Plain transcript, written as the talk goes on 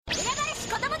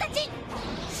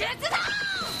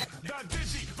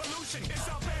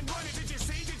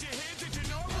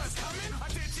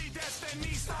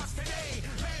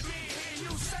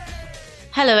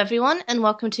Hello, everyone, and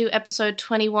welcome to episode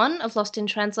 21 of Lost in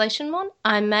Translation Mon.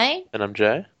 I'm May. And I'm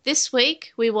Jay. This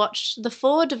week we watched The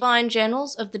Four Divine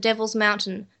Generals of the Devil's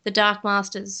Mountain, the Dark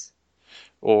Masters,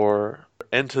 Or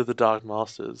Enter the Dark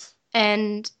Masters.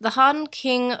 and The Hardened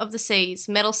King of the Seas,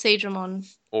 Metal Seadramon.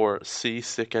 Or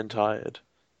Seasick and Tired.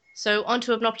 So, on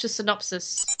to Obnoxious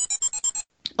Synopsis.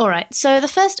 Alright, so the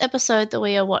first episode that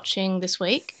we are watching this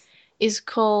week is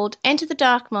called Enter the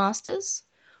Dark Masters,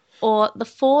 or The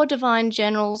Four Divine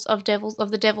Generals of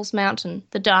the Devil's Mountain,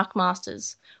 the Dark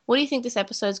Masters. What do you think this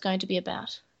episode's going to be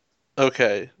about?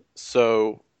 Okay,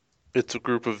 so it's a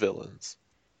group of villains.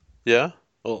 Yeah?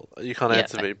 Well, you can't Yeah.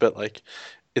 answer me, but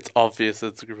it's obvious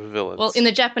it's a group of Well, villains. in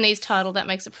the Japanese title, that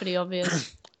makes it pretty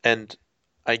obvious. And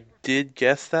I did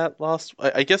guess that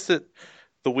I guessed it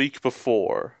the week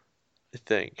before, I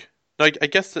think. No, I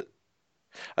guessed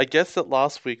that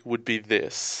last week would be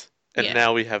this, and Yeah.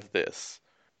 now we have this.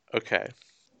 Okay.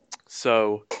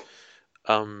 So,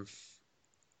 um,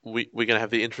 we're gonna have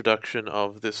the introduction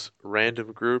of this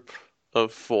random group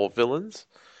of four villains.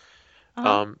 Uh-huh.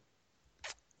 Um,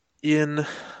 in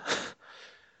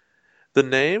the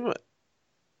name,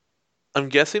 I'm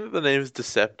guessing that the name is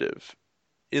deceptive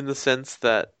in the sense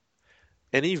that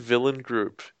any villain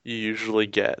group you usually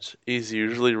get is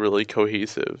usually really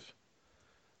cohesive.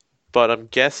 But I'm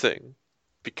guessing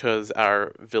because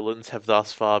our villains have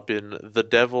thus far been the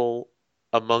devil,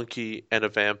 a monkey, and a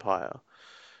vampire,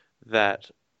 that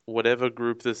whatever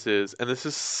group this is, and this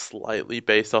is slightly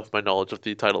based off my knowledge of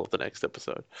the title of the next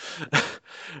episode,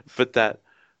 but that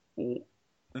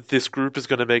this group is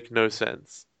going to make no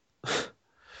sense.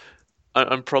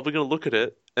 I'm probably going to look at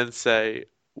it and say,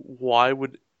 why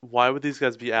would these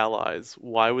guys be allies?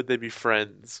 Why would they be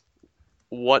friends?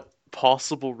 What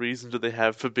possible reason do they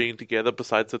have for being together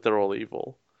besides that they're all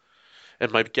evil?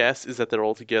 And my guess is that they're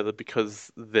all together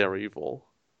because they're evil.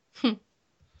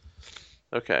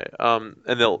 Okay. And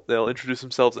they'll introduce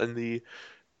themselves, and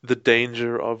the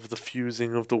danger of the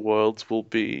fusing of the worlds will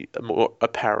be more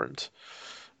apparent.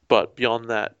 But beyond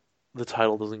that, the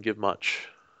title doesn't give much.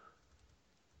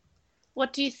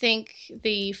 What do you think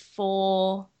the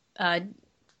four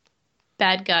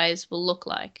bad guys will look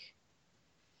like?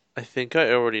 I think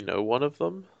I already know one of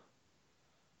them,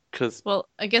 because Well,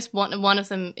 I guess one of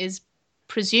them is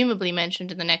presumably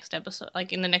mentioned in the next episode,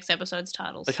 like in the next episode's I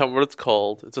titles. can't remember what it's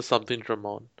called. It's a something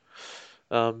Dramon.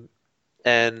 Um,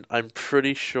 and I'm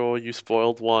pretty sure you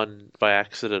spoiled one by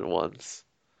accident once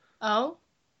Oh?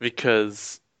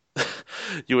 because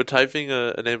you were typing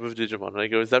a name of Digimon, and I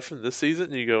go, "Is that from this season?"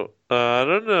 And you go, "I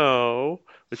don't know,"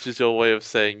 which is your way of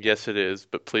saying, "Yes, it is,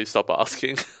 but please stop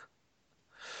asking."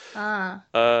 Ah.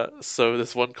 So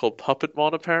there's one called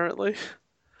Puppetmon apparently.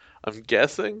 I'm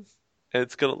guessing, and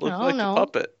it's gonna look Oh like a no.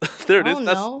 puppet. There it Oh is.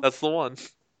 That's no. that's the one.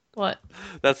 What?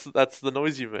 That's the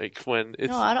noise you make when No,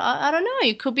 it's I don't know.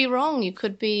 You could be wrong. You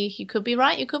could be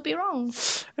right. You could be wrong.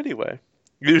 anyway.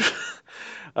 You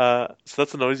so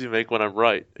that's the noise you make when I'm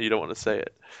right. You don't want to say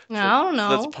it. No, So I don't so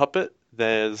that's know. Puppet.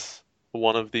 There's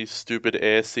one of these stupid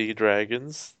air sea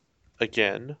dragons.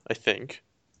 Again, I think.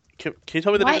 Can you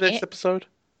tell me the name of the next Why? episode?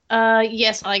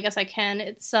 Yes, I guess I can.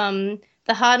 It's the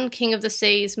Hardened King of the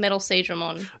Seas, Metal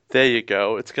Seadramon. There you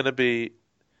go. It's gonna be.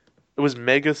 It was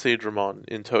Mega Seadramon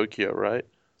in Tokyo, right?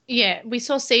 Yeah, we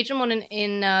saw Seadramon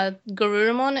in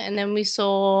Garurumon, and then we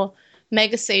saw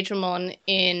Mega Seadramon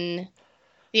in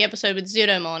the episode with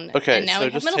Zerodomon, Okay, and now we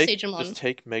so have just Metal just Seadramon.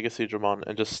 take Mega Seadramon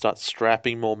and just start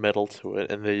strapping more metal to it,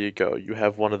 and there you go. You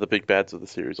have one of the big bads of the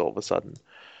series all of a sudden.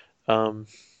 Um,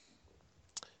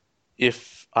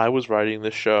 if I was writing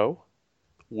this show,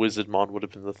 Wizardmon would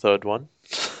have been the third one,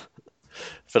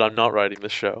 but I'm not writing the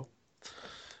show.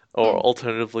 Or Hmm.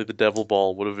 alternatively, the Devil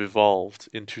Ball would have evolved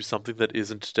into something that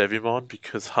isn't Devimon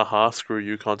because haha, screw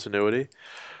you, continuity.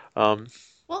 Um,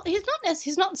 Well,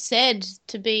 he's not said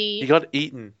to he be. got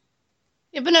eaten.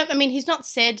 Yeah, but no, I mean he's not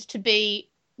said to be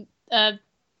a,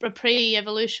 a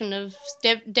pre-evolution of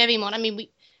Devimon. I mean, we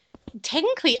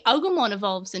technically Agumon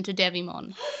evolves into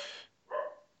Devimon.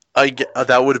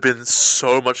 That would have been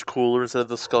so much cooler instead of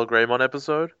the Skull Greymon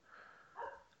episode.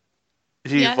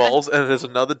 He Yeah, evolves and there's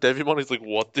another Devimon. He's like,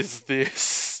 "What is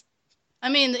this?" I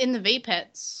mean in the V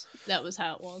Pets that was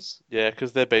how it was. Yeah,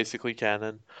 because they're basically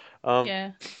canon. Um,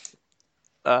 Yeah.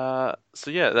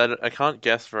 so yeah, that I can't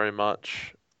guess very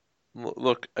much.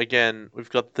 Look, again, we've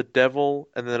got the devil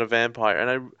and then a vampire,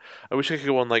 and I wish I could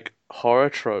go on like horror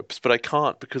tropes, but I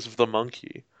can't because of the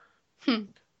monkey. Hmm.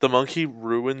 The monkey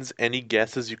ruins any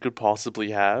guesses you could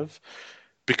possibly have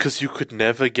because you could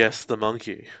never guess the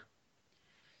monkey.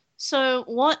 So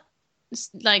what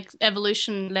like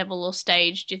evolution level or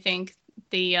stage do you think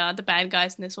the bad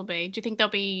guys in this will be? Do you think they'll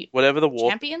be Whatever the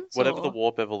warp, champions whatever the or?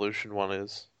 warp evolution one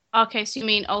is. Okay, so you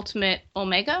mean Ultimate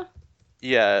Omega?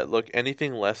 Yeah, look,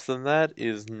 anything less than that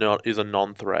is a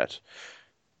non-threat.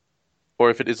 Or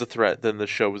if it is a threat, then the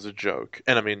show is a joke.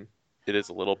 And I mean, it is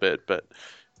a little bit, but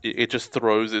it just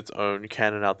throws its own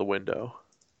canon out the window.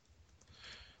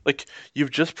 Like,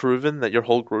 you've just proven that your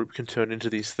whole group can turn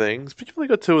into these things, but you've only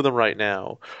got two of them right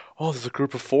now. Oh, there's a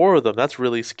group of four of them. That's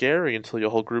really scary until your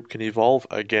whole group can evolve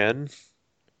again.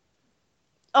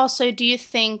 Also, do you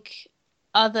think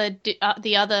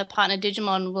the other partner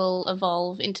Digimon will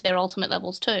evolve into their ultimate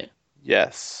levels too?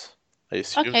 Yes, I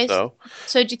assume Okay, so.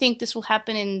 so do you think this will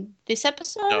happen in this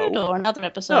episode No, or another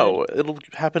episode? no, it'll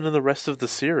happen in the rest of the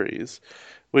series.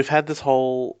 We've had this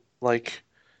whole, like,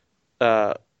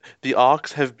 uh, the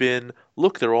arcs have been,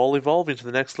 look, they're all evolving to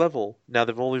the next level. Now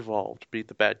they've all evolved. Beat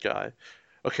the bad guy.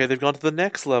 Okay, they've gone to the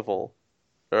next level.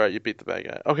 All right, you beat the bad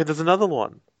guy. Okay, there's another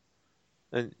one.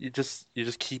 And you just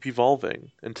keep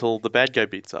evolving until the bad guy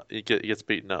beats up. He gets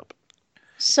beaten up.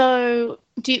 So,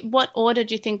 what order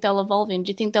do you think they'll evolve in? Do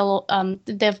you think they'll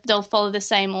follow the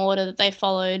same order that they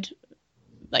followed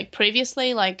like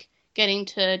previously, like getting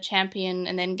to champion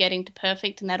and then getting to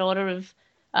perfect in that order of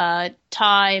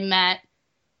Ty, Matt,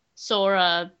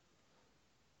 Sora,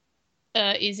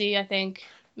 Izzy, I think,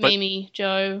 But Mimi,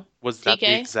 Joe, was that the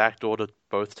TK? exact order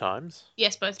both times?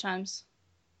 Yes, both times.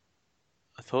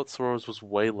 I thought Sora's was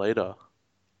way later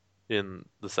in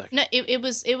the second. No, it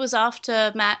was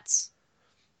after Matt's.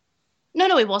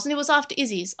 No, it wasn't. It was after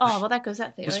Izzy's. Oh, well, that goes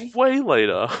that It was theory. way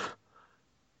later.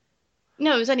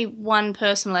 No, it was only one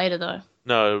person later though.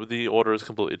 No, the order is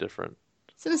completely different.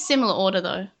 It's in a similar order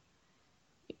though.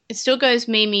 It still goes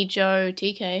Mimi, Joe,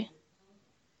 TK.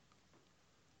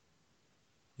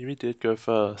 Maybe did go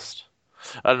first.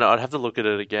 I don't know. I'd have to look at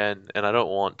it again, and I don't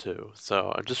want to,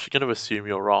 so I'm just going to assume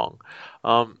you're wrong.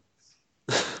 Um,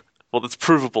 well, it's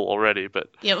provable already,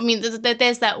 Yeah, I mean,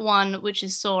 there's that one which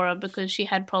is Sora because she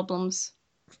had problems.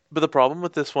 but the problem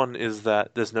with this one is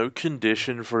that there's no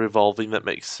condition for evolving that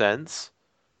makes sense.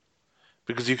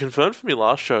 Because you confirmed for me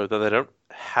last show that they don't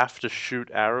have to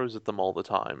shoot arrows at them all the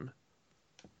time.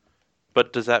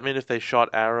 But does that mean if they shot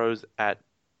arrows at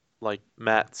like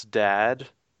Matt's dad,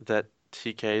 that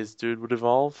TK's dude would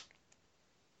evolve?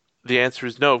 The answer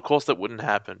is no, of course that wouldn't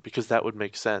happen because that would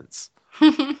make sense.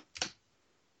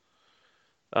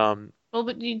 Um, Well,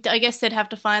 but I guess they'd have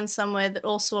to find somewhere that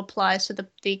also applies to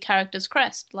the character's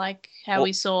crest, like how we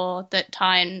well, saw that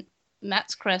Ty and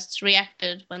Matt's crests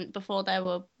reacted when before they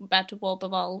were about to warp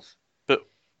evolve. but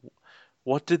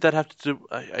what did that have to do?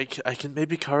 I can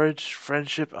maybe courage,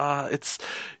 friendship. It's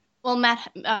Well, Matt,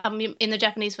 in the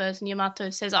Japanese version,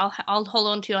 Yamato says, "I'll hold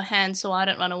on to your hand so I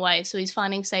don't run away." So he's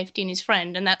finding safety in his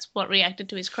friend, and that's what reacted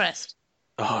to his crest.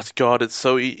 God, it's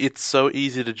so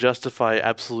easy to justify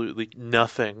absolutely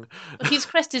nothing. Look, his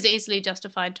crest is easily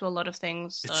justified to a lot of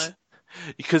things, It's so.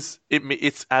 because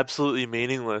it's absolutely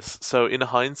meaningless. So in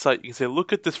hindsight, you can say,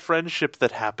 look at this friendship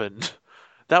that happened.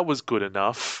 That was good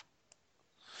enough.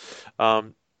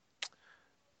 Um,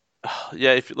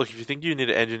 yeah. If you think you need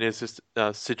to engineer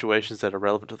situations that are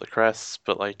relevant to the crests,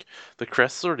 but like the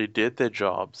crests already did their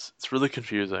jobs. It's really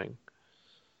confusing.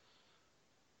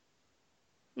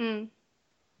 Mm.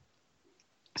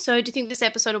 So, do you think this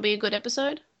episode will be a good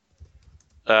episode?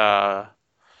 Uh,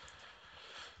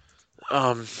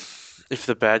 um, if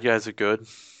the bad guys are good,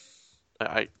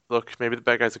 I look. Maybe the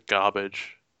bad guys are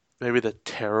garbage. Maybe they're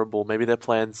terrible. Maybe their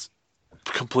plans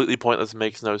completely pointless and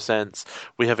makes no sense.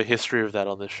 We have a history of that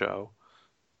on this show.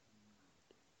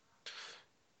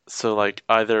 So like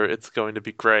either it's going to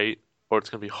be great or it's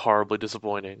going to be horribly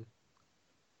disappointing.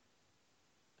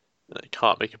 And I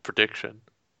can't make a prediction.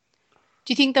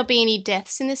 Do you think there'll be any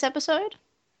deaths in this episode?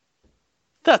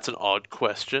 That's an odd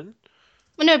question.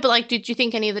 Well, no, but like, did you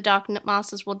think any of the Dark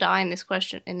Masters will die in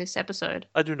this episode?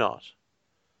 I do not.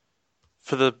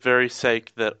 For the very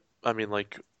sake that I mean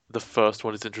like the first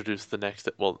one is introduced the next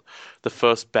well the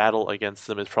first battle against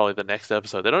them is probably the next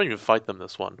episode. They don't even fight them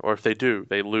this one, or if they do,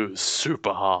 they lose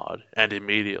super hard and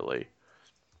immediately.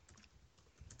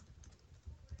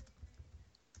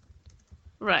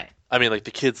 Right. I mean like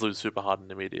the kids lose super hard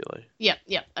and immediately. Yep,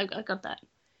 I got that.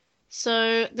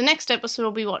 So the next episode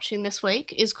we'll be watching this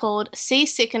week is called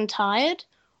Seasick and Tired,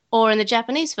 or in the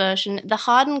Japanese version, The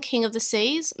Hardened King of the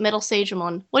Seas, Metal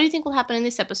Siegramon. What do you think will happen in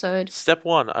this episode? Step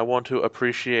one, I want to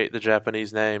appreciate the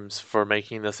Japanese names for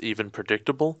making this even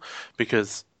predictable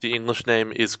because the English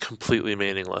name is completely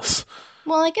meaningless.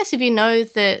 Well, I guess if you know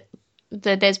that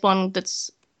there's one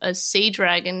that's a sea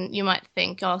dragon, you might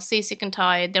think, oh, Seasick and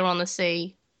Tired, they're on the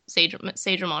sea,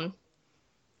 Siegramon.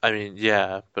 I mean,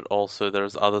 yeah, but also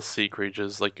there's other sea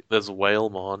creatures, like there's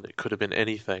Whalemon, it could have been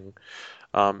anything.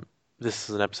 Um, this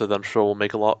is an episode that I'm sure will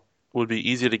make a lot, would be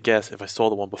easier to guess if I saw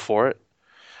the one before it.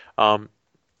 Um,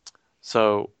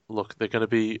 so look, they're gonna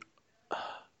be,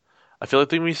 I feel like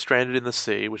they're gonna be stranded in the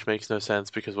sea, which makes no sense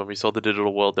because when we saw the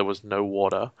digital world there was no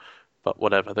water, but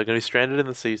whatever. They're gonna be stranded in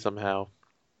the sea somehow,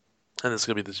 and there's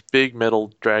gonna be this big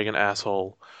metal dragon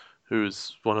asshole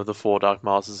who's one of the four Dark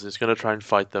Masters, who's gonna try and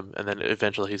fight them, and then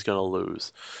eventually he's gonna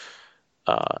lose.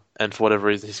 And for whatever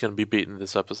reason, he's going to be beaten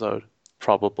this episode,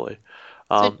 probably.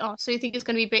 So, Um, oh, so you think it's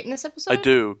going to be beaten this I episode?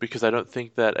 do because I don't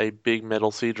think that a big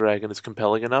metal sea dragon is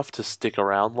compelling enough to stick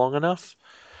around long enough.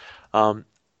 Um,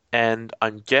 and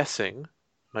I'm guessing,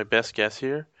 my best guess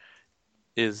here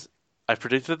is I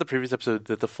predicted at the previous episode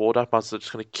that the four Dark Monsters are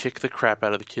just going to kick the crap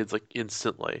out of the kids like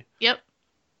instantly. Yep.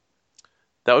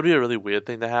 That would be a really weird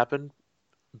thing to happen,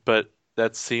 but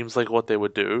that seems like what they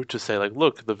would do to say like,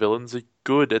 look, the villains are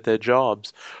good at their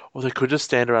jobs, or they could just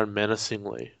stand around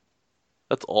menacingly.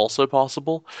 That's also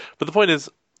possible. But the point is,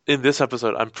 in this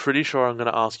episode, I'm pretty sure I'm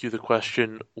going to ask you the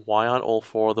question, why aren't all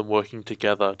four of them working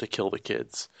together to kill the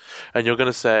kids? And you're going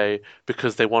to say,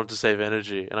 because they wanted to save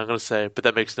energy. And I'm going to say, but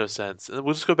that makes no sense. And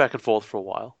we'll just go back and forth for a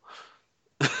while.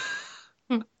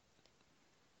 Hmm.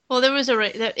 Well, there is a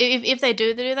if they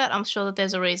do that, I'm sure that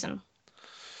there's a reason.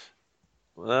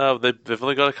 Well, they've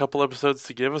only got a couple episodes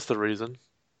to give us the reason.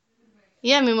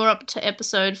 Yeah, I mean we're up to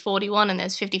episode 41 and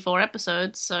there's 54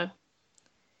 episodes, so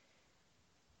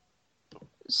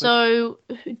Which, so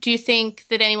do you think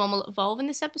that anyone will evolve in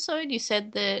this episode? You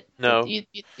said that no, you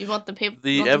want the people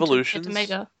you the want them to get to evolutions,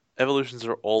 Mega. evolutions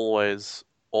are always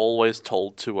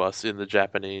told to us in the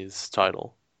Japanese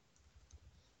title.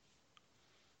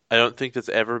 I don't think there's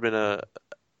ever been a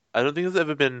I don't think there's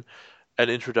ever been an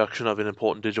introduction of an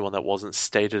important Digimon that wasn't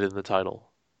stated in the title.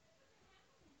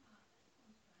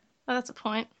 Oh, that's a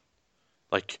point.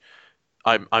 Like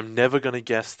I'm never gonna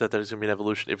guess that there's gonna be an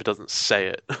evolution if it doesn't say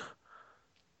it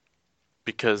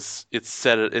because its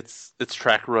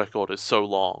track record is so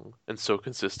long and so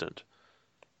consistent.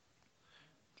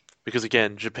 Because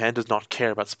again, Japan does not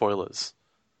care about spoilers.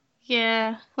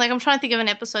 Yeah, like I'm trying to think of an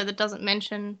episode that doesn't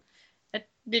mention a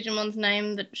Digimon's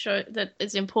name that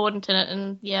is important in it,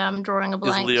 and yeah, I'm drawing a Is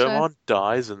blank. So, Leomon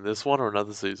dies in this one or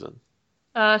another season?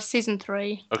 season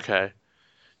 3. Okay.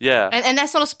 Yeah. And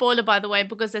that's not a spoiler, by the way,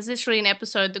 because there's literally an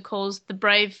episode that calls the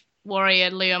brave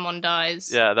warrior Leomon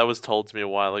dies. Yeah, that was told to me a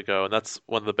while ago, and that's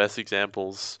one of the best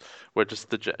examples where just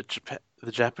the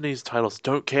Japanese titles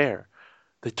don't care.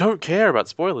 They don't care about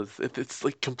spoilers. It's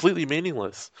like completely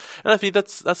meaningless. And I think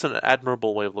that's an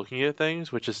admirable way of looking at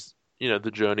things, which is,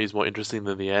 the journey is more interesting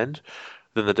than the end,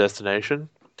 than the destination.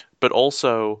 But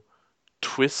also,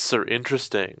 twists are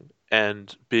interesting,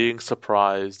 and being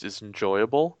surprised is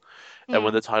enjoyable. And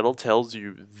when Mm. the title tells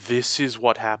you this is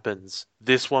what happens,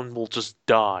 this one will just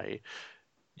die.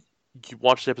 You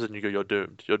watch the episode and you go, you're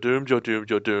doomed. You're doomed, you're doomed,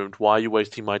 you're doomed. Why are you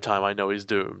wasting my time? I know he's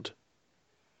doomed.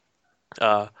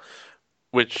 Uh,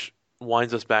 which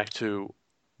winds us back to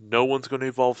no one's going to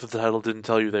evolve if the title didn't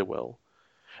tell you they will.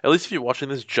 At least if you're watching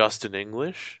this just in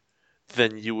English,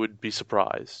 then you would be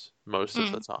surprised most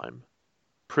of the Mm. time.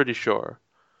 Pretty sure.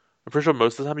 I'm pretty sure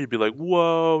most of the time you'd be like,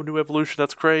 whoa, new evolution,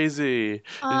 that's crazy.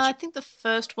 And I think the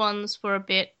first ones were a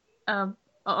bit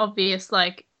obvious.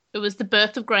 Like it was the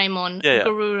birth of Greymon, yeah, yeah.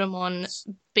 Garurumon,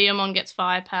 Beamon gets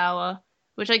firepower,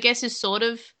 which I guess is sort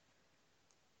of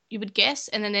you would guess.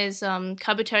 And then there's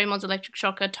Kabuterimon's Electric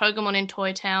Shocker, Togemon in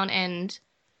Toy Town, and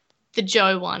the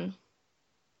Joe one.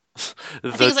 I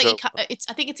think The it's like joke.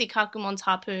 I think it's Ikakumon's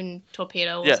Harpoon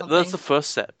Torpedo or Yeah, that's the something.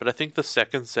 first set, but I think the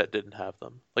second set didn't have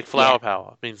them. Like Yeah, flower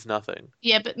power means nothing.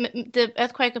 yeah, but the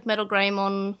Earthquake of Metal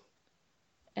Greymon,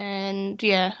 and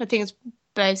yeah, I think it's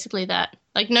basically that.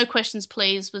 Like No Questions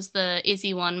Please was the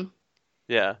Izzy one.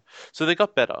 Yeah. So they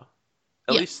got better.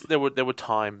 At Yep. least there were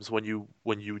times when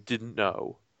you didn't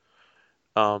know.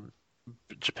 Um,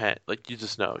 Japan, like you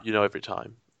just know, every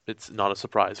time. It's not a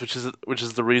surprise, which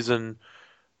is the reason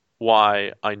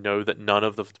why I know that none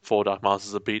of the four Dark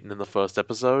Masters are beaten in the first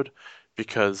episode,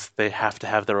 because they have to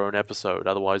have their own episode.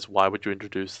 Otherwise, why would you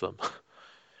introduce them?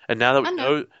 And now that I we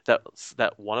know. know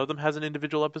that one of them has an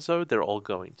individual episode, they're all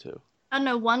going to. I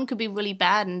know one could be really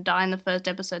bad and die in the first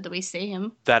episode that we see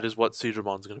him. That is what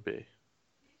Seadramon's going to be.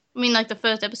 I mean, like the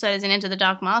first episode is in Enter the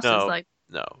Dark Masters. No, Like,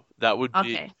 no, that would be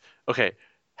okay, okay.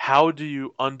 How do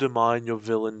you undermine your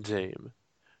villain team?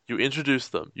 You introduce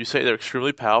them, you say they're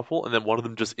extremely powerful, and then one of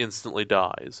them just instantly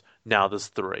dies. Now there's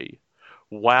three.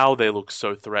 Wow, they look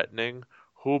so threatening.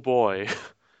 Oh boy.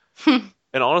 And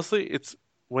honestly, it's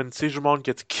when Seadramon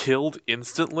gets killed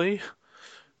instantly,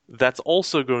 that's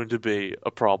also going to be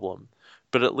a problem.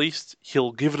 But at least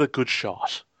he'll give it a good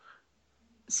shot.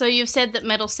 So you've said that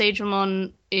Metal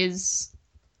Seedramon is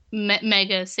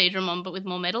Mega Seedramon, but with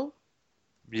more metal.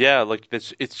 Yeah, like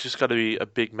it's just got to be a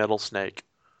big metal snake.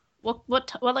 What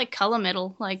like color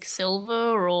metal? Like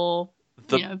silver or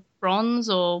The bronze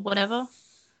or whatever?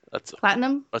 that's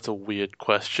Platinum? that's a weird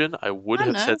question. I would I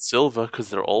don't have know. said silver because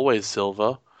they're always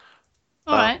silver.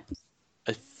 All Um, right.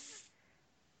 I th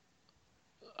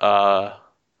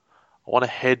I want to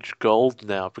hedge gold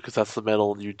now because that's the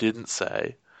metal you didn't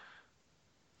say.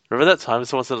 Remember that time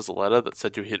someone sent us a letter that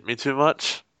said you hit me too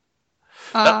much?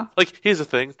 That, Uh, like, here's the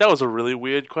thing. That was a really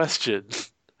weird question.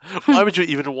 Why would you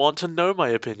even want to know my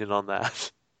opinion on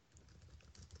that?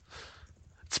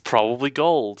 It's probably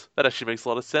gold. That actually makes a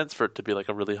lot of sense for it to be like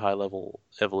a really high level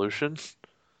evolution.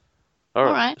 All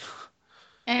all right.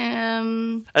 right.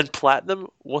 Um, And platinum,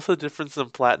 what's the difference in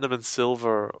platinum and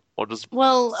silver or just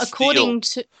well, steel?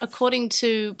 according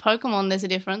to Pokemon, there's a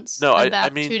difference, No, I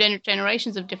about mean two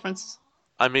generations of difference.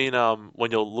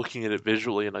 when you're looking at it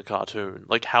visually in a cartoon,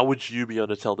 like how would you be able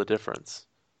to tell the difference?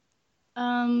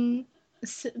 Um,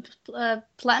 s-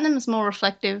 Platinum is more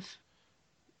reflective.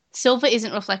 Silver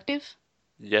isn't reflective.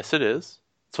 Yes, it is.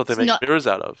 It's what they It's make not. mirrors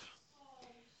out of.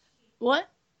 What?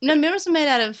 No, mirrors are made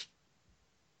out of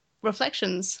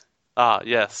reflections. Ah,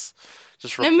 yes.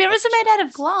 Just No, mirrors are reflection. made out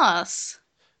of glass.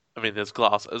 I mean, there's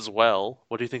glass as well.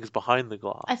 What do you think is behind the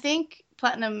I glass? think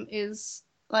platinum is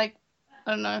like,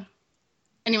 I don't know.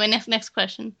 Anyway, next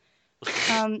question.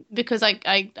 Because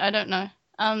I don't know.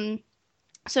 Um,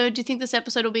 so do you think this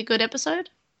episode will be a good episode?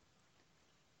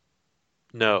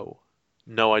 No.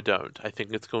 No, I don't. I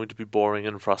think it's going to be boring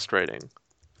and frustrating.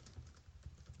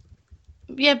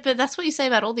 Yeah, but that's what you say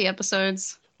about all the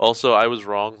episodes. Also, I was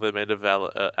wrong. They're made of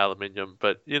aluminium,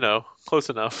 but close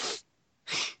enough.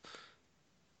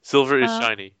 Silver is Uh,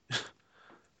 shiny.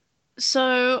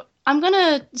 so I'm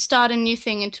gonna start a new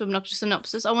thing into Obnoxious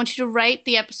Synopsis. I want you to rate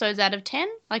the episodes out of 10,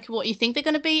 like what you think they're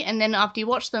gonna be, and then after you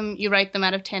watch them, you rate them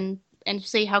out of 10 and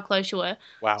see how close you were.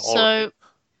 Wow, all right. So,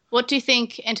 what do you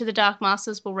think Enter the Dark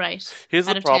Masters will rate Here's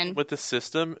the out of problem 10? with this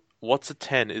system. What's a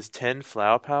 10? Is 10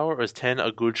 flower power or is 10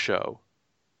 a good show?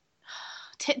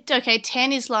 Okay,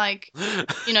 10 is like,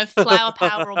 flower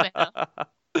power or better.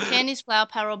 10 is flower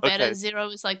power or better. Okay, 0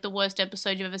 is like the worst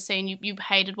episode you've ever seen. You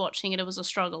hated watching it. It was a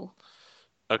struggle.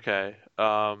 okay.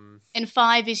 And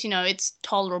 5 is, it's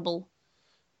tolerable.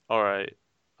 All right.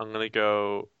 I'm gonna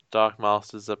go Dark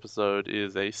Masters episode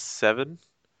is a 7.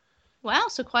 Wow,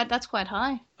 so that's quite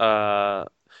high. Uh,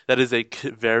 that is a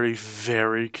very,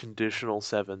 very conditional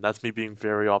 7. That's me being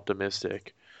very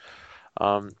optimistic.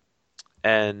 Um,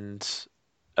 and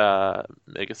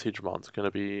Mega Seadramon's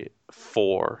gonna be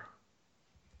 4.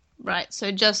 Right,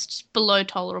 so just below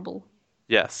tolerable.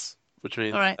 Yes, which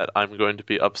All means right. that I'm going to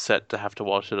be upset to have to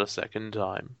watch it a second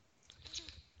time.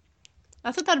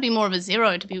 I thought that'd be more of a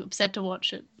 0 to be upset to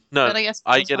watch it. No, But I guess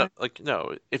I four's get it. fine. Like,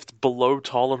 no, if it's below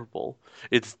tolerable,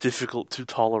 it's difficult to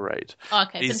tolerate. Oh,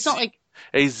 okay, A, but it's not z like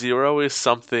a 0 is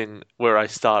something where I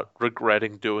start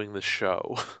regretting doing the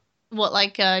show. what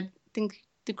like I think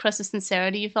the Crest of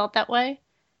Sincerity you felt that way.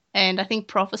 And I think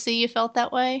Prophecy you felt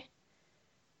that way.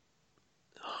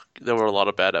 There were a lot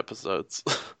of bad episodes.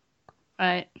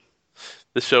 Right.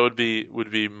 The show would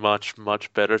be much,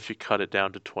 much better if you cut it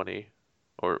down to 20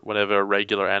 or whatever a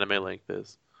regular anime length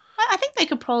is. I think they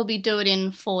could probably do it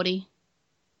in 40.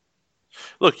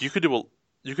 Look, you could do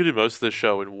most of the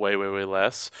show in way, way, way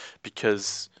less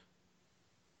because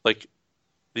like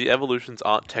the evolutions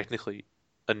aren't technically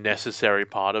a necessary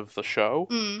part of the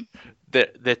show. Mm.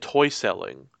 They're toy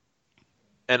selling.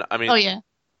 And I Oh mean, yeah.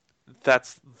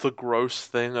 that's the gross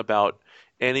thing about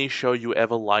any show you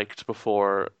ever liked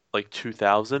before like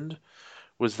 2000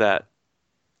 was that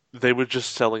they were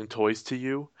just selling toys to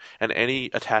you, and any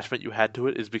attachment you had to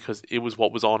it is because it was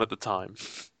what was on at the time.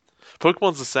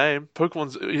 Pokemon's the same.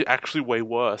 Pokemon's actually way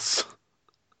worse.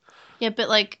 Yeah, but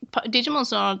like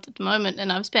Digimon's not at the moment, and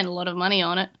I've spent a lot of money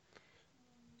on it.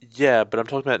 Yeah, but I'm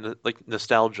talking about like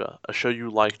nostalgia, a show you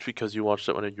liked because you watched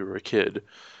it when you were a kid.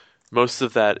 Most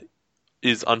of that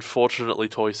is unfortunately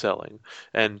toy selling,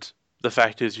 and the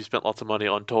fact is you spent lots of money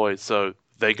on toys, so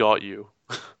they got you.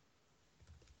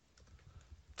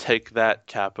 Take that,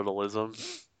 capitalism.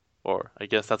 Or I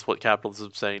guess that's what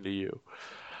capitalism's saying to you.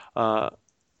 Uh,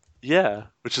 yeah,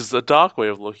 which is a dark way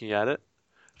of looking at it.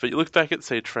 But you look back at,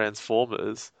 say,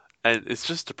 Transformers, and it's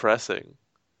just depressing.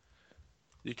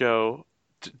 You go,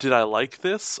 did I like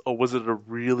this, or was it a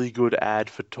really good ad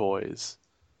for toys?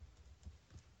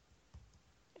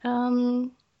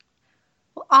 Um,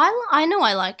 I know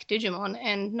I like Digimon,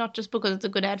 and not just because it's a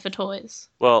good ad for toys.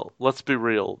 Well, let's be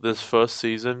real. This first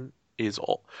season is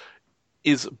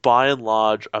by and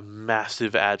large a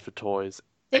massive ad for toys,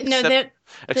 No, except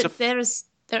except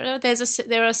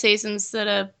there are seasons that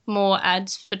are more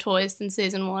ads for toys than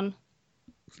season one.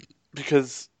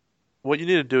 because what you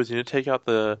need to do is you need to take out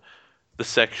the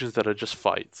sections that are just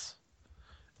fights.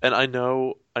 And I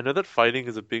know that fighting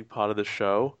is a big part of the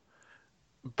show,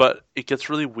 but it gets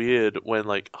really weird when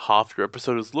like half your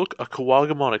episode is look, a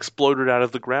Kawagamon exploded out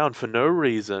of the ground for no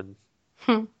reason,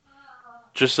 Hmm.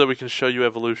 just so we can show you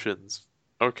evolutions.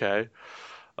 Okay.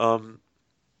 Um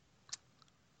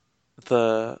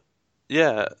the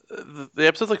yeah, the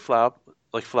episodes like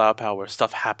Flower Power where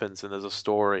stuff happens and there's a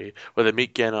story where they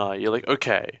meet Genai, you're like,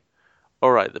 okay,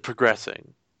 all right, they're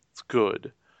progressing. It's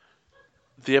good.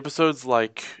 The episodes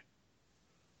like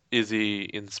Izzy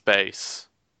in space,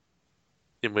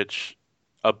 in which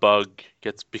a bug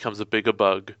gets becomes a bigger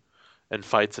bug and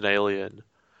fights an alien.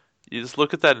 You just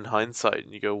look at that in hindsight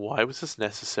and you go, why was this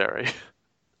necessary?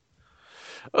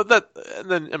 Oh, that and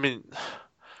then I mean,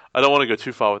 I don't want to go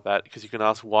too far with that because you can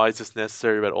ask why is this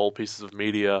necessary about all pieces of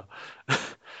media,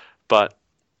 but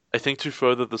I think to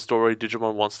further the story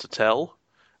Digimon wants to tell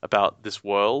about this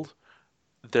world,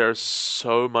 there's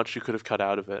so much you could have cut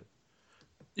out of it.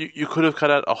 You could have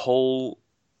cut out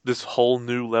this whole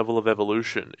new level of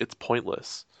evolution. It's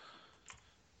pointless.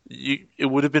 It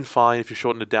would have been fine if you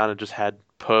shortened it down and just had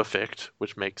perfect,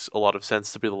 which makes a lot of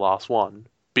sense to be the last one.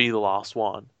 Be the last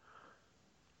one.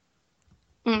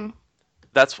 Mm.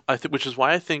 That's I think, which is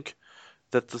why I think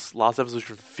that this last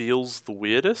evolution feels the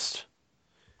weirdest.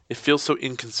 It feels so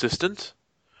inconsistent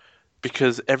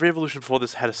because every evolution before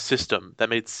this had a system that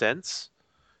made sense,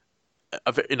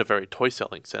 in a very toy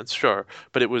selling sense, sure,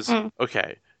 but it was Mm.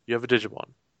 okay. You have a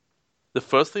Digimon. The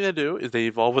first thing they do is they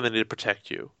evolve when they need to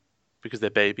protect you because they're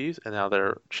babies and now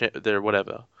they're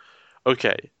whatever.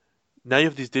 Okay, now you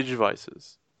have these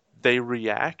Digivices. They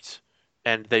react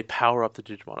and they power up the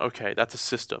Digimon. Okay, that's a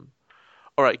system.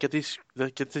 All right, get these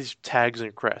tags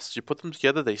and crests. You put them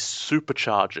together, they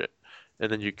supercharge it,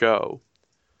 and then you go.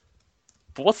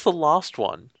 But what's the last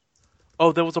one?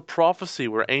 Oh, there was a prophecy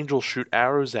where angels shoot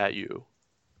arrows at you,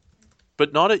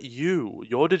 but not at you.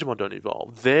 Your Digimon don't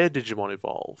evolve. Their Digimon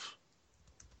evolve.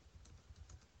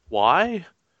 Why?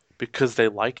 Because they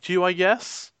liked you, I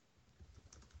guess.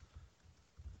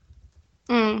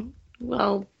 Mm.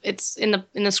 Well, it's in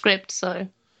the script, so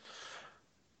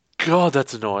God,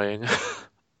 that's annoying.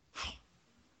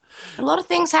 a lot of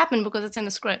things happen because it's in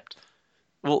the script.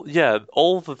 Well, yeah,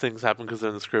 all of the things happen because they're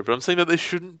in the script. But I'm saying that they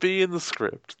shouldn't be in the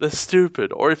script. They're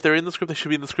stupid. Or if they're in the script, they should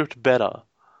be in the script better.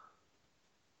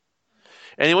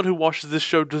 Anyone who watches this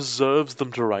show deserves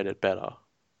them to write it better.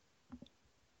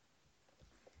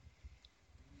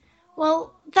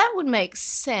 Well, that would make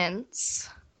sense,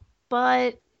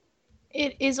 but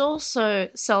it is also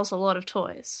sells a lot of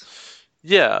toys.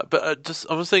 Yeah, but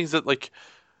I was saying is that like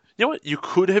you know what? You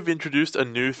could have introduced a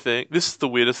new thing. This is the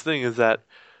weirdest thing is that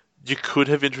you could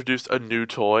have introduced a new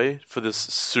toy for this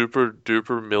super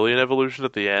duper million evolution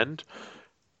at the end,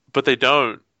 but they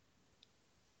don't.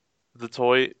 The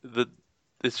toy the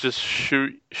it's just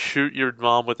shoot your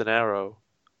mom with an arrow.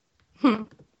 Hmm.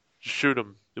 Just shoot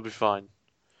him. You'll be fine.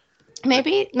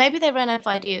 Maybe they ran out of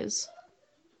ideas.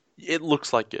 It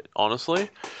looks like it, honestly.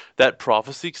 That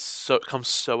prophecy comes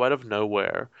so out of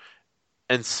nowhere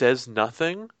and says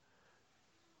nothing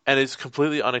and is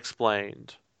completely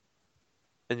unexplained.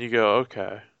 And you go,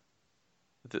 okay,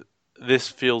 th this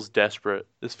feels desperate.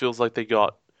 This feels like they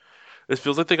got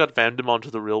Vandom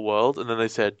onto the real world and then they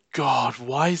said, God,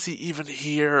 why is he even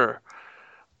here?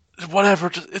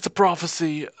 Whatever, it's a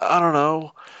prophecy. I don't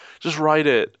know. Just write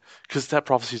it. Because that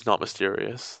prophecy is not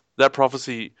mysterious. That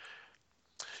prophecy,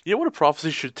 you know what a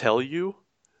prophecy should tell you?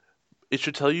 It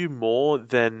should tell you more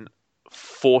than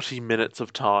 40 minutes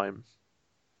of time.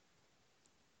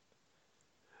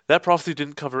 That prophecy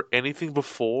didn't cover anything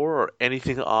before or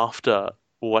anything after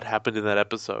what happened in that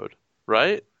episode,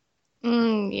 right?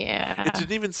 Mm, It yeah.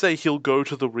 didn't even say he'll go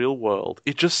to the real world.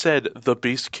 It just said the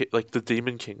Beast King, like the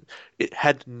Demon King. It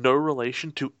had no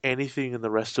relation to anything in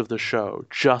the rest of the show,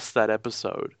 just that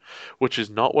episode, which is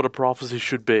not what a prophecy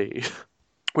should be.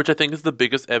 Which I think is the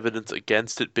biggest evidence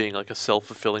against it being like a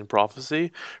self-fulfilling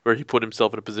prophecy, where he put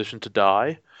himself in a position to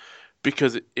die,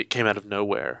 because it came out of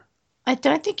nowhere. I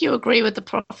don't think you agree with the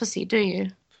prophecy, do you?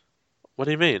 What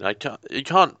do you mean? You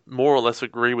can't more or less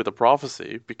agree with a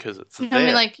prophecy because it's No, I mean,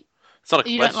 there. like, It's not a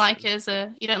you don't like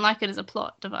question. it as a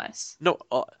plot device. No,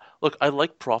 look, I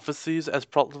like prophecies as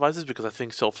plot devices because I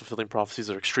think self-fulfilling prophecies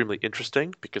are extremely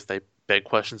interesting because they beg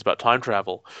questions about time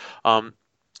travel. Um,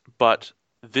 but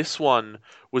this one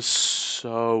was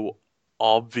so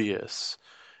obvious.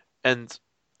 And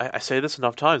I say this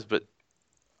enough times, but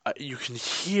you can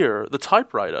hear the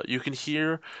typewriter. You can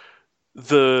hear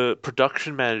the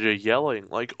production manager yelling,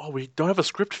 like, "Oh, we don't have a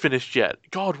script finished yet.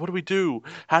 God, what do we do?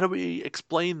 How do we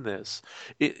explain this?"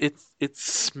 It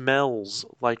smells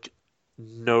like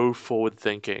no forward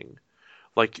thinking.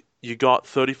 Like you got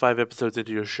 35 episodes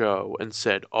into your show and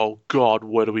said, "Oh God,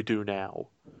 what do we do now?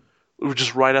 We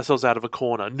just write ourselves out of a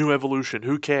corner. New evolution.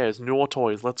 Who cares? New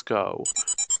toys. Let's go."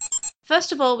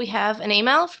 First of all, we have an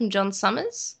email from John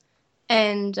Summers,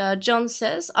 and John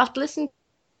says, after listening to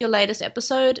your latest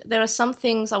episode, there are some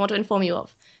things I want to inform you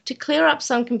of. To clear up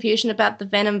some confusion about the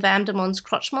Venom Vandermon's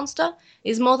crotch monster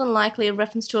is more than likely a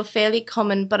reference to a fairly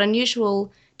common but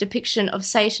unusual depiction of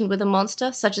Satan with a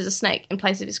monster, such as a snake, in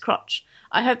place of his crotch.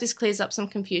 I hope this clears up some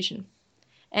confusion.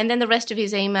 And then the rest of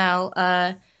his email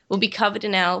will be covered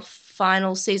in our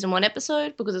final season 1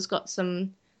 episode because it's got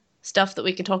some stuff that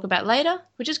we can talk about later,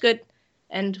 which is good.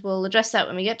 And we'll address that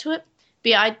when we get to it. But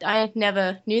yeah, I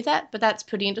never knew that, but that's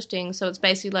pretty interesting. So it's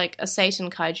basically like a Satan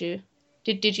kaiju.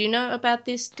 Did you know about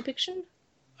this depiction?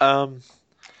 Um,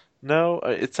 no,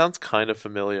 it sounds kind of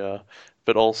familiar,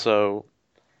 but also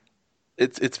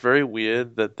it's very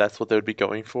weird that that's what they would be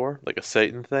going for, like a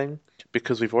Satan thing,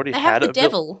 because They have the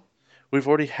devil. we've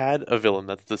already had a villain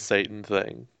that's the Satan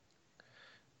thing,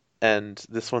 and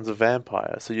this one's a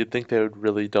vampire, so you'd think they would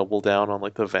really double down on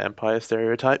like the vampire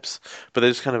stereotypes, but they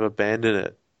just kind of abandon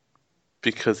it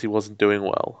because he wasn't doing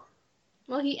well.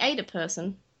 Well, he ate a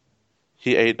person.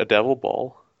 He ate a devil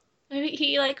ball.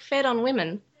 He like fed on women,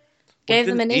 Well, he gave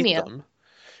them didn't eat anemia. them,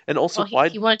 and also Well,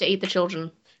 he wanted to eat the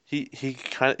children.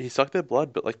 he sucked their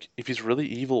blood, but like if he's really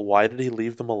evil, why did he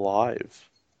leave them alive?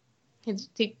 Well,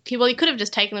 he could have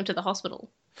just taken them to the hospital.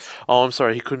 Oh, I'm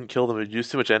sorry, he couldn't kill them. It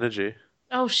used too much energy.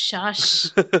 Oh, shush.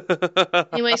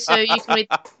 Anyway, so you can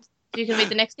read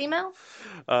the next email.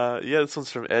 Yeah, this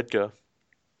one's from Edgar.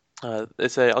 They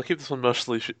say, I'll keep this one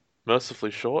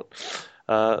mercifully short.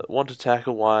 Want to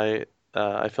tackle why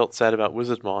I felt sad about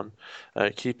Wizardmon,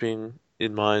 keeping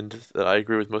in mind that I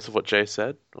agree with most of what Jay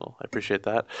said. Well, I appreciate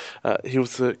that. He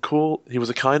was a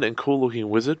kind and cool-looking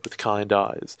wizard with kind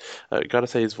eyes. Gotta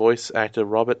say, his voice actor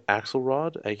Robert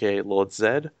Axelrod, aka Lord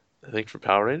Zed, I think from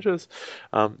Power Rangers,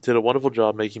 did a wonderful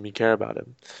job making me care about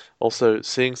him. Also,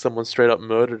 seeing someone straight up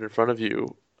murdered in front of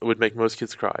you would make most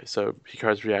kids cry, so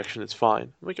Hikaru's reaction is fine.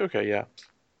 I'm like, okay, yeah.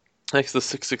 Next, the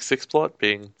 666 plot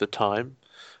being the time.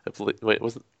 Wait,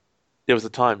 was it? Yeah, it was the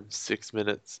time. 6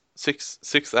 minutes,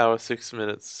 6 hours, 6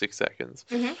 minutes, 6 seconds.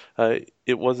 Hmm.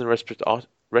 It was in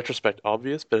retrospect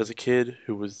obvious, but as a kid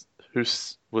was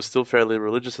still fairly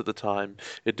religious at the time,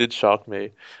 it did shock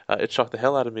me. It shocked the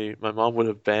hell out of me. My mom would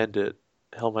have banned it.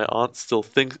 Hell, my aunt still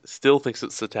thinks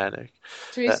it's satanic.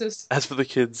 Uh, Jesus. as for the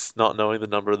kids not knowing the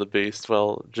number of the beast,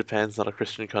 well, Japan's not a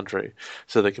Christian country,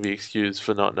 so they can be excused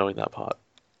for not knowing that part.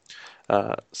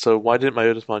 So why did my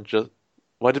Otismon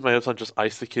just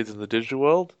ice the kids in the digital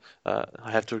world?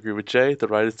 I have to agree with Jay. The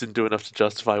writers didn't do enough to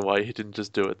justify why he didn't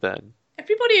just do it then.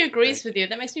 Everybody agrees Like, with you.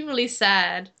 That makes me really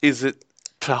sad. is it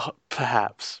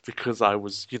perhaps because I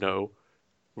was,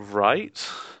 right?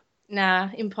 Nah,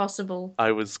 impossible.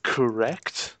 I was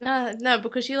correct? No, no,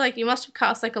 because you must have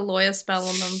cast like a lawyer spell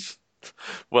on them.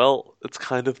 Well, it's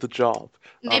kind of the job.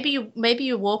 Um, Maybe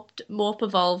you warp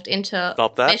evolved into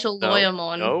Stop that. Special No, Lawyer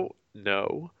Mon no,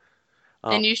 no.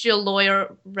 and Um, used your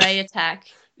lawyer ray attack.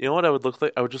 you know what I would look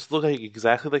like? I would just look like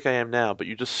exactly like I am now, but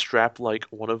you just strap like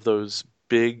one of those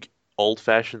big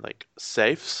old-fashioned like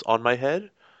safes on my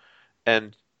head,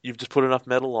 and you've just put enough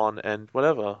metal on, and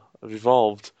whatever. I've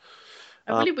evolved.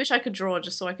 I Um, really wish I could draw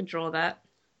just so I could draw that.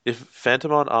 if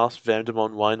Phantomon asked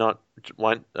Vandemon why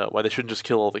they shouldn't just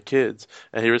kill all the kids,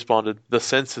 and he responded, "The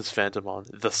senses, Phantomon,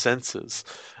 the senses,"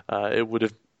 it would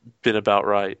have been about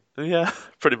right. Yeah,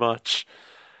 pretty much.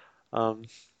 Um,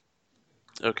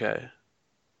 okay.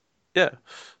 Yeah,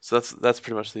 so that's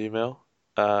pretty much the email.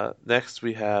 Next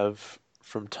we have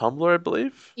from Tumblr, I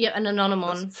believe. Yeah, an This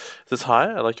Anonomon. says,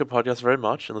 "Hi, I like your podcast very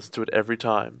much and listen to it every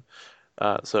time.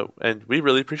 And we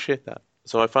really appreciate that.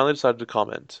 So I finally decided to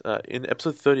comment. In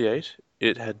episode 38,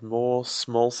 it had more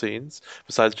small scenes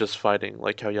besides just fighting,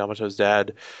 like how Yamato's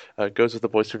dad goes with the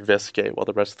boys to investigate while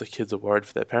the rest of the kids are worried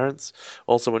for their parents.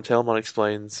 Also, when Tailmon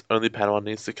explains only Patamon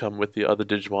needs to come with the other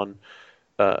Digimon,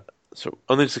 uh, so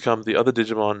only needs to come, the other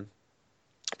Digimon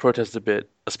protest a bit,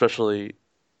 especially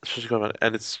going on,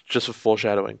 and it's just for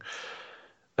foreshadowing.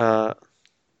 Uh,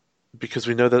 because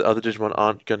we know that other Digimon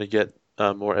aren't going to get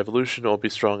more evolution or be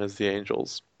strong as the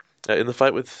angels. In the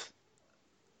fight with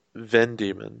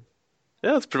Vendemon,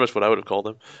 Yeah, that's pretty much what I would have called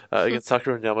him. Against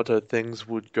Sakura and Yamato, things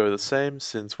would go the same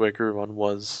since where Gurumon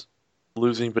was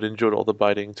losing but enjoyed all the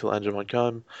biting till Angemon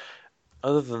came.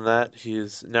 Other than that, he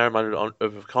is narrow-minded and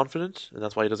overconfident, and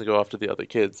that's why he doesn't go after the other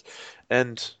kids.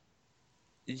 And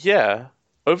yeah,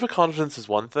 overconfidence is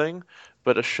one thing,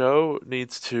 but a show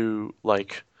needs to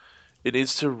it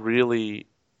needs to really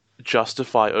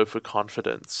justify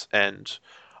overconfidence. And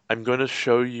I'm going to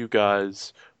show you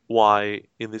guys why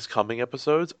in these coming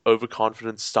episodes,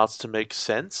 overconfidence starts to make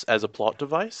sense as a plot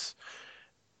device.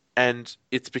 And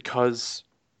it's because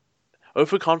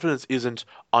overconfidence isn't,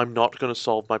 I'm not going to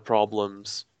solve my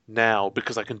problems now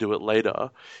because I can do it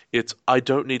later. It's, I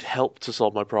don't need help to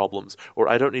solve my problems, or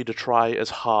I don't need to try as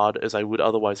hard as I would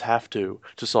otherwise have to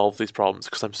solve these problems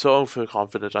because I'm so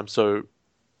overconfident, I'm so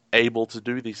able to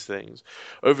do these things.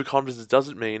 Overconfidence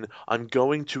doesn't mean I'm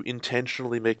going to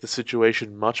intentionally make the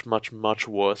situation much, much, much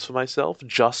worse for myself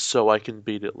just so I can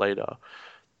beat it later.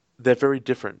 They're very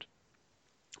different.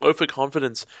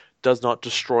 Overconfidence does not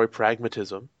destroy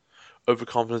pragmatism.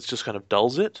 Overconfidence just kind of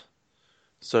dulls it,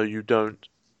 so you don't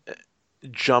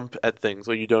jump at things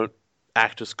or you don't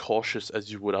act as cautious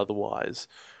as you would otherwise.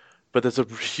 But there's a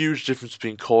huge difference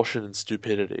between caution and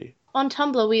stupidity. On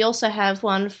Tumblr, we also have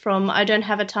one from I Don't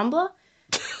Have a Tumblr,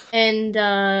 and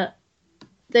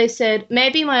they said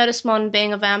maybe Myotismon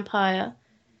being a vampire,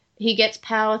 he gets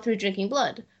power through drinking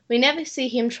blood. We never see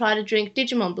him try to drink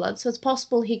Digimon blood, so it's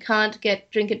possible he can't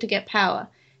drink it to get power.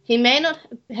 He may not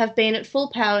have been at full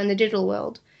power in the digital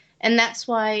world, and that's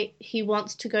why he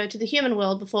wants to go to the human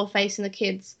world before facing the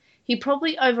kids. He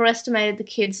probably overestimated the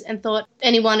kids and thought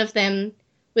any one of them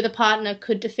with a partner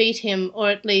could defeat him or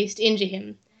at least injure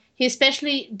him. He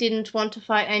especially didn't want to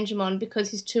fight Angemon because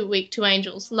he's too weak to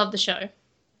angels. Love the show.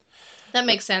 That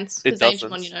makes sense It because Angemon,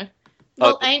 doesn't. Uh,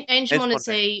 Well, Angemon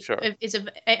Angemon, sure.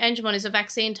 Angemon is a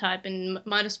vaccine type, and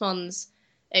Midasmon's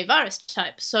a virus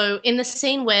type. So in the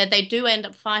scene where they do end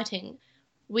up fighting,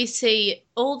 we see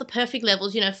all the perfect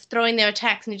levels, throwing their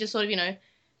attacks, and he just sort of,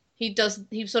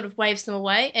 he sort of waves them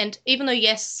away. And even though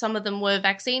yes, some of them were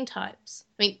vaccine types,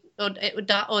 I mean, or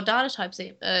data types.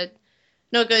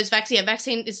 No, it goes vaccine. Yeah,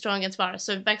 vaccine is strong against virus,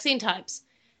 so vaccine types,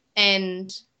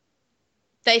 and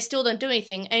they still don't do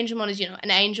anything. Angemon is,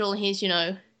 an angel. He's,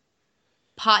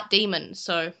 part demon,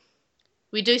 so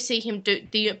we do see him to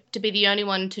be the only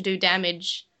one to do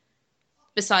damage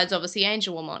besides obviously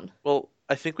Angelmon. Well,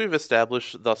 I think we've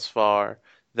established thus far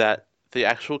that the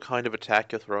actual kind of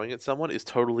attack you're throwing at someone is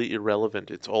totally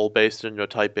irrelevant. It's all based on your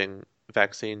typing,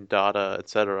 vaccine data,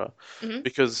 etc. Mm-hmm.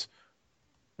 Because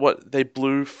what they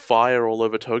blew fire all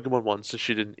over Togemon once so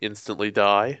she didn't instantly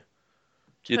die.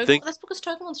 You'd think, That's because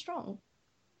Togemon's strong.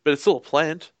 but it's still a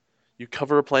plant. You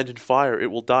cover a plant in fire, it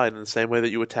will die in the same way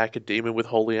that you attack a demon with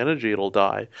holy energy, it'll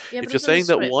die. Yeah, If but you're it's really saying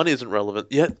that one swift. isn't relevant,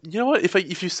 yeah, you know what?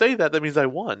 If you say that, that means I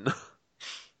won.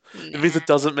 It means it Nah.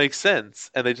 doesn't make sense,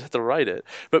 and they just have to write it.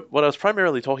 But what I was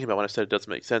primarily talking about when I said it doesn't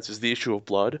make sense is the issue of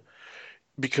blood,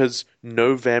 because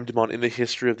no Vamdemon in the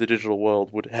history of the digital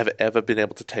world would have ever been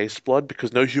able to taste blood,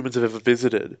 because no humans have ever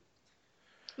visited.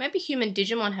 Maybe human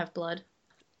Digimon have blood.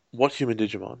 What human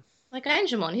Digimon? Like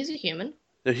Angemon, he's a human.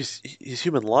 No, he's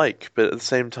human-like, but at the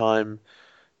same time,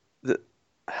 the,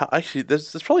 actually,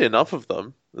 there's probably enough of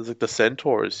them. There's like the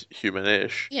centaur is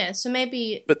human-ish. Yeah, so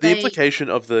maybe But the they. implication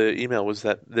of the email was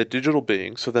that they're digital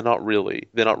beings, so they're not real, and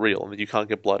that you can't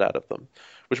get blood out of them,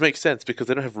 which makes sense because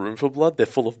they don't have room for blood. They're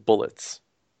full of bullets.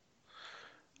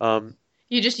 Um,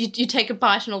 You take a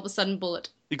bite and all of a sudden bullet.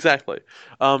 exactly.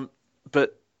 Um,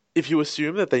 but if you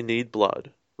assume that they need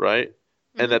blood, right,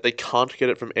 and Mm-hmm. that they can't get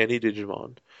it from any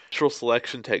Digimon, natural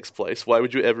selection takes place. Why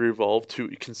would you ever evolve to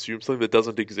consume something that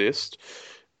doesn't exist?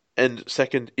 And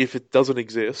second, if it doesn't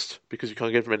exist because you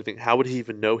can't get it from anything, how would he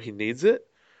even know he needs it?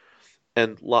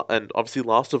 And obviously,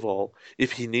 last of all,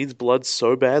 if he needs blood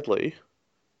so badly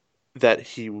that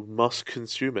he must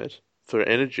consume it for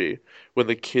energy, when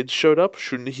the kids showed up,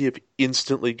 shouldn't he have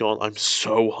instantly gone, I'm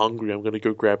so hungry, I'm gonna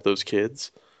go grab those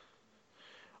kids?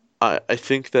 I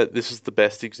think that this is the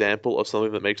best example of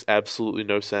something that makes absolutely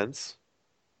no sense.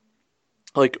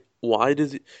 Like, why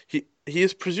does he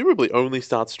is presumably only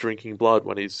starts drinking blood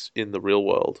when he's in the real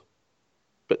world.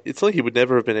 But it's like he would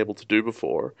never have been able to do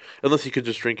before, unless he could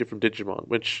just drink it from Digimon,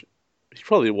 which he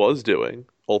probably was doing,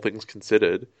 all things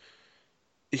considered.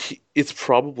 It's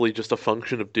probably just a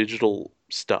function of digital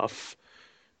stuff,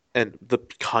 and the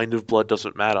kind of blood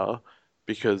doesn't matter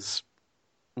because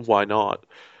why not?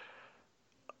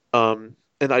 And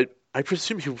I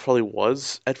presume he probably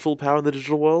was at full power in the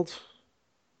digital world,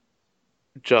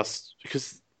 just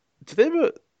because do they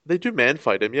ever they do man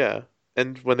fight him, yeah.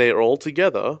 And when they are all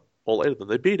together, all eight of them,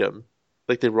 they beat him.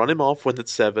 Like they run him off when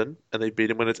it's 7 and they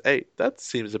beat him when it's 8. That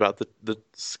seems about the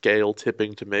scale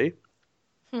tipping to me.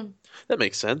 Hmm. That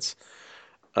makes sense.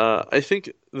 I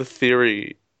think the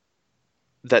theory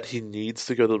that he needs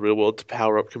to go to the real world to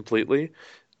power up completely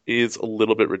is a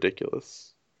little bit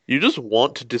ridiculous. You just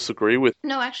want to disagree with.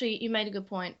 No, actually, you made a good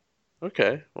point.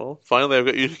 Okay, well, finally I've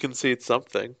got you to concede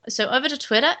something. So over to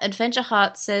Twitter, Adventure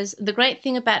Heart says the great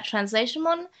thing about Translation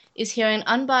Mon is hearing an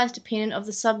unbiased opinion of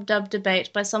the sub-dub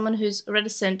debate by someone who's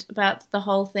reticent about the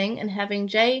whole thing, and having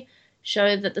Jay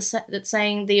show that that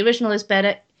saying the original is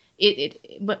better.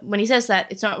 When he says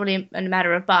that, it's not really a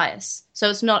matter of bias. So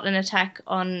it's not an attack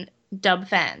on dub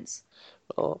fans.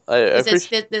 Well, I Because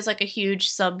appreciate. there's like a huge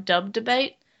sub-dub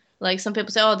debate. Like some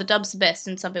people say, oh, the dub's the best,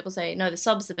 and some people say, no, the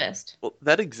sub's the best. Well,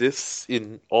 that exists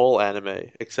in all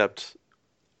anime, except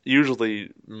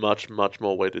usually much, much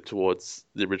more weighted towards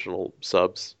the original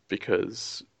subs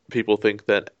because people think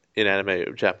that in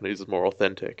anime Japanese is more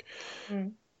authentic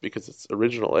Mm. because it's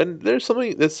original. And there's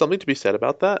something to be said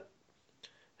about that.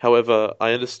 However,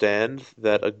 I understand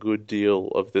that a good deal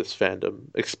of this fandom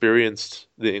experienced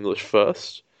the English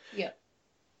first, Yeah.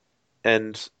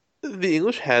 and the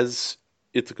English has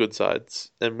its good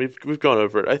sides, and we've gone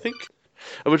over it. I think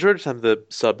a majority of the time the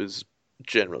sub is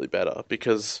generally better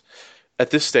because at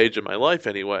this stage in my life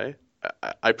anyway,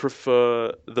 I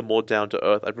prefer the more down to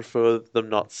earth. I prefer them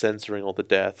not censoring all the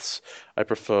deaths. I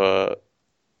prefer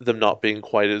them not being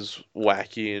quite as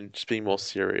wacky and just being more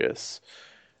serious.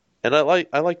 And I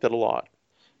like that a lot.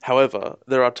 However,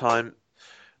 there are times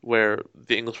where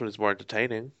the English one is more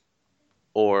entertaining,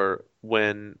 or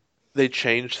when they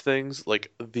change things,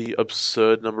 like the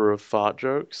absurd number of fart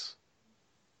jokes,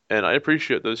 and I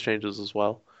appreciate those changes as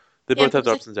well. They Yeah, both have because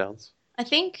their ups and downs. I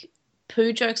think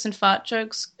poo jokes and fart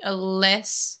jokes are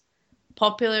less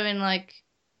popular in like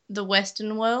the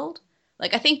Western world.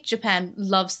 Like I think Japan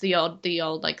loves the old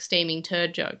like steaming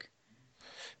turd joke.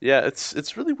 Yeah,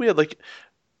 it's really weird. Like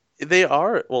they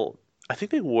are, well, I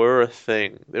think they were a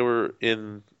thing. They were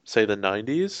in, say, the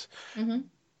 90s, Hmm.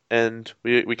 and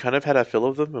we kind of had our fill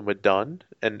of them and we're done.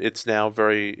 And it's now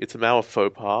a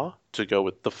faux pas to go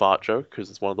with the fart joke because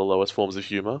it's one of the lowest forms of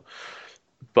humor.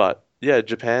 But yeah,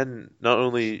 Japan not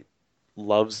only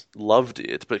loved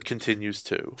it, but continues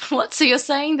to. What? So you're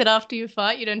saying that after you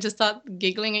fart, you don't just start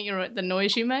giggling at the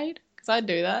noise you made? Because I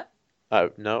do that.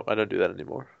 No, I don't do that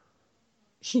anymore.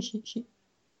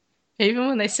 Even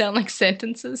when they sound like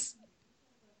sentences.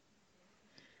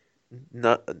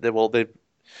 Not well, you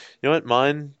know what?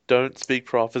 Mine don't speak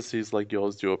prophecies like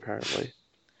yours do, apparently.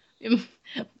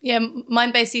 Yeah,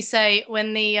 mine basically say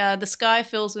when the sky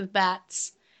fills with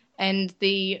bats and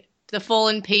the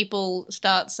fallen people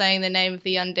start saying the name of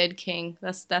the undead king.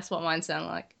 That's what mine sound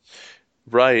like.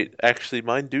 Right, actually,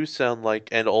 mine do sound like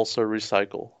and also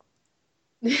recycle.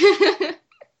 I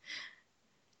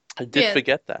did Yeah.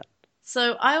 forget that.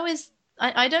 So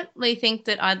I don't really think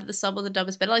that either the sub or the dub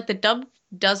is better. Like the dub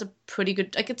does a pretty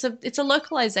good like it's a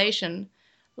localization.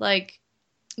 Like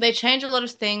they change a lot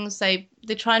of things. They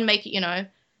try and make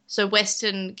it, so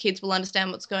Western kids will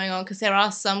understand what's going on because there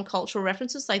are some cultural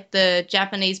references, like the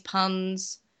Japanese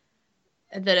puns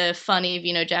that are funny if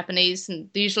you know Japanese, and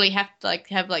they usually have to like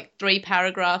have like 3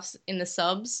 paragraphs in the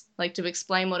subs, like to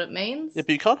explain what it Yeah, means. but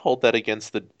you can't hold that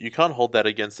against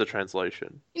the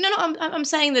translation. No, I'm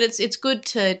saying that it's good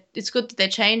that they're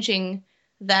changing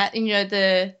that,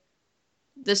 and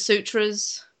the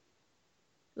sutras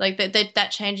like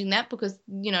that changing that because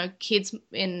kids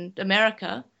in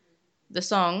America the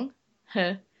song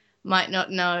might not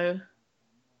know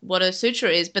what a sutra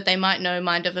is, but they might know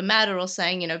mind over matter or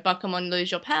saying, Bakamon lose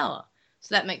your power.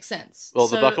 So that makes sense. Well,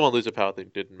 the So Bakuman Loser Power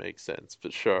thing didn't make sense,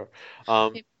 but sure.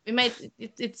 Um, it made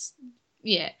it's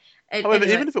yeah. However,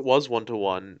 Anyway, even if it was one to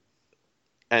one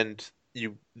and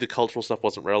the cultural stuff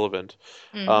wasn't relevant,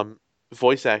 mm. um,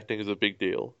 voice acting is a big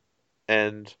deal,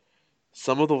 and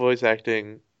some of the voice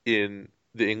acting in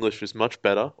the English is much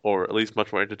better, or at least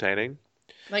much more entertaining.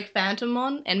 Like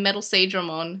Phantomon and Metal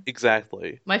Seedramon,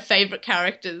 Exactly. my favorite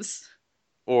characters.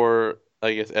 Or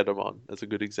I guess Edamon as a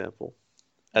good example,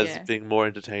 as Yeah, being more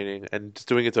entertaining and just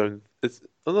doing its own. It's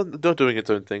not doing its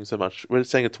own thing so much. We're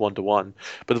saying it's one to one,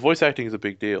 but the voice acting is a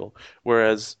big deal.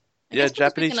 Whereas, I yeah, guess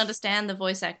because we can Japanese. understand the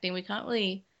voice acting, we can't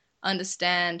really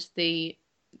understand the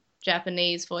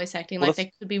Japanese voice acting. Well, Like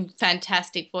they could be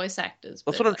fantastic voice actors,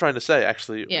 that's but what I'm like trying to say.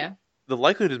 Actually, yeah, the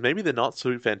likelihood is maybe they're not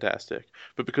so fantastic,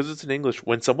 but because it's in English,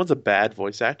 when someone's a bad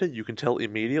voice actor, you can tell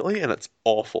immediately, and it's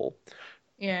awful.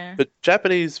 yeah. But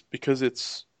Japanese, because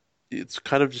it's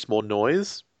kind of just more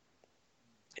noise.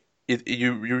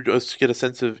 You just get a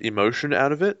sense of emotion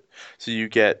out of it. So you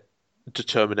get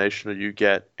determination or you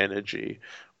get energy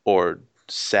or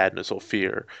sadness or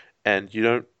fear, and you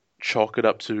don't chalk it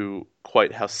up to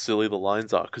quite how silly the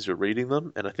lines are because you're reading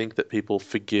them. And I think that people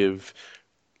forgive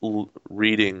l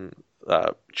reading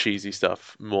cheesy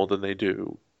stuff more than they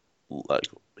do like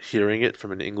hearing it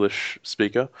from an English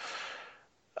speaker.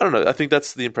 I don't know. I think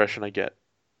that's the impression I get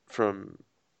from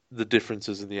the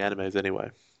differences in the animes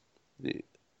anyway. The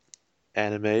the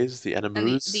And the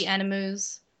animus,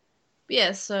 animus.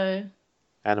 Yeah, so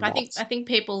I animals. think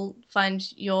people find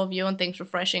your view on things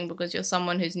refreshing because you're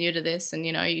someone who's new to this, and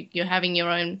you're having your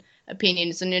own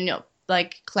opinions, and you're not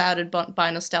like clouded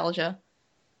by nostalgia.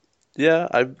 Yeah,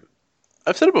 I've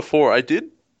said it before. I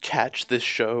did catch this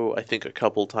show, I think, a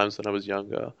couple times when I was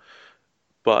younger,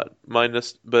 but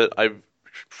I've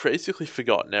basically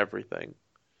forgotten everything.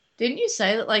 Didn't you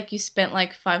say that like you spent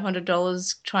like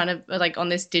 $500 trying to like on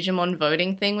this Digimon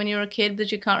voting thing when you were a kid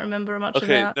that you can't remember much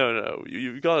Okay, about? no, no,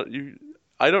 you got you.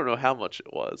 I don't know how much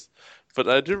it was, but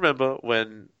I do remember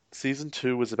when season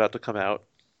two was about to come out,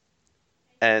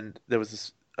 and there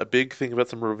was a big thing about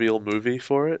some reveal movie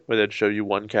for it where they'd show you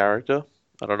one character.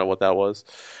 I don't know what that was,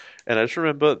 and I just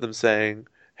remember them saying,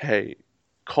 "Hey,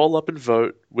 call up and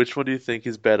vote. Which one do you think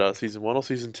is better, season one or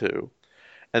season two?"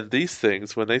 And these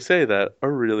things, when they say that,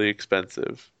 are really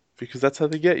expensive because that's how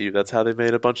they get you. That's how they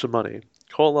made a bunch of money.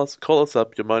 Call us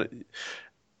up. Your money,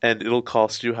 and it'll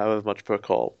cost you however much per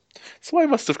call. So I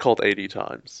must have called 80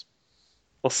 times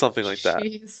or something like that.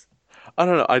 Jeez. I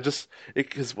don't know.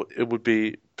 Because it would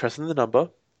be pressing the number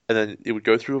and then it would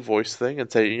go through a voice thing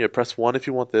and say, press one if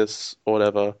you want this or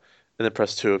whatever, and then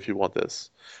press two if you want this.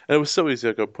 And it was so easy.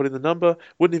 I go put in the number,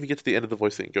 wouldn't even get to the end of the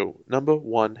voice thing. Go number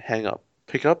one, hang up.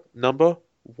 Pick up number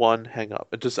one, hang up.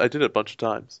 And just I did it a bunch of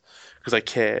times because I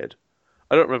cared.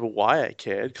 I don't remember why I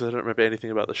cared because I don't remember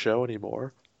anything about the show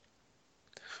anymore.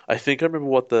 I think I remember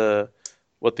what the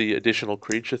additional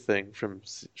creature thing from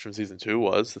season two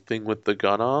was, the thing with the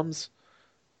gun arms.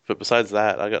 But besides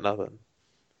that, I got nothing.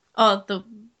 Oh, the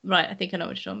right. I think I know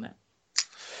what you're talking about.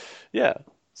 Yeah.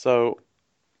 So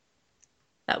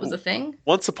That was a thing.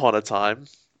 once upon a time,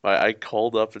 I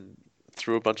called up and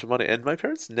threw a bunch of money, and my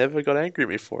parents never got angry at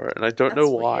me for it, and I don't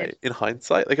know That's why. weird. In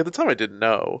hindsight, like at the time, I didn't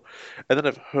know, and then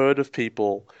I've heard of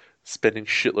people spending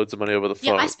shitloads of money over the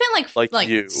Yeah, I phone, spent like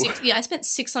you. I spent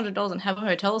 $600 on Habbo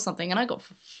Hotel or something, and I got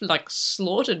like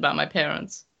slaughtered by my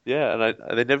parents. Yeah,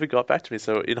 and they never got back to me.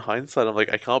 So in hindsight, I'm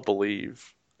like, I can't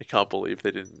believe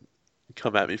they didn't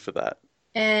come at me for that.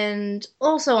 And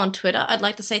also on Twitter, I'd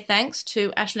like to say thanks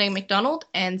to Ashley McDonald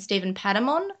and Stephen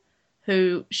Padamon,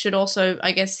 who should also,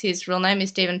 I guess his real name is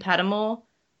Stephen Padamore,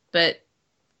 but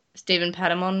Stephen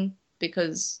Padamon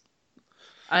because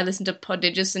I listened to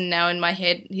Prodigious and now in my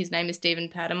head his name is Stephen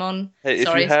Padamon. Hey, if you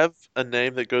Sorry, have a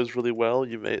name that goes really well,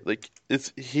 you may like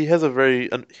it's he has a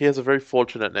very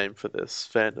fortunate name for this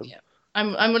fandom. yeah,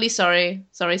 I'm really sorry,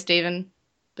 sorry Stephen,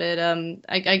 but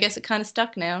I guess it kind of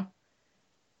stuck now.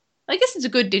 I guess it's a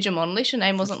good Digimon. At least your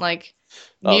name wasn't like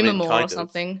I mean, Numemore or kind of.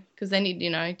 something, because then you'd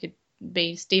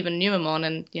be Stephen Numemon,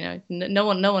 and no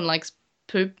one likes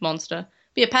Poop Monster.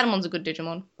 But yeah, Patamon's a good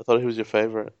Digimon. I thought he was your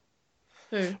favorite.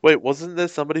 Who? Wait, wasn't there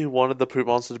somebody who wanted the poop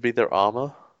monster to be their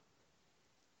armor?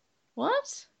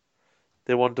 What?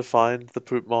 They wanted to find the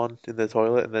poop mon in their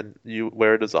toilet and then you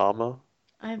wear it as armor.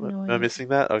 I have Am no I idea. missing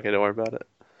that? Okay, don't worry about it.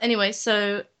 Anyway,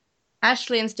 so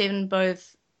Ashley and Stephen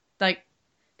both like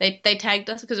they tagged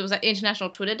us because it was like International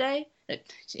Podcast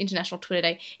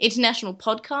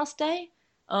Day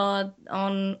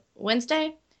on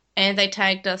Wednesday, and they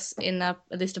tagged us in a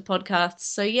list of podcasts.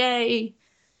 So yay,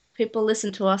 people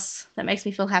listen to us. That makes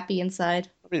me feel happy inside.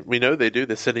 I mean, we know they do.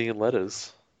 They're sending in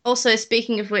letters. Also,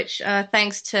 speaking of which,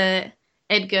 thanks to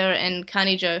Edgar and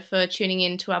Kanijo for tuning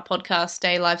in to our podcast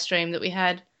day live stream that we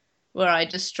had, where I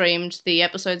just streamed the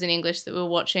episodes in English that we were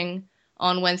watching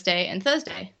on Wednesday and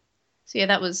Thursday. So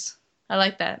yeah, I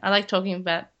like that. I like talking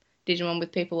about Digimon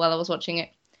with people while I was watching it.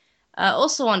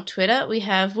 Also on Twitter, we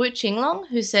have Wu Qinglong,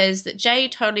 who says that Jay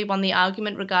totally won the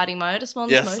argument regarding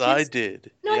Myotismon's Yes, I motives.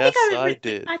 did. No, Yes, I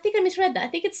did. I think I misread that. I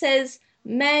think it says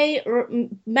May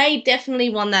definitely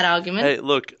won that argument. Hey,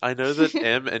 look, I know that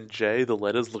M and J, the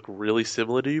letters look really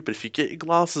similar to you, but if you get your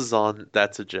glasses on,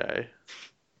 that's a J.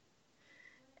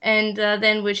 And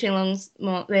then Wu Qinglong's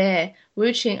there.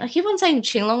 Wu Qing. I keep on saying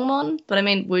Qinglongmon, but I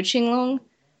mean Wu Qinglong.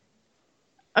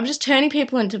 I'm just turning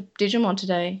people into Digimon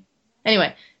today.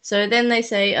 Anyway, so then they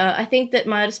say, I think that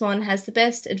Miasmon has the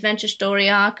best adventure story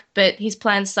arc, but his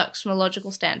plan sucks from a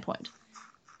logical standpoint.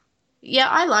 Yeah,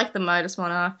 I like the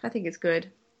Miasmon arc. I think it's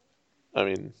good. I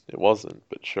mean, it wasn't,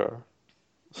 but sure.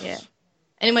 Yeah.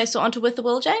 Anyway, so on to With the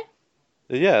Will, Jay?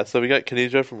 Yeah, so we got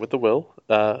Kanijo from With the Will.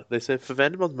 They say for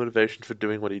Vanderbilt's motivation for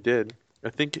doing what he did, I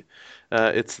think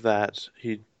it's that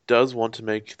he does want to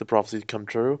make the prophecy come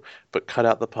true, but cut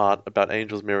out the part about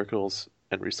angels, miracles,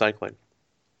 and recycling.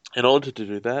 In order to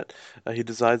do that, he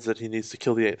decides that he needs to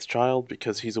kill the eighth child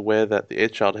because he's aware that the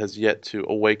eighth child has yet to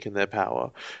awaken their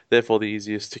power, therefore the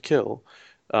easiest to kill.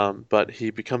 But he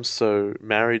becomes so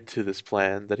married to this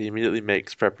plan that he immediately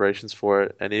makes preparations for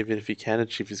it, and even if he can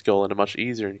achieve his goal in a much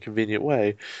easier and convenient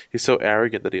way, he's so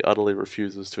arrogant that he utterly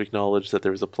refuses to acknowledge that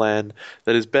there is a plan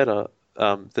that is better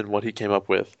than what he came up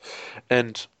with.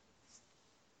 And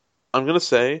I'm gonna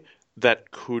say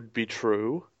that could be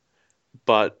true,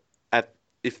 but at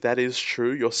if that is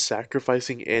true, you're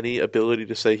sacrificing any ability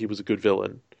to say he was a good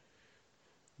villain.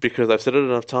 Because I've said it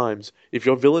enough times, if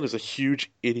your villain is a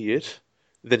huge idiot,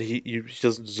 then he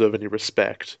doesn't deserve any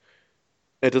respect.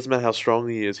 It doesn't matter how strong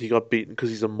he is, he got beaten because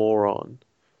he's a moron.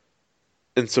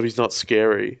 And so he's not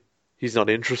scary. He's not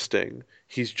interesting.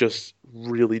 He's just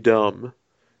really dumb.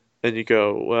 And you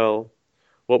go, well,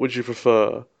 what would you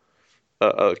prefer?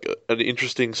 A, an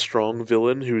interesting, strong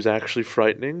villain who's actually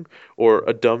frightening, or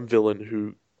a dumb villain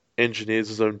who engineers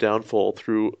his own downfall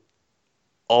through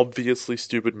obviously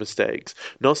stupid mistakes?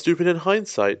 Not stupid in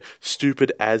hindsight,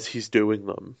 stupid as he's doing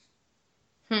them.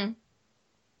 Hmm.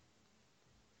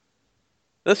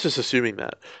 That's just assuming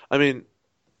that. I mean,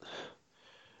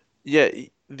 yeah,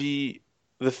 the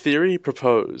theory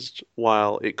proposed,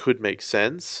 while it could make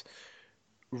sense,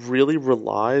 really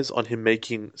relies on him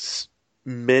making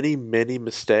many, many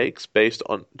mistakes based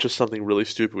on just something really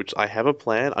stupid, which I have a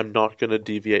plan. I'm not going to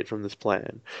deviate from this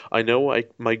plan. I know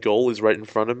my goal is right in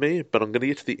front of me, but I'm going to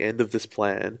get to the end of this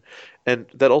plan. And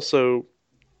that also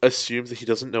assumes that he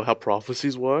doesn't know how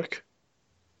prophecies work,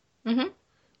 Hmm.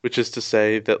 which is to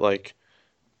say that, like,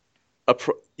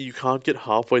 you can't get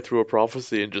halfway through a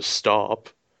prophecy and just stop.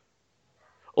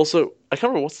 Also, I can't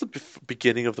remember what's the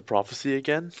beginning of the prophecy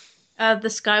again? The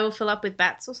sky will fill up with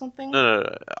bats or something.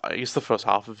 No. I guess the first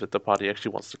half of it, the party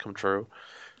actually wants to come true.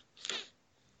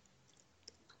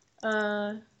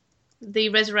 Uh, the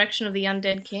resurrection of the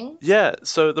undead king. Yeah,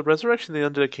 so the resurrection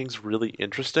of the Undead King's really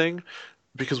interesting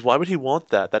because why would he want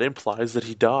that? That implies that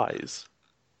he dies.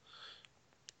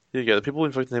 Here you go. The people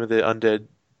invoke the name of the undead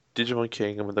Digimon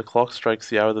King, and when the clock strikes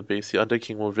the hour of the beast, the Undead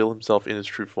King will reveal himself in his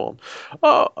true form.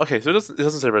 Oh, okay. So it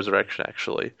doesn't say resurrection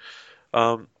actually.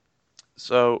 Um,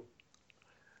 so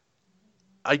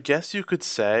I guess you could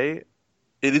say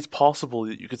it is possible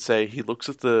that you could say he looks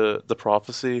at the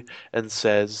prophecy and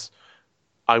says,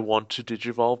 "I want to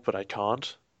digivolve, but I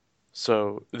can't.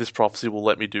 So this prophecy will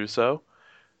let me do so."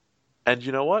 And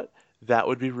you know what? That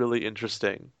would be really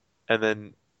interesting. And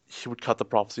then he would cut the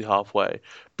prophecy halfway.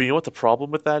 But you know what the problem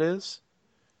with that is?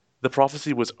 The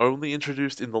prophecy was only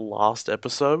introduced in the last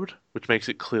episode, which makes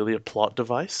it clearly a plot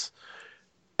device.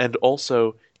 And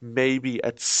also, maybe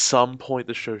at some point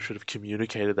the show should have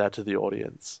communicated that to the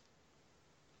audience.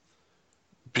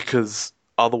 Because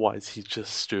otherwise he's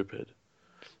just stupid.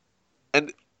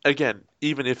 And again,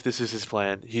 even if this is his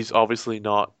plan, he's obviously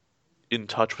not in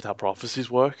touch with how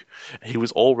prophecies work. He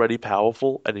was already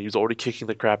powerful and he was already kicking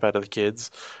the crap out of the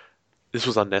kids. This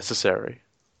was unnecessary.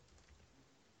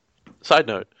 Side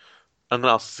note, I'm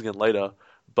gonna ask this again later,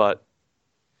 but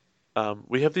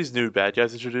we have these new bad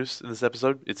guys introduced in this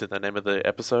episode. It's in the name of the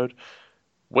episode.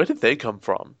 Where did they come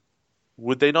from?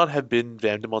 Would they not have been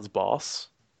Vandemon's boss?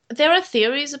 There are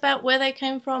theories about where they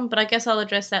came from, but I guess I'll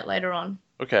address that later on.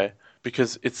 Okay,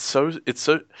 because it's so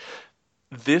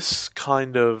this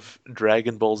kind of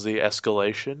Dragon Ball Z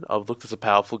escalation of look, there's a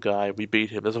powerful guy, we beat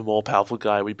him. There's a more powerful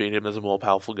guy, we beat him. There's a more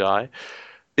powerful guy.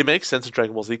 It makes sense in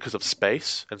Dragon Ball Z because of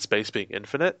space and space being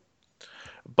infinite,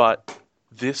 but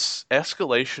this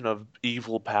escalation of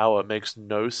evil power makes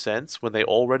no sense when they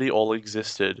already all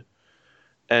existed.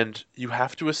 And you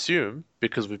have to assume,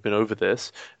 because we've been over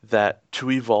this, that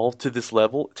to evolve to this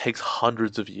level takes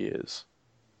hundreds of years,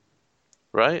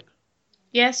 right?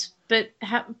 Yes, but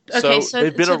okay, So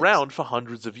they've been around for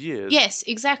hundreds of years. yes,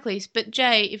 exactly. But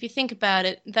Jay, if you think about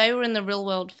it, they were in the real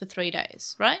world for 3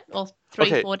 days, right? Or three,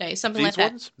 Okay, 4 days, something like these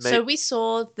that. ones So may we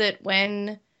saw that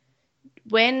when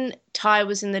Ty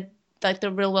was in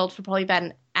the real world for probably about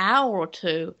an hour or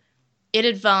two, it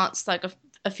advanced like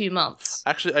a few months.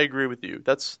 actually I agree with you.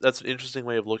 That's an interesting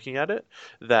way of looking at it,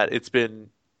 that it's been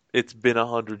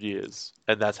 100 years,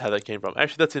 and that's how that came from.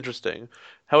 Actually, that's interesting.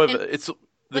 However, And it's the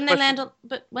when they land question. on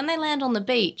but when they land on the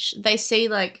beach, they see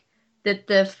like that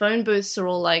the phone booths are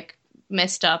all like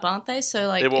messed up, aren't they? So They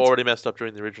like were it's already messed up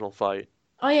during the original fight.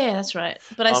 oh yeah, that's right.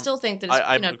 But I Um, still think that it's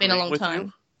I'm been a agreeing long with you,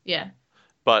 time. Yeah.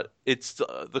 but it's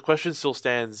the question still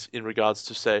stands in regards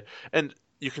to say, and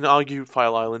you can argue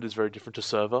Fire Island is very different to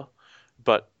Server,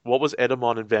 but what was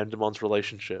Edamon and Vandemon's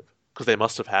relationship? Because they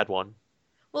must have had one.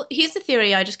 Well, here's the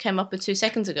theory I just came up with 2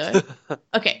 seconds ago.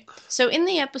 Okay, so in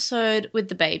the episode with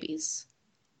the babies,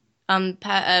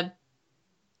 Digi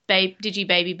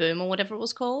Baby Boom or whatever it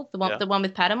was called, Yeah. the one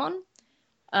with Patamon.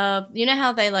 You know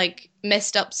how they like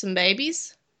messed up some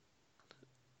babies?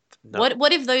 No.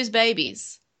 What if those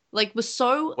babies like were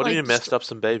so What do you like mean messed up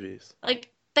some babies?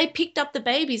 like they picked up the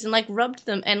babies and like rubbed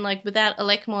them and like without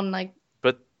Elecmon like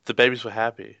But the babies were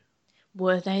happy.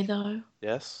 were they though?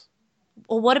 Yes?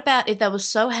 Or what about if they were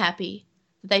so happy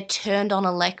that they turned on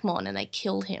Elecmon and they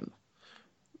killed him?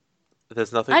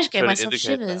 There's nothing I to just gave show to myself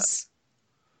indicate that. shivers.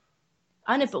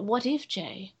 I know, but what if,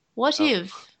 Jay? What Oh.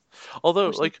 if? Although,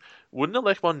 What if, like, wouldn't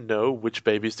Elecmon know which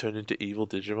babies turn into evil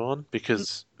Digimon?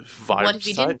 Because what if virus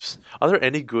he didn't? types? Are there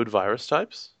any good virus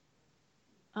types?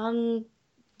 Um,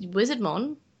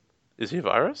 Wizardmon? Is he a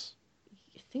virus?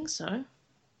 I think so.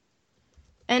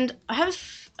 And I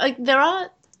have like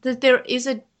there is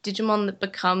a Digimon that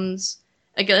becomes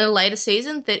like in a later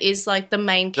season that is like the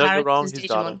main No, you're wrong. character's He's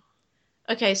data. Digimon.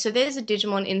 Okay, so there's a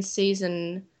Digimon in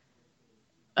season.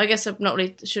 I guess I'm not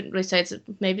really shouldn't really say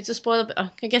maybe it's a spoiler, but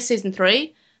I guess season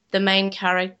 3, the main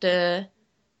character's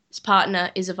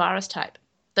partner is a virus type.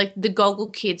 Like the Goggle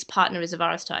Kid's partner is a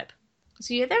virus type.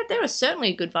 So yeah, there are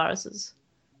certainly good viruses.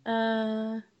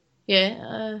 Uh,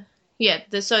 yeah, yeah.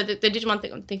 The Digimon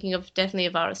thing I'm thinking of definitely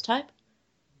a virus type.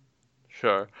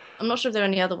 Sure. I'm not sure if there are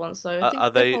any other ones though. I think Are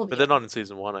there they? But probably they're are. not in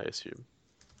season one, I assume.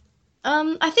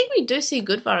 I think we do see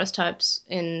good virus types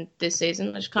in this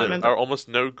season. I just can't There remember. are almost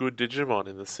no good Digimon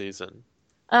in this season.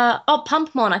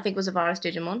 Pumpmon I think was a virus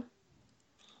Digimon.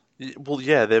 Well,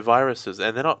 yeah, they're viruses,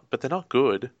 and they're not. But they're not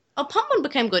good. Oh, Pumpmon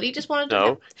became good. He just wanted to have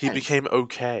No, he friends. became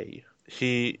okay.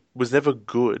 He was never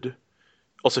good.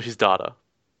 Also, his data.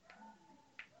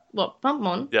 What,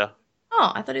 Pumpmon? Yeah,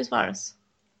 Oh, I thought he was virus.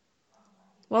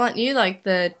 Well, aren't you like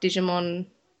the Digimon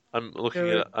I'm looking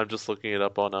guru? it. I'm just looking it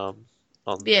up on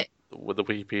Yeah. with the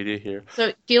Wikipedia here. So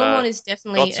Uh,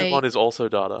 Gotsumon is also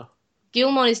data.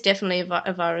 Gilmon is definitely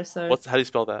a virus though. How do you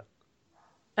spell that?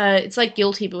 It's like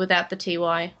guilty but without the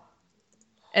ty,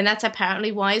 and that's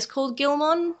apparently why it's called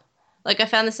Gilmon. Like I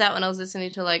found this out when I was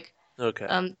listening to like Okay.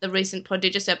 the recent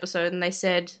Prodigious episode, and they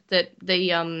said that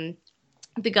the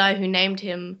guy who named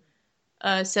him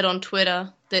said on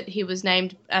Twitter that he was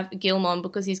named Gilmon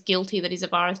because he's guilty that he's a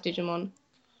virus Digimon.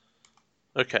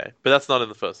 Okay, but that's not in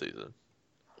the first season.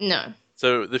 No.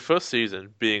 So the first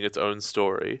season being its own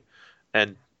story,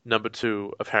 and number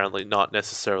two apparently not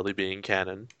necessarily being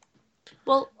canon.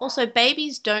 Well, also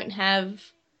babies don't have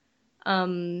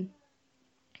um,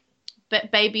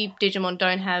 baby Digimon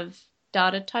don't have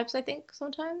data types. I think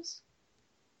sometimes.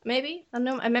 Maybe I don't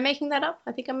know. Am I making that up?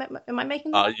 I think am I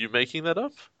making that Are up? you making that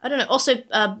up? I don't know. Also,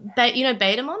 you know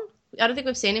Betamon. I don't think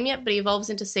we've seen him yet, but he evolves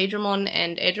into Seadramon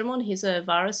and Edramon. He's a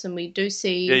virus, and we do Yeah,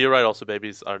 see. you're right. Also,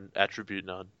 babies are an attribute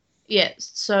none. Yeah,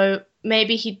 so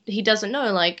maybe he doesn't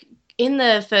know. Like in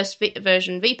the first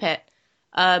version VPET,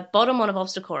 Botamon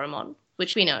evolves to Koromon,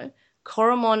 which we know.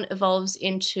 Koromon evolves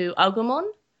into Agumon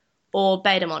or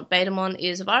Betamon. Betamon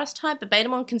is a virus type, but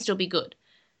Betamon can still be good.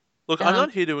 Look, I'm Um,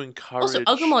 not here to Also, encourage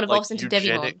Agumon like evolves into Devimon.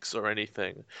 eugenics or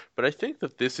anything, but I think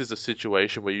that this is a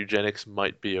situation where eugenics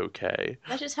might be okay.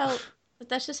 That's just how.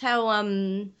 That's just how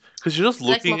Because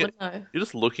Elecmon would know. you're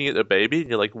just looking at a baby and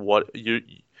you're like, what you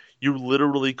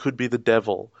literally could be the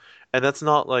devil, and that's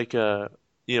not like a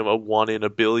 1 in a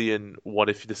billion. What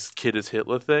if this kid is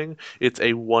Hitler thing? It's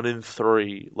a 1 in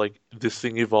 3. Like this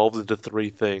thing evolves into three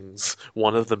things.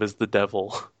 One of them is the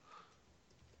devil.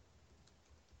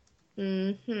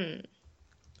 Hmm.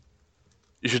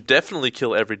 You should definitely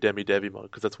kill every Devimon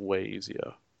because that's way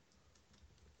easier.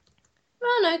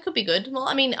 Oh no, it could be good. Well,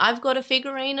 I mean, I've got a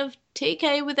figurine of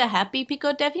TK with a happy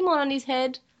Pico Devimon on his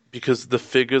head. Because the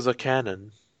figures are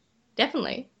canon.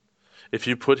 Definitely. If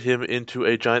you put him into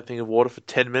a giant thing of water for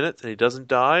 10 minutes and he doesn't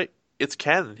die, it's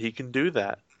canon. He can do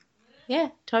that. Yeah,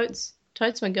 totes.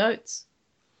 Totes my goats.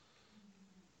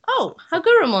 Oh,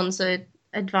 Hagurumon's a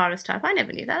virus type. I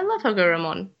never knew that. I love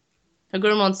Hagurumon.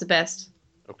 Hagurumon's the best.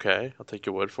 Okay, I'll take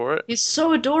your word for it. He's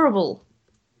so adorable.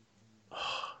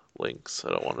 Links. I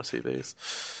don't want to see these.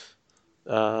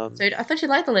 So I thought you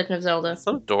liked The Legend of Zelda. It's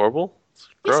not adorable. It's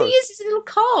Yes, he gross. is. He's a little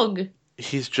cog.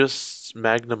 He's just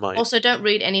Magnemite. Also, don't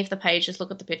read any of the page. Just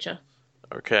look at the picture.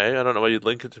 Okay, I don't know why you'd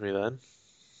link it to me then.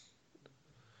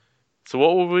 So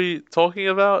what were we talking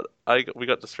about? We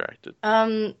got distracted.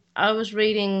 I was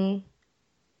reading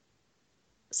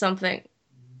something.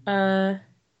 Uh,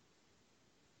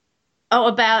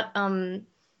 about I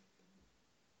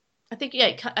think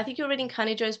yeah, I think you're reading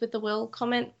Kanijo's with the Will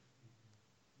comment.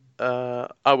 We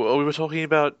were talking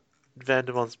about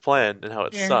Vandemon's plan and how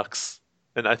it Yeah. sucks.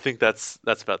 And I think that's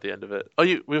about the end of it. Oh,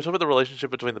 we were talking about the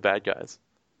relationship between the bad guys,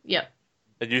 Yep.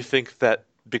 and you think that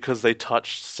because they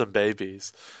touched some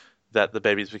babies, that the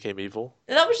babies became evil?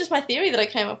 That was just my theory that I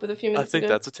came up with a few I minutes think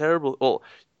ago. that's a terrible. Well,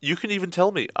 you can even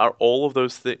tell me, are all of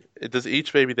those things? Does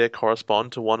each baby there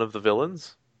correspond to one of the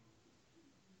villains?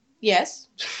 Yes.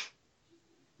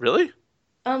 Really?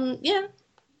 Yeah.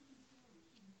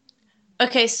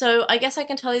 Okay, so I guess I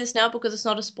can tell you this now because it's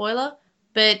not a spoiler,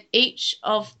 but each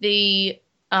of the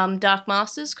Dark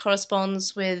Masters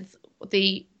corresponds with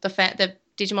the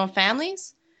Digimon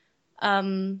families.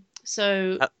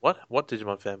 So What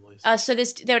Digimon families? so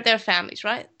there are families,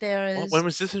 right? There When is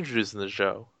was this introduced in the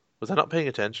show? Was I not paying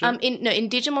attention? in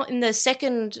Digimon in the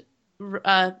second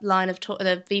line of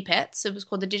the V-Pets, it was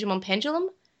called the Digimon Pendulum,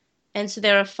 and so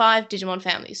there are five Digimon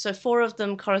families. So four of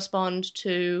them correspond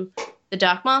to the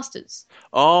Dark Masters.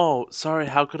 Oh, sorry.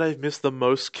 How could I have missed the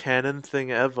most canon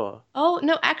thing ever? Oh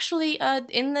no, actually,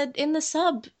 in the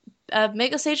sub,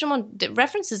 Mega Sagramon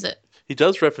references it. He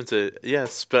does reference it,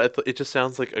 yes, but it just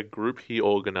sounds like a group he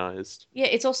organized. Yeah,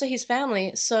 it's also his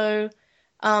family. So,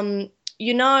 um,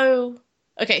 you know,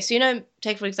 okay, so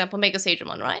take for example Mega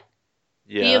Sagramon, right?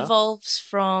 He Yeah. evolves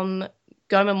from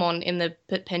Gomamon in the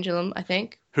Pendulum, I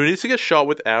think. Who needs to get shot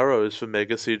with arrows for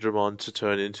Mega Seadramon to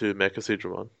turn into Mecha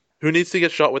Seadramon? Who needs to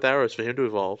get shot with arrows for him to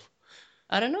evolve?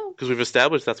 I don't know. Because we've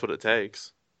established that's what it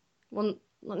takes. Well,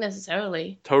 not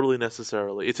necessarily. Totally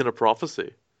necessarily. It's in a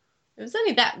prophecy. It was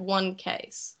only that one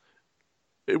case.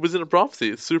 It was in a prophecy.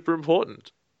 It's super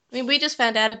important. I mean, we just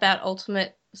found out about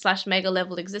Ultimate slash Mega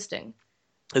level existing.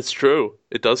 It's true.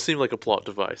 It does seem like a plot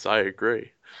device. I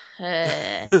agree.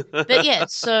 But yeah,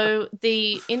 so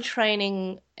the in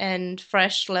training and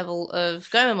fresh level of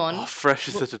Oh, Gomamon, Fresh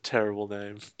is such a terrible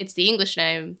name. it's the English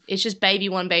name. It's just Baby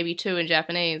 1, Baby 2 in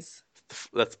Japanese.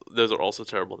 Those are also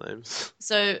terrible names.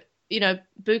 So,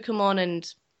 Bukamon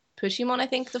and Pushimon, I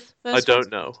think the I first ones.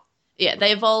 don't know. Yeah,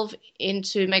 they evolve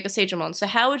into Mega Seadramon. So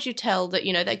how would you tell that,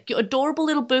 that adorable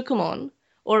little Bukamon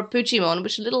or a Puchimon,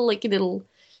 which little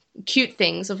cute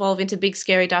things evolve into big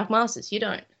scary dark masters? You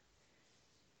don't.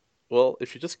 Well,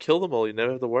 if you just kill them all, you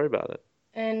never have to worry about it.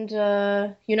 And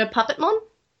Puppetmon?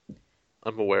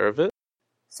 I'm aware of it.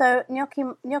 So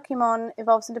Nyokimon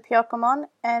evolves into Pyokomon,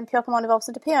 and Pyokomon evolves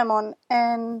into Pyomon,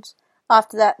 and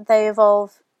after that they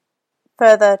evolve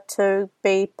further to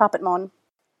be Puppetmon.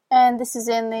 And this is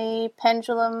in the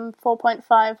Pendulum 4.5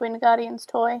 Wingardium's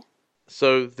toy.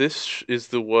 So this is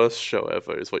the worst show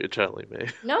ever, is what you're telling me.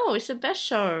 No, it's the best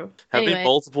show. Having Anyway,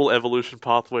 multiple evolution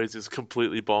pathways is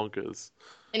completely bonkers.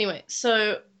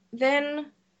 so then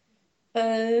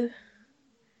uh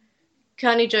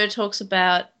Carney Joe talks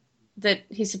about that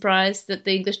he's surprised that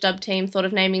the English dub team thought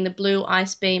of naming the blue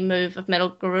ice beam move of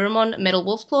Metal Garurumon Metal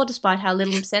Wolf's Claw, despite how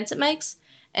little sense it makes.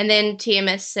 And then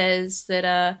TMS says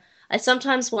that I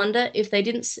sometimes wonder if they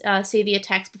didn't see the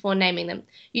attacks before naming them.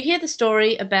 You hear the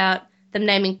story about them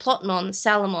naming Plotmon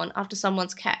Salamon after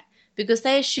someone's cat because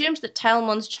they assumed that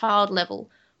Tailmon's child level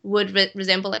would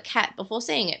resemble a cat before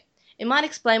seeing it. It might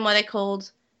explain why they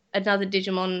called another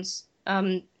Digimon's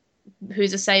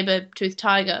who's a saber-toothed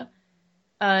tiger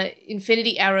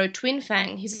Infinity Arrow Twin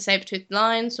Fang. He's a saber-toothed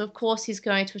lion, so of course he's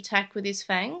going to attack with his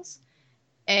fangs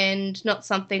and not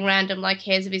something random like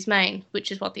hairs of his mane,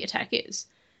 which is what the attack is.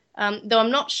 Though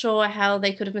I'm not sure how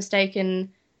they could have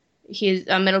mistaken his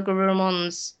Metal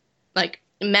Garurumon's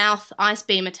mouth ice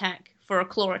beam attack for a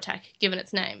claw attack, given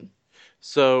its name.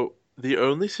 So the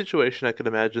only situation I can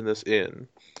imagine this in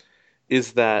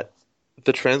is that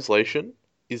the translation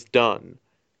is done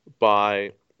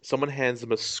by someone hands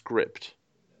them a script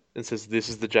and says this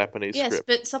is the Japanese Yes, script.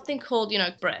 but something called,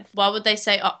 breath. Why would they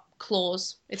say,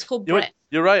 claws? It's called You know what? breath.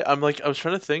 You're right. I was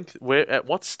trying to think at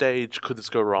what stage could this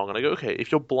go wrong? And I go, okay,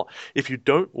 if you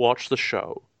don't watch the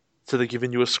show, so they're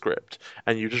giving you a script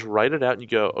and you just write it out and you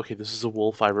go, okay, this is a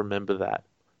wolf, I remember that.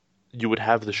 You would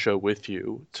have the show with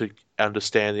you to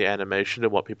understand the animation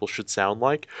and what people should sound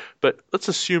like. But let's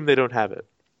assume they don't have it.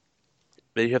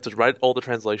 Then you have to write all the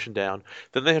translation down.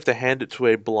 Then they have to hand it to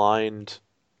a blind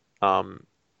um,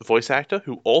 voice actor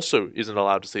who also isn't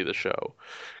allowed to see the show.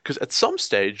 Because at some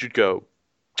stage you'd go,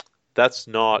 that's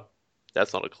not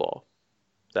that's not a claw.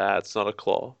 That's not a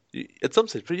claw. At some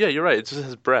stage, but yeah, you're right. It just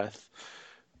has breath.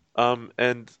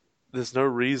 And there's no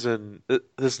reason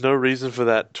for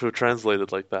that to have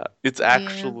translated like that. Yeah.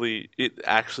 It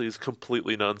actually is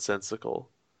completely nonsensical.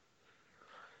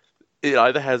 It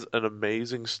either has an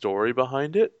amazing story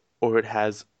behind it or it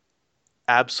has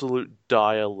absolute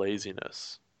dire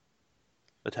laziness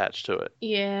attached to it.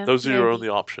 Yeah, Those are your only maybe.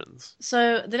 options.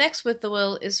 So the next with the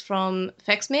will is from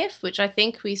Fexmith, which I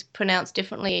think we pronounce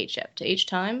differently each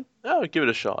time. Oh, give it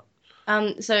a shot.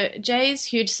 So Jay's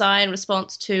huge sigh in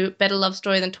response to Better Love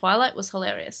Story than Twilight was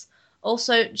hilarious.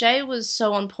 Also, Jay was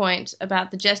so on point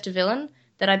about the Jester villain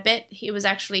that I bet it was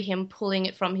actually him pulling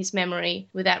it from his memory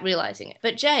without realizing it.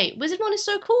 But Jay, Wizardmon is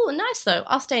so cool and nice though.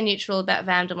 I'll stay neutral about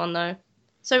Vandamon though.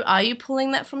 So are you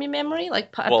pulling that from your memory?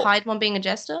 Like Well, Piedmon being a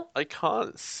Jester? I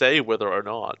can't say whether or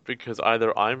not because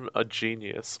either I'm a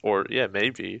genius or, yeah,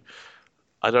 maybe.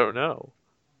 I don't know.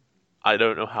 I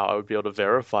don't know how I would be able to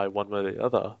verify one way or the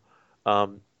other.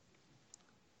 Um,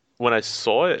 when I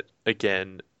saw it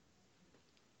again,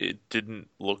 it didn't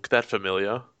look that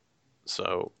familiar,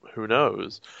 so who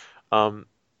knows? Um,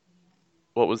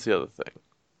 what was the other thing?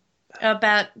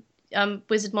 About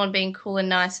Wizardmon being cool and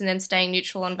nice and then staying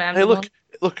neutral on Hey, Vandamon?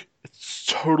 look, it's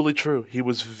totally true. He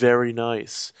was very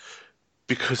nice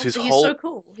because his Also, he's so whole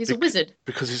cool. He's a bec- wizard.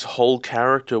 because his whole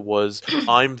character was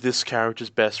I'm this character's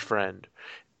best friend.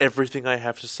 Everything I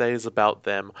have to say is about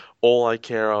them. All I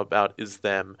care about is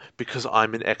them because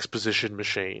I'm an exposition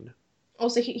machine.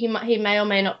 Also, he may or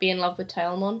may not be in love with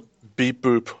Tailmon. Beep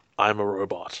boop, I'm a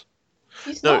robot.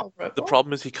 He's No, not a the robot.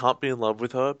 problem is he can't be in love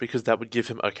with her because that would give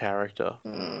him a character.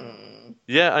 Hmm.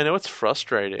 Yeah, I know it's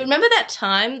But frustrating. remember that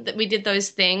time that we did those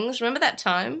things? Remember that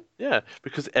time? Yeah,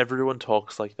 because everyone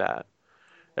talks like that.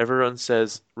 Everyone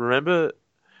says, remember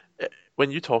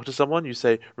when you talk to someone, you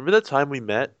say, remember that time we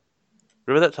met?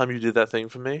 Remember that time you did that thing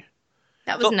for me?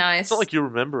 That was It's not nice. like you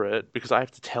remember it because I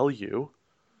have to tell you.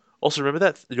 Also, remember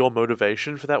that your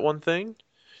motivation for that one thing?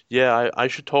 Yeah, I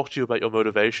should talk to you about your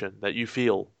motivation that you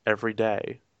feel every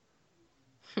day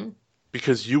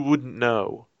because you wouldn't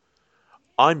know.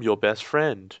 I'm your best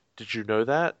friend. Did you know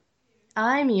that?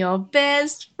 I'm your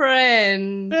best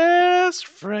friend. Best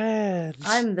friend.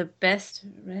 I'm the best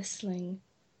at wrestling.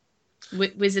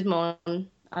 Wizardmon.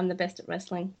 I'm the best at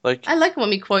wrestling. Like, I like when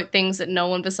we quote things that no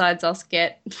one besides us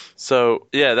get. so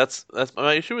yeah, that's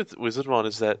my issue with Wizardmon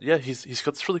is that yeah, he's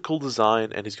got this really cool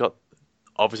design and he's got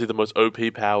obviously the most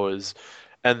OP powers,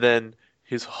 and then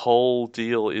his whole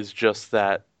deal is just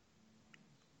that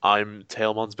I'm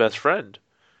Tailmon's best friend.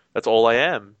 That's all I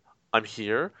am. I'm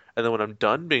here, and then when I'm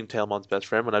done being Tailmon's best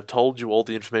friend, when I've told you all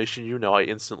the information you know, I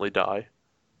instantly die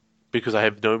because I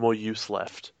have no more use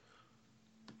left.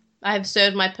 I have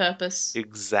served my purpose.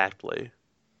 Exactly.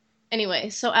 Anyway,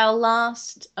 so our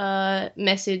last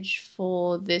message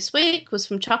for this week was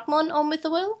from Chuckmon on With the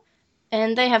Will,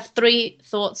 and they have three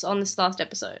thoughts on this last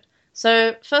episode.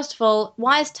 So, first of all,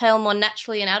 why is Tailmon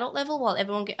naturally an adult level while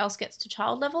everyone else gets to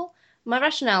child level? My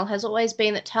rationale has always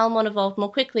been that Tailmon evolved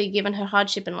more quickly given her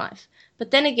hardship in life.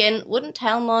 But then again, wouldn't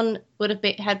Tailmon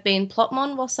had been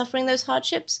Plotmon while suffering those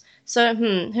hardships? So,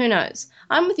 who knows?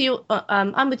 I'm with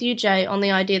you, Jay, on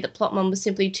the idea that Plotmon was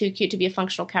simply too cute to be a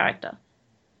functional character.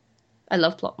 I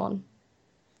love Plotmon.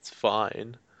 It's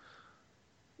fine.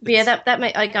 But yeah, It's that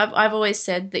may like I've always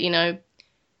said that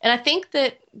and I think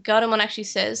that Gardamon actually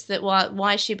says that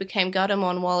why she became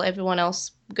Gardamon while everyone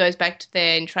else goes back to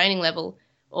their training level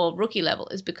or rookie level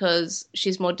is because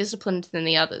she's more disciplined than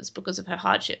the others because of her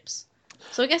hardships.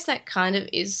 So I guess that kind of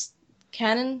is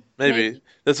canon, maybe maybe.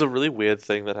 there's a really weird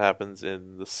thing that happens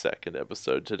in the second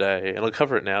episode today, and I'll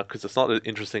cover it now because it's not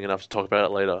interesting enough to talk about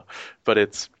it later. But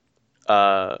it's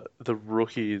the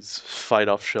rookies fight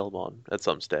off Shelmon at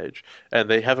some stage, and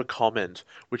they have a comment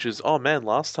which is, "Oh man,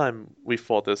 last time we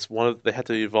fought this, they had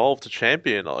to evolve to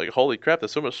champion. Like, holy crap, they're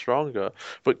so much stronger."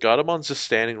 But Gardemont's just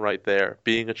standing right there,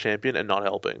 being a champion and not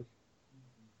helping.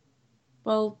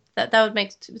 Well, that would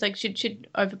make like should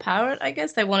overpower it. I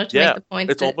guess they wanted to make Yeah, the point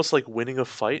it's that almost like winning a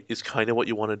fight is kind of what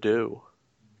you want to do.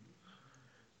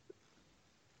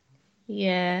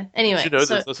 yeah. Did you Anyway, know so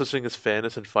there's no such thing as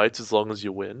fairness in fights as long as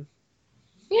you win?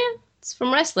 yeah, it's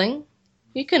from wrestling.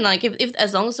 You can like if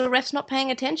as long as the ref's not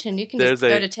paying attention, you can just There's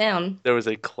go a to town. there was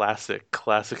a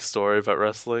classic story about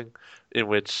wrestling in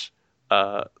which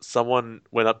someone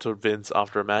went up to Vince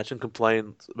after a match and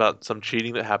complained about some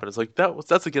cheating that happened. It's like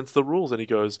that's against the rules, and he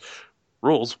goes,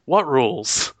 "Rules? What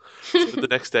rules?" So the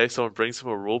next day, someone brings him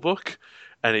a rule book,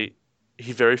 and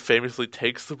he very famously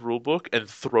takes the rule book and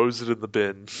throws it in the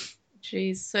bin.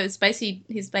 Jeez. So it's basically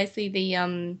he's basically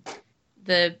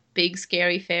the big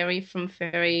scary fairy from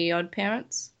Fairy Odd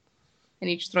Parents, and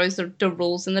he just throws the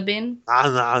rules in the bin.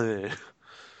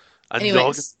 A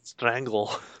dog Anyways,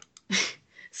 strangle.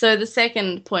 so the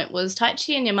second point was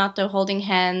Taichi and Yamato holding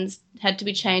hands had to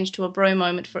be changed to a bro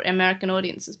moment for American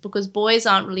audiences because boys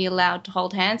aren't really allowed to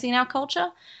hold hands in our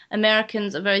culture.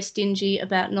 Americans are very stingy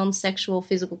about non-sexual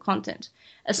physical content.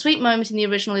 A sweet moment in the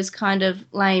original is kind of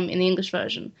lame in the English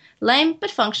version. Lame,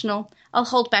 but functional. I'll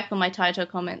hold back on my Taito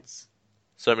comments.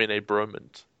 So I mean a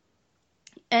bromant.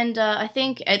 And I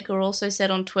think Edgar also said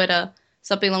on Twitter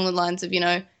something along the lines of,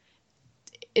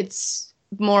 it's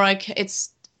more okay.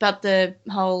 It's about the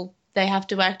whole they have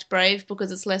to act brave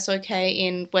because it's less okay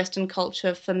in Western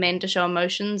culture for men to show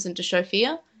emotions and to show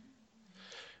fear.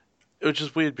 Which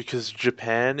is weird because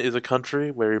Japan is a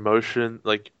country where emotion,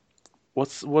 like, what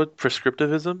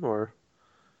prescriptivism or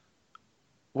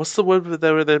what's the word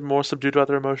where they're more subdued about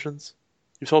their emotions?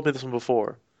 You've told me this one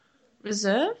before.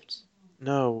 Reserved?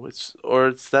 No, it's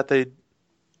that they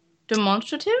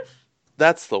Demonstrative?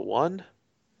 that's the one.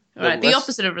 They're Right, the less,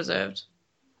 opposite of reserved.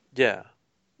 yeah.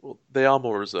 Well, they are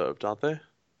more reserved, aren't they?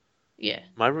 Yeah.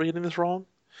 Am I reading this wrong?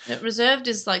 Reserved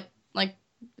is like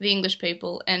the English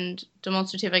people, and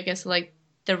demonstrative, I guess, like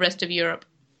the rest of Europe.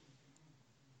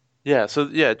 Yeah, so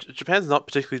yeah, Japan's not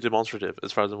particularly demonstrative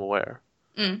as far as I'm aware.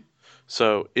 Mm.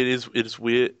 So it is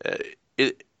weird.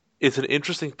 It it's an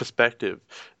interesting perspective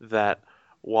that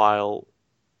while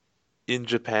in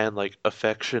Japan, like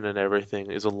affection and everything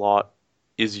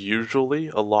is usually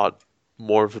a lot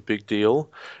more of a big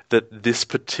deal, that this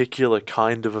particular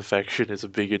kind of affection is a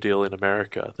bigger deal in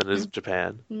America than it is in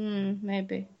Japan.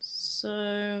 Maybe.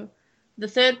 So the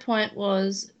third point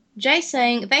was Jay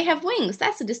saying they have wings.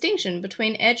 That's the distinction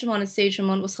between Edgemon and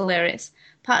Siegemon was hilarious,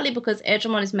 partly because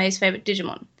Edgemon is May's favorite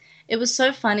Digimon. It was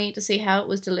so funny to see how it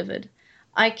was delivered.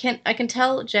 I can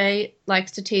tell Jay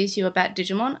likes to tease you about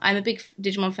Digimon. I'm a big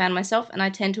Digimon fan myself, and I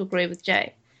tend to agree with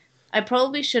Jay. I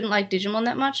probably shouldn't like Digimon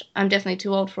that much. I'm definitely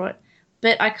too old for it.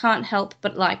 But I can't help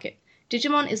but like it.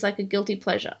 Digimon is like a guilty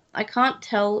pleasure. I can't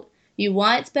tell you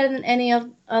why it's better than any of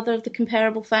other of the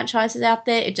comparable franchises out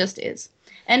there. It just is.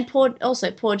 And poor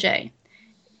Jay.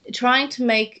 Trying to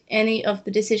make any of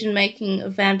the decision making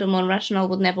of Vandermon rational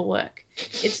would never work.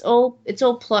 It's all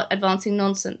plot advancing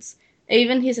nonsense.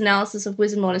 Even his analysis of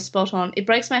Wizardmon is spot on. It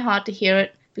breaks my heart to hear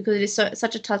it because it is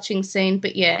such a touching scene.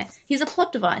 But yeah, he's a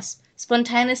plot device,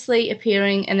 spontaneously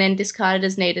appearing and then discarded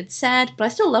as needed. Sad, but I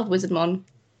still love Wizardmon.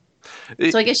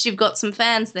 So I It, guess you've got some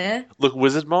fans there. Look,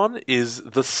 Wizardmon is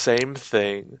the same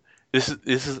thing. This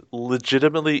is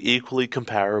legitimately equally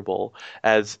comparable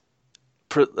as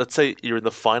let's say you're in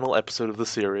the final episode of the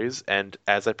series, and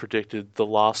as I predicted, the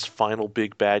last final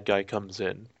big bad guy comes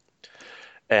in,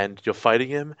 and you're fighting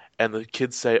him, and the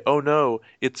kids say, "Oh no,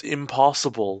 it's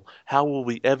impossible. How will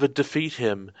we ever defeat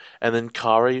him?" And then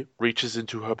Kari reaches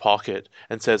into her pocket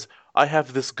and says, "I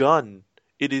have this gun.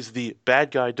 It is the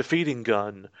bad guy defeating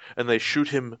gun." And they shoot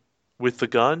him with the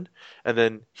gun, and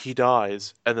then he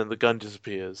dies, and then the gun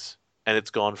disappears, and it's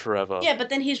gone forever. Yeah, but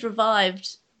then he's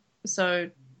revived. So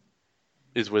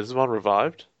Is Wizardmon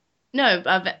revived? no,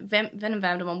 Venom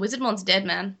Vandermon. Wizardmon's dead,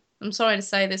 man. I'm sorry to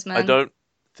say this, I man. don't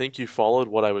think you followed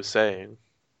what I was saying.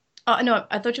 Oh no,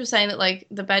 I thought you were saying that like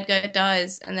the bad guy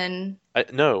dies and then.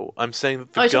 No, I'm saying that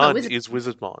Oh, the you're talking about gun is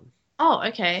Wizardmon. Oh,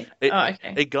 okay. Oh,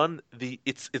 okay. A gun,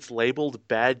 it's labeled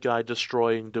bad guy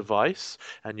destroying device,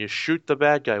 and you shoot the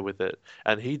bad guy with it,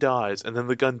 and he dies, and then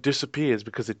the gun disappears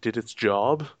because it did its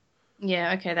job.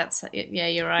 Yeah, okay. That's yeah.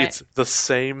 You're right. It's the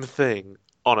same thing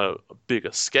on a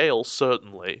bigger scale,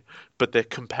 certainly, but they're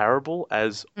comparable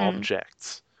as Mm.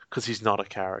 objects because he's not a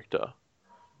character.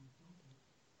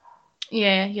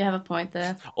 Yeah, you have a point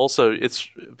there. Also, it's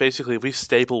basically if we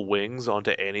staple wings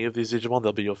onto any of these Digimon,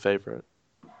 they'll be your favorite.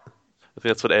 I think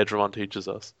that's what Edramon teaches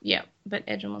us. Yeah, but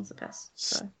Edgemon's the best.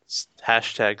 So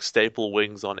Hashtag staple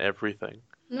wings on everything.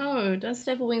 no, don't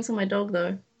staple wings on my dog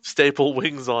though. Staple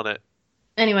wings on it.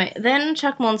 Anyway, then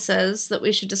Chuckmon says that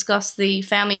we should discuss the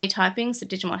family typings that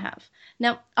Digimon have.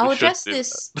 Now, I'll We should address do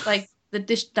this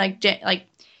like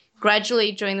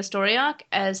gradually during the story arc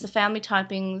as the family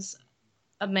typings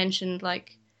are mentioned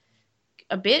like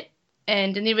a bit,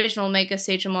 and in the original Mega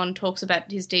Digimon talks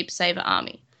about his Deep Saver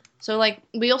army. So like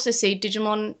we also see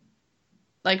Digimon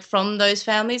like from those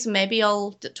families. Maybe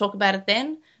I'll talk about it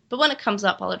then, but when it comes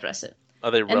up, I'll address it.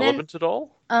 Are they relevant at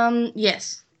all?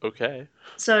 Yes. Okay.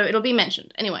 So it'll be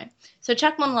mentioned. Anyway, so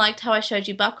Chuckmon liked how I showed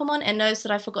you Bakumon and knows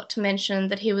that I forgot to mention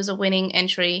that he was a winning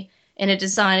entry in a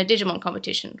Designer Digimon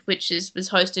competition, which was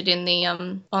hosted in the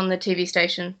on the TV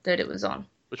station that it was on.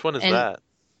 Which one is And- that?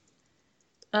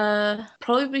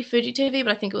 Probably Fuji TV,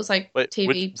 but I think it was like Wait, TV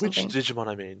which something. Digimon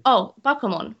I mean? Oh,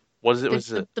 Bakumon. What is it? What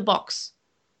is it? The box.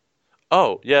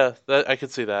 Oh, yeah, I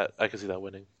could see that. I could see that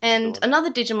winning. And Good one. another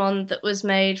Digimon that was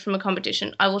made from a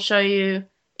competition. I will show you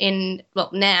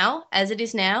now, as it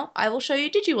is now, I will show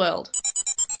you DigiWorld.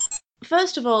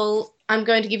 First of all, I'm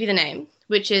going to give you the name,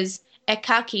 which is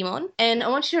Ekakimon. And I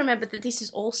want you to remember that this is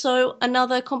also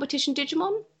another competition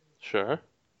Digimon. Sure.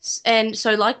 And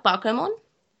so like Bakumon.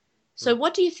 So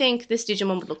what do you think this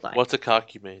Digimon would look like? What's a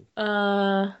Kaki mean?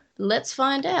 Let's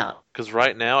find out. Because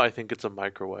right now I think it's a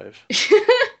microwave.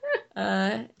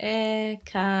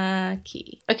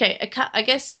 Ekaki. Okay, I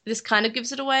guess this kind of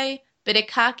gives it away, but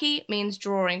ekaki means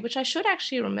drawing, which I should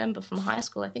actually remember from high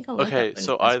school. I think I learned Okay, that in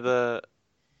so high school. either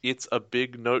it's a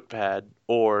big notepad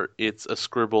or it's a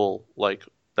scribble like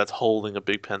that's holding a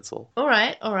big pencil. All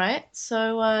right, all right.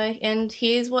 So, and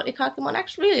here's what Ikakimon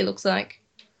actually really looks like.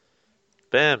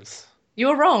 Bams. You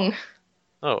were wrong.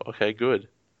 Oh, okay, good.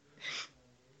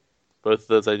 Both of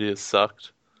those ideas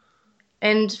sucked.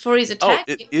 And for his Oh, attack,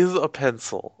 it is a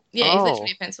pencil. yeah, it's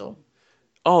literally Oh. a pencil.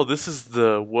 Oh, this is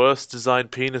the worst designed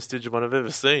penis Digimon I've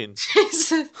ever seen.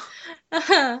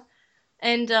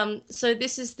 And so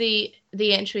this is the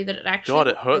entry that it actually God,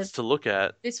 it hurts to look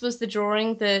at. this was the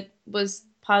drawing that was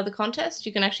part of the contest.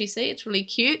 You can actually see it's really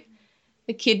cute.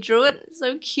 The kid drew it. It's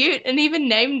so cute and even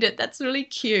named it. That's really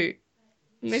cute.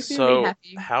 It makes me really So,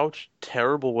 happy. how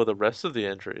terrible were the rest of the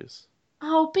entries?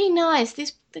 Oh, be nice.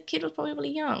 The kid was probably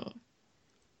really young.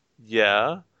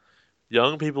 Yeah,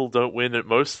 young people don't win at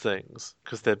most things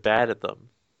because they're bad at them.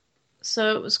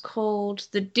 So it was called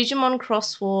the Digimon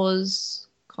Cross Wars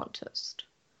contest.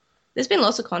 There's been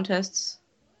lots of contests.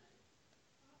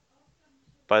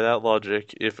 By that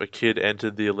logic, if a kid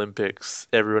entered the Olympics,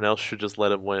 everyone else should just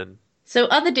let him win. So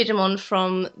other Digimon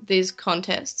from these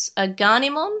contests are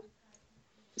Garnimon,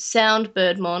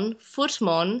 Soundbirdmon,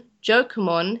 Footmon,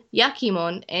 Jokumon,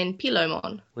 Yakimon, and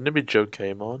Pilomon. Wouldn't it be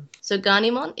Jokeimon? So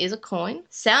Garnimon is a coin.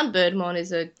 Soundbirdmon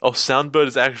is a Oh, Soundbird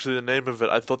is actually the name of it.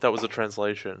 I thought that was a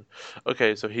translation.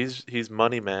 Okay, so he's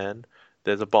Money Man.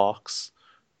 There's a box.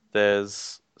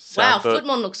 There's wow. Soundbird.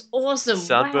 Footmon looks awesome.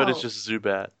 Soundbird is Wow, just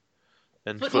Zubat,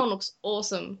 and Footmon looks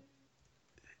awesome.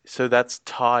 So that's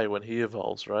Tai when he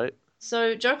evolves, right?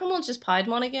 So Jokumon's just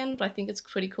Piedmon again, but I think it's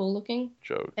pretty cool looking.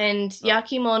 Joke. And Oh.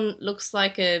 Yakimon looks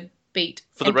like a beet.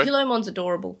 For the And Pilomon's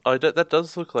adorable. Oh, that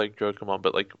does look like Jokumon,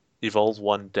 but like evolves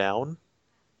one down.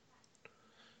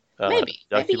 Maybe he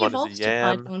Yakimon evolves is to a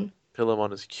yam. Piedmon.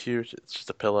 Pillowmon is cute. It's just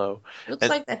a pillow. Looks And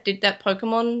like that did that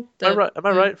Pokemon. am I right? Am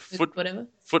I right? Whatever.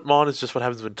 Footmon is just what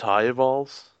happens when Tai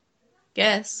evolves.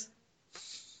 Guess.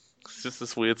 It's just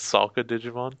this weird soccer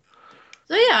Digimon.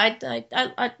 So yeah,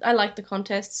 I like the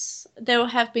contests. There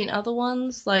have been other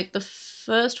ones, like the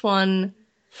first one.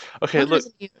 Okay, What look, was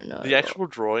it even? No. the actual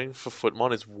drawing for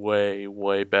Footmon is way,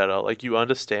 way better. Like you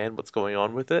understand what's going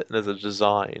on with it, and as a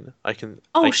design,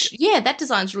 Oh, I yeah, that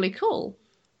design's really cool.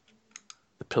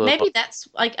 the pillow. Maybe that's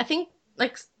like I think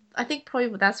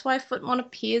probably that's why Footmon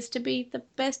appears to be the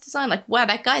best design. Like, wow,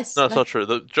 that guy's. No, it's not true.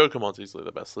 The Jokemon's easily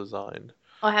the best designed.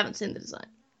 Oh, I haven't seen the design.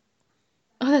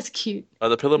 Oh, that's cute.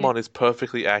 The Pillowmon is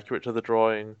perfectly accurate to the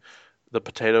drawing. The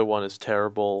potato one is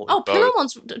terrible. Oh, Both.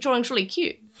 Pilomon's drawing's really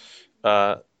cute.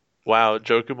 Wow,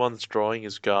 Jokemon's drawing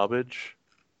is garbage.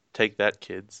 Take that,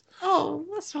 kids. Oh,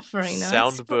 that's not very nice.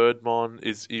 Soundbirdmon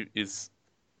is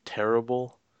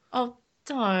terrible. Oh,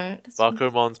 don't.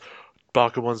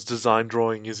 Bakumon's design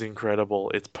drawing is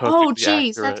incredible. It's Oh, perfectly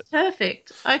geez, accurate. that's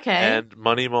perfect. Okay. And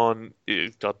Moneymon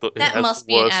it That has must the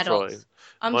be an worst adult. drawing.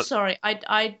 I'm Mon- sorry.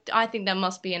 I think that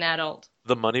must be an adult.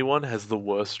 The money one has the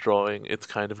worst drawing. It's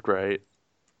kind of great.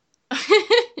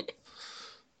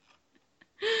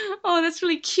 Oh, that's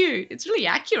really cute. It's really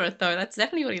accurate, though. That's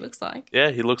definitely what he looks like.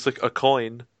 Yeah, he looks like a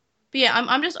coin. But yeah,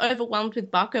 I'm just overwhelmed with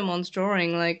Bakumon's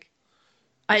drawing. Like,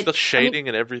 It's got shading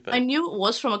and I everything. knew it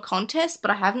was from a contest,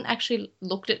 but I haven't actually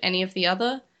looked at any of the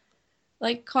other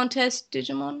like contest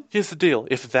Digimon. Here's the deal.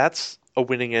 If that's a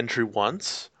winning entry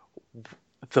once,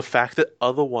 the fact that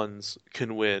other ones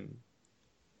can win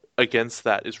against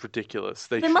that is ridiculous.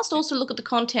 They must also look at the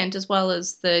content as well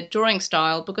as the drawing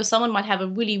style because someone might have a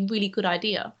really, really good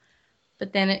idea,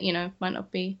 but then it, might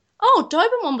not be. Oh,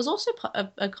 Dobemon was also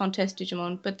a contest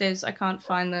Digimon, but I can't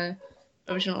find the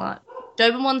original art.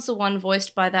 Dobemon's the one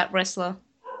voiced by that wrestler.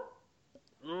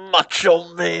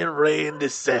 Macho Man Randy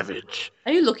Savage.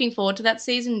 Are you looking forward to that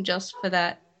season just for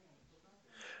that?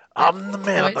 I'm the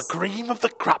man of the voice? cream of the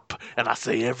crop, and I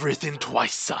say everything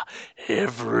twice.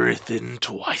 Everything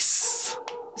twice.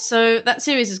 So that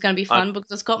series is going to be fun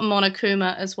because it's got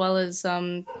Monokuma as well as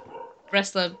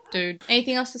wrestler dude.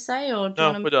 Anything else to say, or do you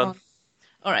No, want to we're done. on?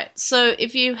 All right. So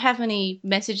if you have any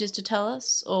messages to tell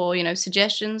us, or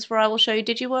suggestions for I Will Show You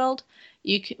DigiWorld,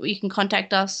 you can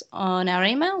contact us on our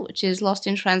email, which is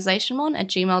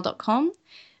lostintranslationmon@gmail.com.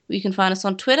 You can find us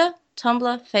on Twitter,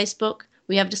 Tumblr, Facebook.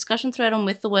 We have a discussion thread on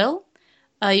With the Will.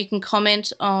 You can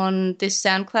comment on this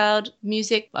SoundCloud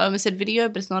music. I almost said video,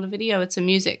 but it's not a video. It's a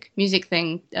music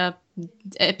thing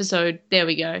episode. There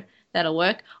we go. That'll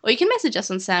work. Or you can message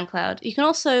us on SoundCloud. You can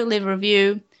also leave a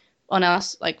review on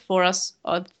us, like for us,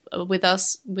 or with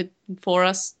us, for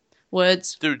us,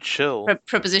 words. Dude, chill.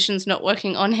 Prepositions not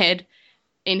working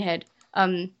in head.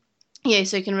 Yeah,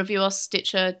 so you can review us,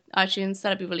 Stitcher, iTunes.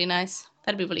 That'd be really nice.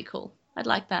 That'd be really cool. I'd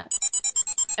like that.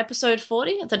 Episode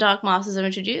 40, the Dark Masters are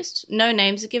introduced. No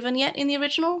names are given yet in the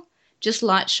original, just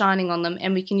light shining on them,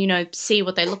 and we can, see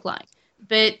what they look like.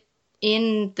 But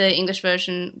in the English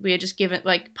version, we are just given,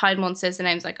 like, Piedmon says the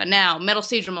names, like, now, Metal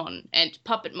Seedramon and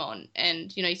Puppetmon,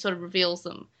 and, he sort of reveals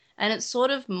them. And it's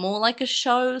sort of more like a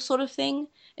show sort of thing.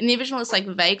 In the original, it's, like,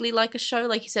 vaguely like a show.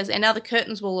 Like, he says, and now the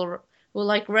curtains will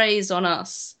like, raise on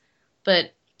us.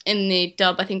 But in the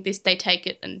dub, I think they take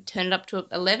it and turn it up to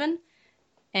 11,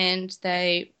 and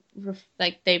they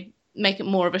make it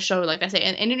more of a show, like I say,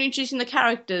 and introducing the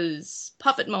characters: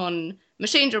 Puppetmon,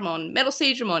 Machinedramon, Metal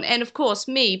Seedramon, and of course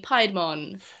me,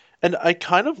 Piedmon. And I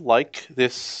kind of like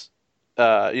this,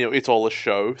 it's all a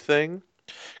show thing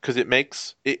because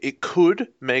it could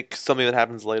make something that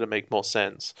happens later make more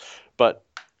sense. But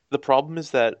the problem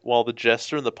is that while the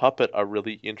jester and the puppet are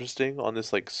really interesting on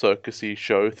this like circusy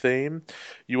show theme,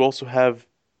 you also have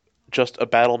just a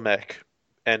battle mech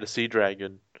and a sea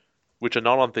dragon, which are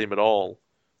not on theme at all.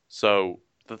 So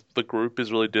the group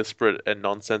is really disparate and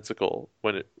nonsensical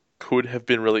when it could have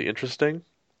been really interesting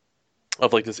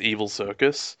of like this evil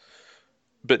circus.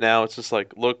 But now it's just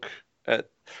like, look at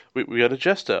we got a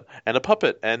jester and a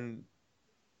puppet and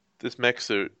this mech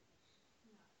suit.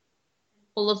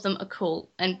 All of them are cool,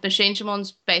 and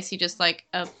Machinedramon's basically just like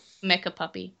a mecha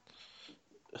puppy.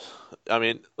 I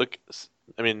mean, look,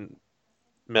 I mean,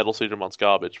 Metal Seedramon's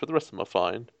garbage, but the rest of them are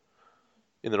fine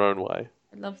in their own way.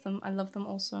 I love them. I love them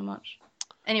all so much.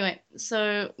 Anyway,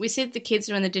 so we see that the kids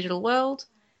are in the digital world,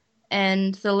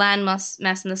 and the land mass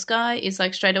in the sky is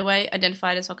like straight away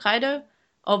identified as Hokkaido.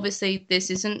 Obviously, this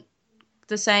isn't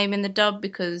the same in the dub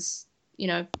because,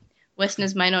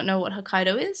 Westerners may not know what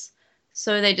Hokkaido is.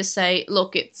 So they just say,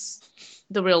 look, it's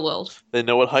the real world. They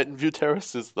know what Heightened View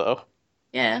Terrace is, though.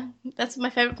 Yeah, that's my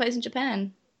favorite place in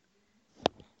Japan.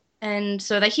 And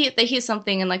so they hear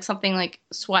something, and like something like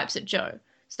swipes at Joe.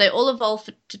 So they all evolve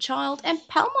to child, and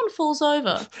Palmon falls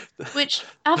over. Which,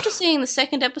 after seeing the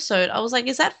second episode, I was like,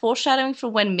 is that foreshadowing for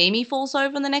when Mimi falls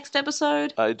over in the next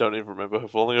episode? I don't even remember her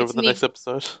falling over the next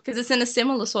episode. Because it's in a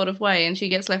similar sort of way, and she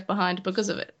gets left behind because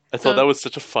of it. I thought that was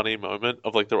such a funny moment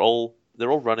of like they're all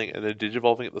running and they're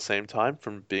digivolving at the same time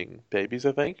from being babies,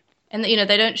 I think. And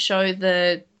they don't show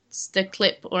the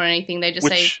clip or anything. They just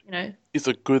say, is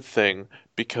a good thing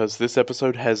because this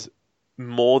episode has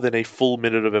more than a full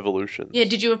minute of evolution. Yeah,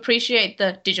 did you appreciate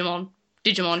the Digimon?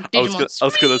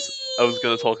 I was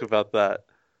gonna talk about that.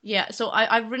 Yeah, so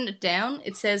I've written it down.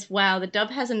 It says, wow, the dub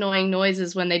has annoying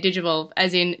noises when they digivolve,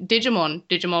 as in Digimon,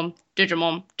 Digimon,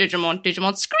 Digimon, Digimon,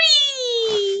 Digimon, scream!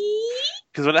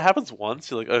 Because when it happens once,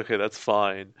 you're like, okay, that's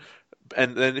fine.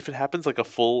 And then if it happens like a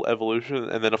full evolution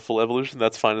and then a full evolution,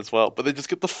 that's fine as well. But they just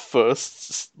get the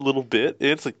first little bit.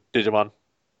 It's like Digimon,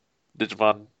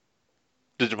 Digimon,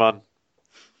 Digimon,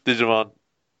 Digimon.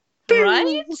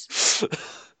 Right? So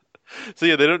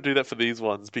yeah, they don't do that for these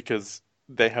ones because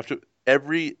they have to.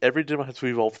 Every Digimon has to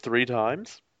evolve 3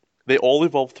 times. They all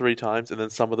evolve 3 times, and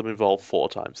then some of them evolve 4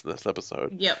 times in this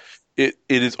episode. Yep. It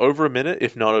is over a minute,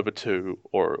 if not over 2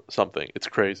 or something. It's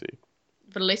crazy.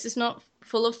 But at least it's not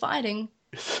full of fighting.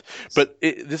 But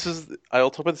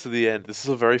I'll talk about this at the end. This is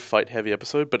a very fight-heavy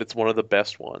episode, but it's one of the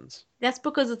best ones. That's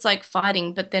because it's like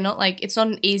fighting, but they're not like, it's not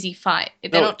an easy fight.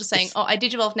 They're not just saying, oh, I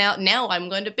digivolve now I'm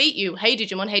going to beat you. Hey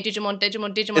Digimon, hey Digimon,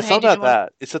 Digimon, Digimon, it's hey Digimon. It's not about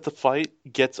that. It's that the fight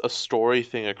gets a story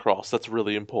thing across. That's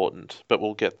really important, but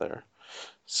we'll get there.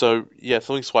 So, yeah,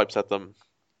 something swipes at them.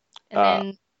 And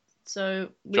then, so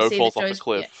we Joe see falls that off the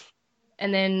cliff. Yeah.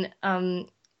 And then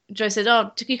Joe says,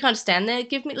 oh, you can't stand there.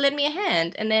 Lend me a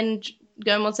hand. And then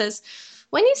Gomon says,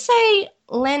 when you say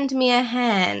lend me a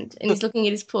hand, and he's looking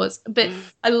at his paws, but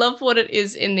I love what it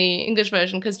is in the English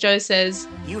version because Joe says,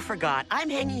 you forgot. I'm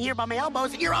hanging here by my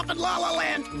elbows and you're off in La La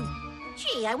Land.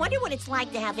 Gee, I wonder what it's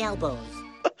like to have elbows.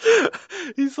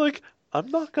 He's like, I'm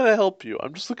not going to help you.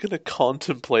 I'm just going to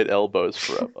contemplate elbows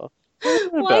forever.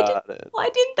 Why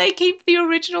didn't they keep the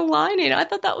original line in? I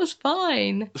thought that was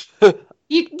fine.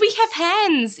 We have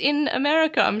hands in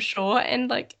America, I'm sure, and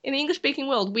like in the English-speaking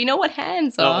world, we know what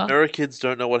hands are. No, Americans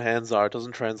don't know what hands are. It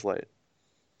doesn't translate.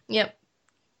 Yep.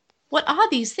 What are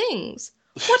these things?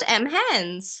 What am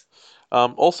hands?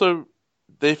 Also,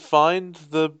 they find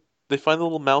the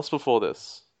little mouse before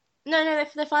this. No,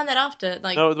 they find that after.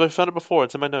 Like, no, they found it before.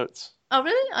 It's in my notes. Oh,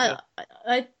 really?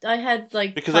 Yeah. I had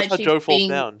like because that's how Joe falls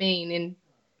down. Mean.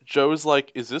 Joe is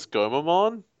like, "Is this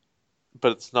Gomamon?"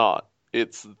 But it's not.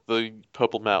 It's the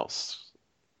purple mouse.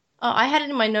 Oh, I had it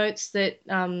in my notes that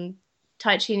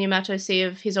Taichi and Yamato see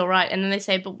if he's all right, and then they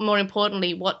say, but more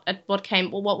importantly, what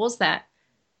was that?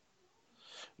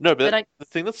 No, But but the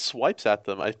thing that swipes at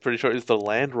them, I'm pretty sure, is the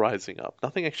land rising up.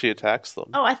 Nothing actually attacks them.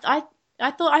 I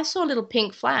thought I saw a little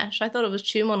pink flash. I thought it was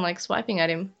Chumon like swiping at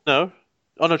him. No.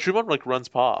 Oh no, Trumon like runs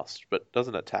past, but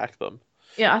doesn't attack them.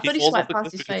 Yeah, I He thought he falls off swiped the past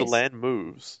cliff his because the face. land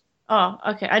moves. Oh,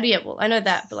 okay. I do. Yeah, well, I know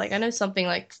that, but like I know something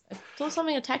like I thought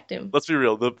something attacked him. Let's be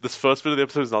real, this first bit of the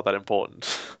episode is not that important.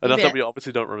 You Enough that bet. we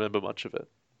obviously don't remember much of it.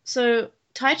 So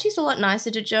Taichi's a lot nicer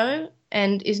to Joe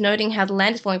and is noting how the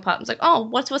land is falling apart. And it's like, oh,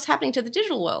 what's happening to the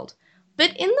digital world?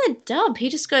 But in the dub, he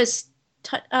just goes,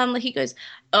 he goes,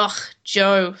 ugh,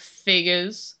 Joe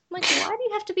figures. I'm like, why do you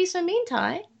have to be so mean,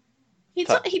 Tai?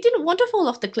 Ta- He didn't want to fall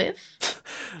off the cliff.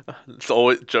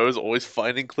 Joe's always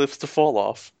finding cliffs to fall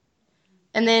off.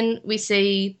 And then we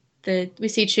see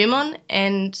Chumon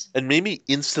and And Mimi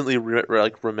instantly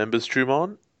remembers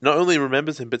Trumon. Not only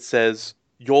remembers him, but says,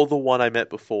 "You're the one I met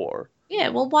before." yeah,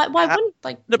 well, why Ha- wouldn't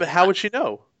like? No, but how would she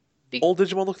know? Be, All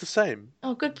Digimon look the same.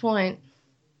 oh, good point.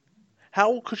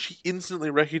 How could she instantly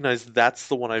recognize that's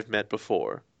the one I've met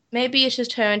before? Maybe it's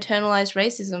just her internalized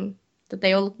racism that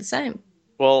they all look the same.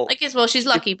 Well, I guess, well, she's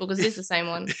lucky because it is the same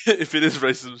one. if it is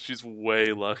racism, she's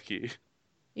way lucky.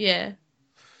 Yeah.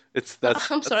 It's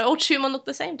I'm sorry, all Chumon look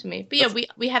the same to me. But yeah, that's-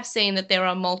 we have seen that there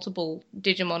are multiple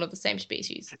Digimon of the same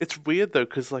species. It's weird though,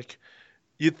 because like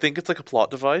you'd think it's like a plot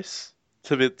device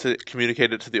to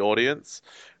communicate it to the audience,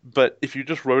 but if you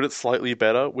just wrote it slightly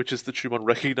better, which is the Chumon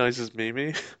recognizes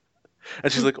Mimi,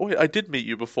 and she's like, "Oh, wait, I did meet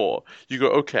you before." You go,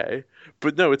 "Okay,"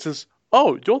 but no, it says,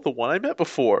 "Oh, you're the one I met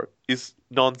before." Is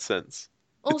nonsense.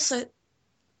 Also,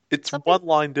 It's something one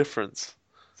line difference.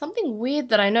 something weird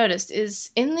that I noticed is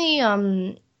in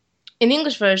the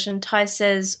English version, Tai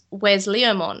says, "Where's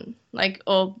Leomon?" Like,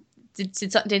 or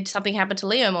did something happen to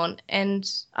Leomon? And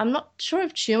I'm not sure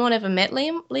if Chumon ever met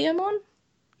Leomon.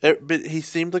 But he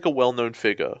seemed like a well-known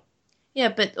figure. Yeah,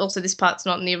 but also this part's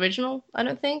not in the original, I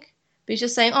don't think. But he's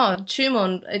just saying, "Oh,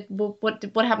 Chumon,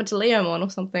 what happened to Leomon or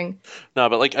something?" No,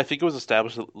 but like I think it was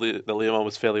established that Leomon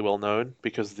was fairly well known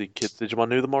because the kids Digimon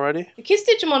knew them already. The kids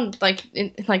Digimon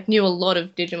like knew a lot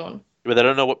of Digimon. But they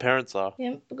don't know what parents are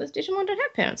Yeah, because Digimon don't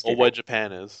have parents, do or they? where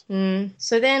Japan is.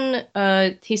 So then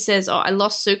he says, "Oh, I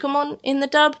lost Sukamon in the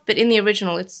dub, but in the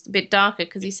original it's a bit darker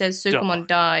because he says Sukamon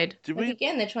died." Did Like we?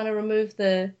 again, they're trying to remove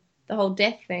the whole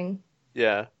death thing.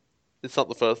 Yeah. It's not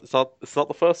the first. It's not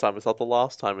the first time. It's not the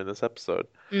last time in this episode.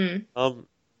 Mm. Um.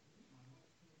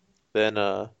 Then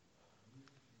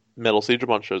Metal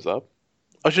Seedramon shows up.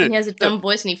 Oh And shit! he has a No. dumb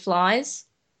voice and he flies.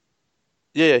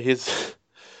 Yeah, yeah. He's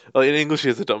well, in English he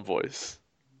has a dumb voice,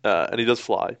 and he does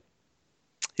fly.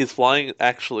 His flying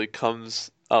actually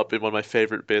comes up in one of my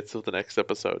favorite bits of the next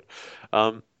episode.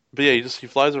 But yeah, he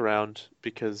flies around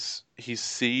because he's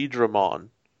Seedramon.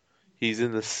 He's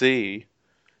in the sea,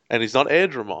 and he's not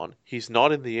Airdramon. He's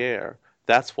not in the air.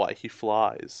 That's why he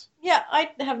flies. Yeah, I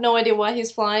have no idea why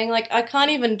he's flying. Like, I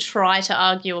can't even try to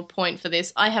argue a point for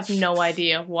this. I have no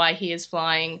idea why he is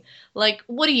flying. Like,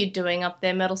 what are you doing up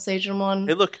there, Metal Hey,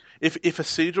 Seedramon? look, if a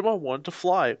Seedramon wanted to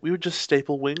fly, we would just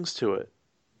staple wings to it.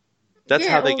 That's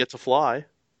Yeah, how they get to fly.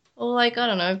 or like, I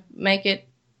don't know, make it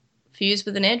fuse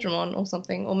with an Airdramon or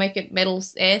something, or make it Metal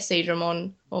Air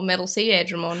Seedramon or Metal Sea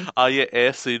Airdramon. Ah, yeah,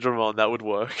 Air Seedramon, that would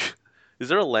work. Is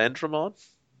there a Landramon?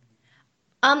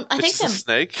 I It's think just a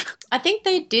snake. I think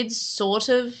they did sort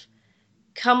of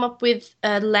come up with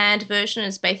a land version.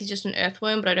 It's basically just an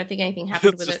earthworm, but I don't think anything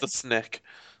happened It's with just it. a snake.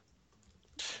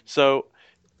 So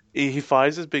he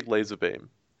fires his big laser beam,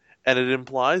 and it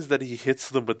implies that he hits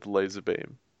them with the laser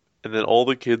beam, and then all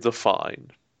the kids are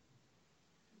fine.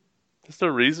 There's no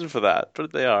reason for that,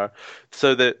 but they are.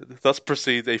 So that thus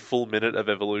proceeds a full minute of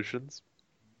evolutions,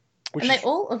 which And they is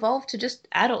all evolved to just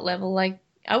adult level. Like,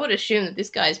 I would assume that this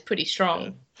guy is pretty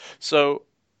strong. so.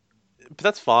 But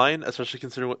that's fine, especially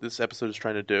considering what this episode is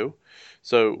trying to do.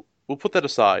 So we'll put that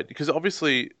aside because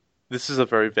obviously this is a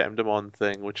very Vamdemon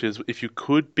thing, which is if you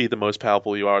could be the most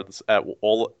powerful you are at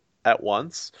all at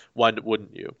once, why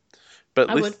wouldn't you? But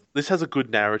I would. this has a good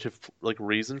narrative like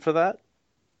reason for that.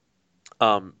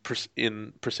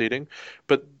 In proceeding,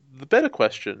 but the better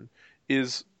question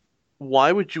is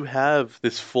why would you have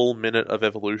this full minute of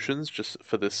evolutions just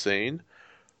for this scene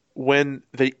when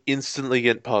they instantly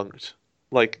get punked?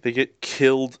 Like they get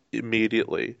killed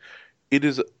immediately. It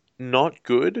is not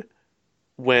good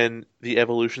when the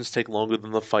evolutions take longer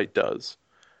than the fight does.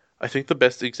 I think the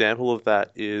best example of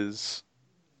that is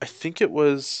I think it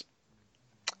was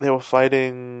they were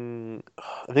fighting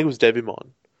I think it was Devimon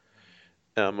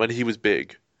when he was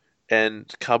big and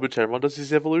Kabuterimon does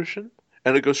his evolution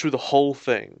and it goes through the whole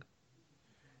thing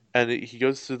and he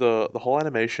goes through the whole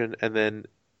animation and then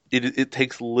it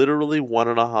takes literally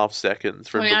 1.5 seconds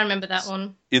for Oh him yeah, I to remember that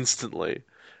one. instantly.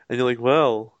 And you're like,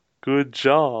 well, good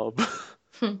job.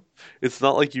 Hmm. It's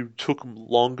not like you took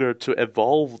longer to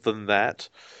evolve than that.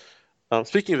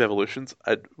 Speaking of evolutions,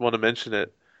 I want to mention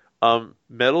it.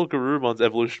 Metal Garurumon's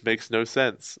evolution makes no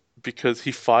sense because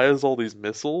he fires all these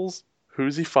missiles.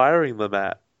 Who's he firing them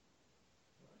at?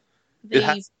 It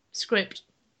ha The script.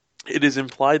 it is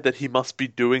implied that he must be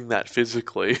doing that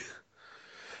physically. Yeah,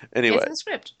 it's Anyway, in the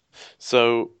script.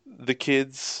 so the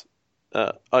kids,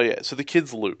 oh yeah, so the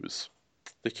kids lose.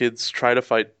 The kids try to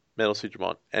fight Metal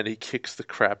Digimon, and he kicks the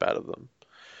crap out of them.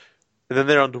 And then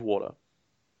they're underwater.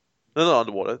 No, they're not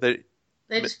underwater.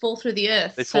 They just fall through the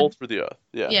earth. They So fall through the earth.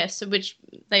 Yeah. yeah, so which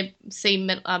they see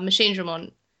Machine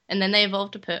Dramon, and then they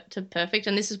evolve to perfect,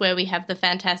 and this is where we have the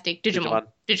fantastic Digimon,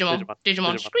 Digimon, Digimon,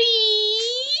 Digimon, Digimon.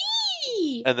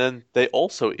 Scree! And then they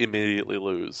also immediately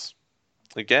lose.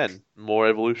 Again, more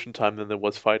evolution time than there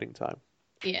was fighting time.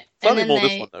 Yeah, and Slightly then more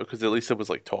this one though, because at least it was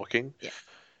like talking. yeah,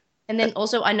 and then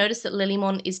also I noticed that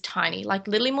Lilymon is tiny. Like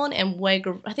Lilymon and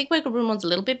I think Wegarumon's a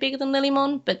little bit bigger than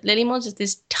Lilymon, but Lilymon's just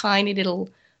this tiny little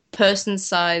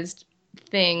person-sized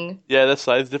thing, Yeah, their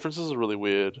size differences are really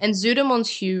weird. and Zudamon's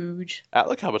huge.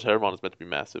 Atlacabateramon is meant to be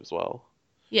massive as well.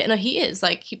 Yeah, no, he is.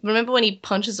 Like, remember when he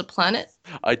punches a planet?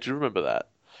 I do remember that.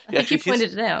 I Yeah, think you actually,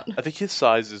 pointed it out. I think his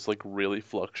size is like really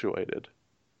fluctuated.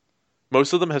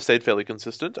 Most of them have stayed fairly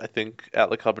consistent. I think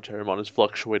Atlacabateramon has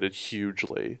fluctuated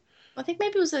hugely. I think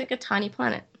maybe it was like a tiny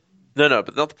planet. No,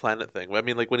 but not the planet thing. I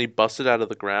mean, like when he busted out of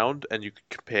the ground and you could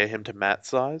compare him to Matt's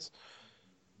size,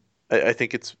 I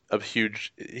think it's a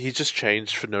huge. He's just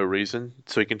changed for no reason,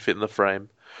 so he can fit in the frame.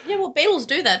 Yeah, well, beetles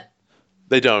do that.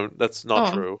 They don't. That's Oh, not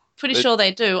I'm true. pretty They sure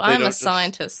they do. they I'm a don't just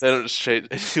scientist. they don't just change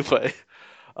anyway.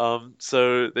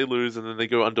 So they lose and then they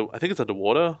go under. I think it's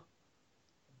underwater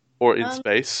or in Um,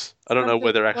 space. I don't know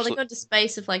where they're well, they actually. go to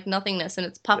space of like nothingness, and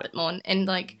it's Yeah. Puppetmon, and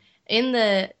like in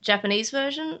the Japanese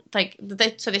version, like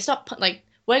they stop like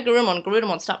where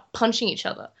Garurumon start punching each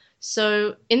other.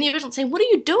 So in the original, saying, "What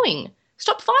are you doing?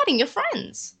 Stop fighting, you're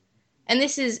friends." And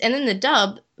then the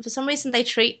dub, for some reason they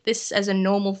treat this as a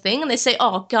normal thing, and they say,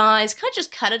 "Oh, guys, can I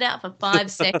just cut it out for 5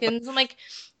 seconds?" I'm like,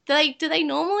 do they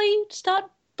normally start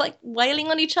like wailing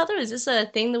on each other? Is this a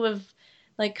thing that we've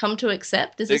like come to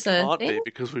accept? Is It this a can't thing? be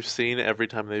because we've seen it every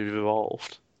time they've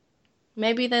evolved.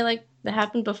 Maybe they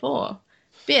happened before.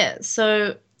 But yeah,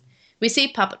 so we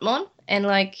see Puppetmon, and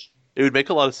like, It would make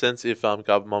a lot of sense if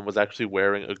Gabumon was actually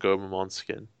wearing a Gomamon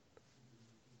skin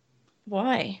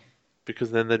why?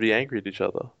 because then they'd be angry at each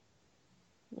other.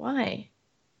 Why?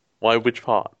 Why? Which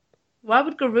part? Why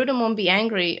would Garurumon be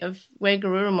angry of where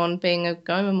Garurumon being a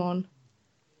Gomamon?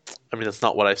 I mean, that's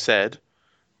not what I said,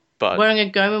 but Wearing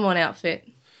a Gomamon outfit.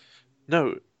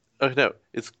 no, no,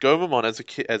 it's Gomamon as a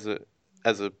kid, as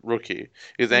a rookie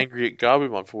is Yeah. angry at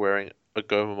Gabumon for wearing a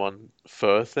Gomamon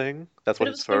fur thing. That's But what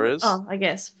it his was fur is. Oh, I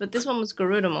guess. But this one was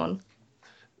Garurumon.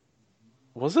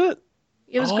 Was it?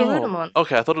 It was Oh, Garurumon.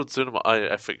 okay. I thought it was Tsunamon. I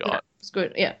No, forgot. it's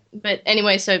good. Yeah. But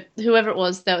anyway, so whoever it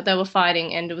was, they were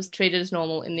fighting, and it was treated as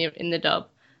normal in the dub.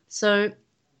 So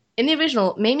in the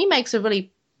original, Mimi makes a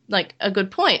really like a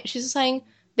good point. She's saying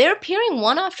they're appearing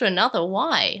one after another.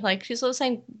 Why? Like she's sort of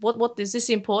saying, what is this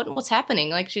important? What's happening?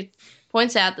 Like she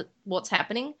points out that what's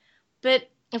happening, but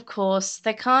of course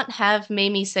they can't have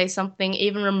Mimi say something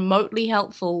even remotely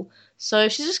helpful. So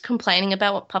she's just complaining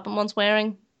about what Puppetmon's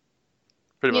wearing.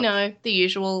 Pretty You much. know, the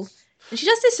usual. And she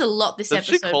does this a lot this Doesn't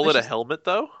she episode. call where it a she's- helmet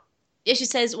though? Yeah, she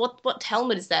says, "What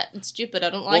helmet is that? It's stupid.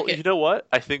 I don't Well, like it." you know what?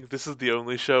 I think this is the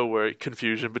only show where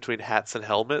confusion between hats and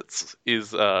helmets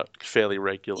is fairly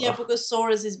regular. Yeah, because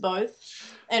Sora's is both,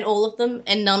 and all of them,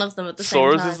 and none of them at the same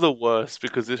Sora's time. is the worst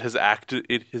because it has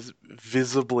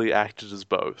visibly acted as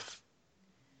both.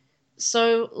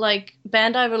 So, like,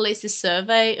 Bandai released this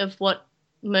survey of what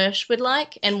Mersh would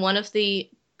like, and one of the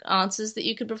answers that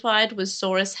you could provide was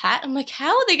Sora's hat. I'm like,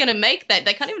 how are they going to make that?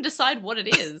 They can't even decide what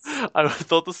it is. I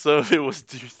thought the survey was,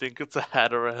 do you think it's a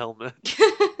hat or a helmet?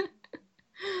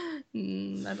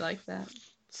 I'd like that.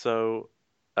 So,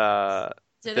 So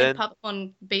then then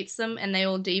Puppetmon beats them, and they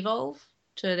all devolve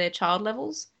to their child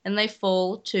levels, and they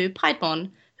fall to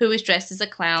Piedmon, who is dressed as a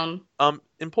clown.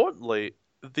 importantly,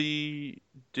 the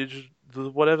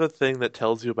whatever thing that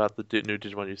tells you about the new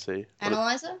Digimon you see,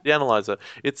 Analyzer? the analyzer,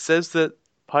 it says that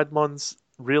Piedmon's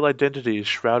real identity is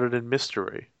shrouded in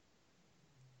mystery.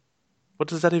 What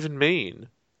does that even mean?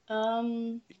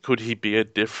 Could he be a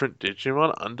different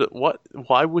Digimon? Under what?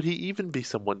 Why would he even be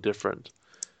someone different?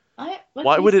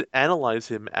 Why would it analyze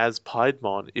him as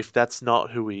Piedmon if that's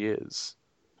not who he is?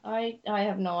 I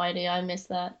have no idea. I missed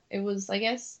that. It was, I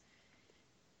guess,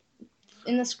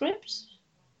 in the script.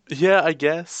 Yeah, I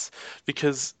guess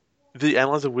because the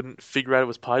analyzer wouldn't figure out it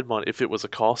was Piedmon if it was a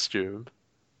costume.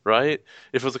 right?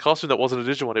 If it was a costume that wasn't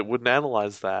a Digimon, it wouldn't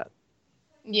analyze that.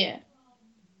 Yeah.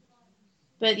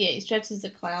 But yeah, he's dressed as a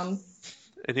clown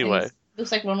and Anyway, he's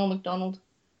looks like Ronald McDonald.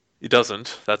 he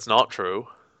doesn't. That's not true.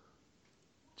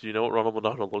 Do you know what Ronald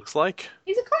McDonald looks like?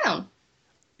 He's a clown.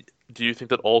 Do you think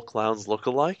that all clowns look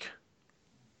alike?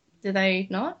 Do they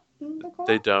not look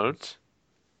They alike? don't.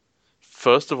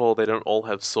 First of all, they don't all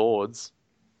have swords.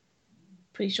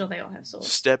 Pretty sure they all have swords.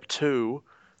 Step two,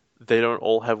 they don't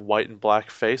all have white and black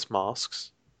face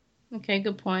masks. Okay,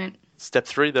 good point. Step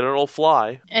three, they don't all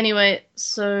fly. Anyway,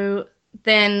 so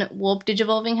then warp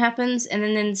digivolving happens, and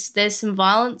then there's some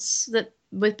violence that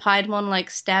with Piedmon like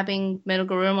stabbing Metal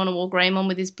Garurumon or Greymon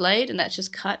with his blade, and that's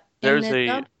just cut in There's their a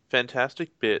dub.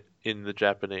 fantastic bit in the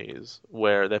Japanese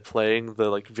where they're playing the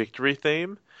like victory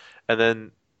theme, and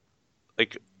then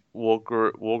like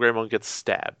Wargreymon gets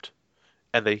stabbed,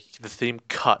 and the theme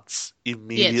cuts Yeah,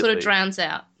 it sort of immediately. drowns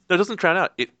out. No, it doesn't drown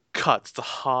out. It cuts the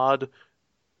hard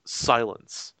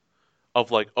silence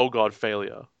of like, oh God,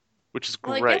 failure, which is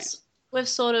Well, I great. guess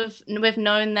we've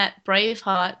known that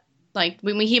Braveheart, like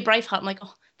when we hear Braveheart, I'm like,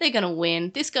 oh, they're gonna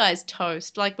win. This guy's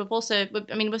toast. Like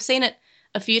I mean, we've seen it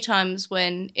a few times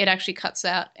when it actually cuts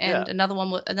out, Yeah. and another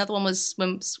one was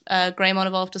when Greymon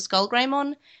evolved to Skull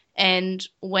Greymon, and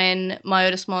when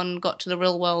Myotismon got to the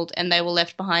real world and they were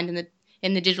left behind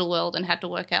in the digital world and had to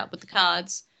work out with the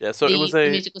cards, Yeah, so the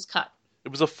music was cut. it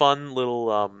was a fun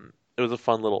little it was a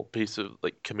fun little piece of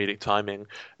like comedic timing.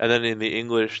 And then in the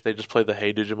English they just play the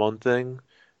Hey Digimon thing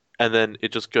and then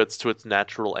it just gets to its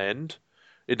natural end.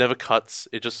 It never cuts.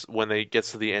 It just when it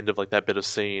gets to the end of like that bit of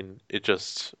scene, it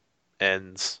just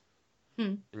ends.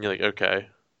 Hmm. And you're like, okay,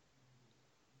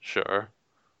 sure.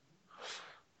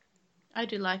 I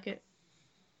do like it.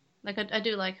 Like I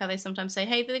do like how they sometimes say,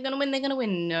 "Hey, they're gonna win. They're gonna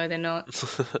win." No, they're not.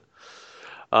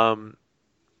 Um,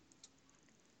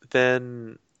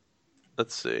 then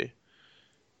let's see.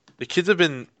 The kids have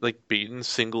been like beaten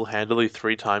single-handedly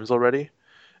 3 times already.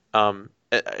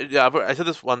 Yeah, I said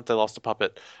this once they lost a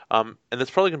puppet. And there's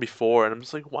probably gonna be four, and I'm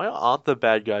just like, why aren't the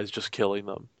bad guys just killing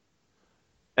them?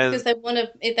 Because And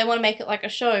they want to make it like a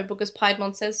show because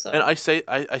Piedmon says and so. I said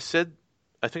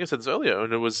I think I said this earlier,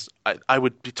 and it was I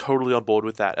would be totally on board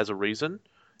with that as a reason,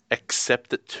 except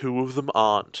that two of them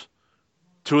aren't.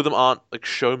 Two of them aren't like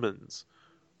showmans.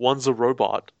 One's a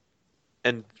robot,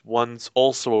 and one's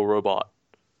also a robot.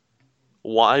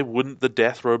 Why wouldn't the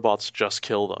death robots just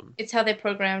kill them? It's how they're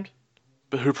programmed.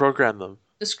 But who programmed them?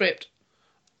 The script.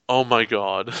 Oh my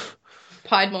God.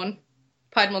 Piedmon.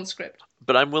 Piedmon script.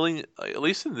 But I'm willing, at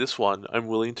least in this one, I'm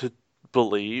willing to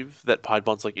believe that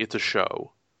Piedmon's like, it's a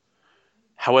show.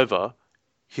 However,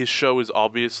 his show is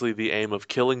obviously the aim of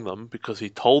killing them because he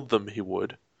told them he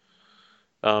would.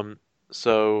 Um,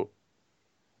 so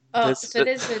Oh, there's so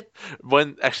there's a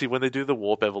when they do the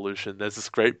warp evolution, there's this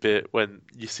great bit when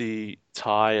you see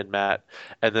Ty and Matt,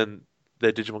 and then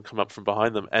their Digimon come up from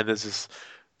behind them, and there's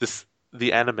this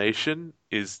the animation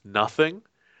is nothing.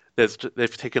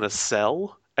 They've taken a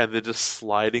cell and they're just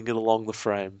sliding it along the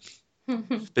frame.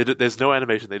 There's no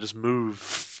animation. They just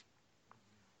move.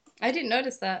 I didn't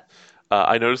notice that.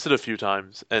 I noticed it a few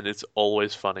times, and it's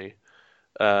always funny.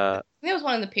 I Uh, think there was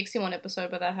one in the Pixie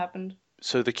episode where that happened.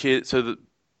 so the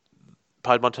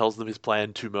Piedmon tells them his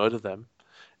plan to murder them,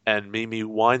 and Mimi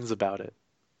whines about it.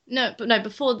 No, but no,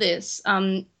 before this,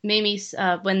 Mimi's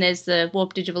when there's the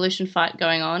Warp Digivolution fight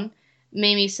going on,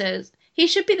 Mimi says he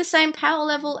should be the same power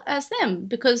level as them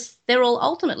because they're all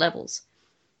ultimate levels.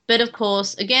 But of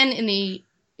course, again in the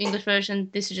English version,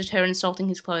 this is just her insulting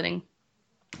his clothing.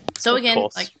 So Of again,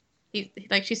 course.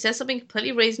 like she says something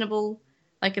completely reasonable,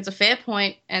 like it's a fair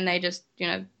point, and they just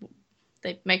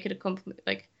they make it a compliment,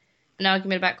 like an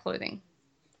argument about clothing.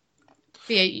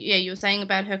 But yeah, you were saying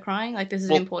about her crying. Like this is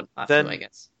an Well, important part too, I then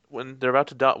guess. when they're about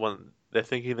to die, when they're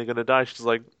thinking they're gonna die, she's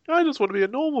like, "I just want to be a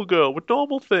normal girl with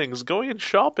normal things, going and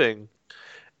shopping."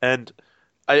 And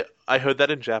I heard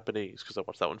that in Japanese because I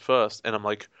watched that one first, and I'm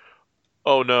like,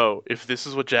 "Oh no, if this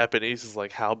is what Japanese is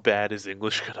like, how bad is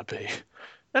English gonna be?"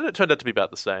 And it turned out to be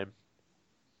about the same.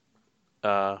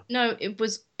 Uh, No, it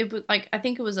was like I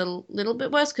think it was a little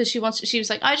bit worse because she was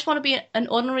like I just want to be an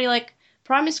ordinary like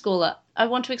primary schooler. I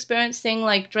want to experience things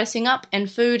like dressing up and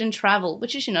food and travel,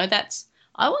 which is that's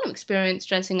I want to experience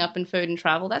dressing up and food and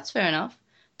travel. That's fair enough.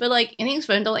 But like in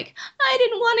England, they're like I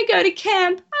didn't want to go to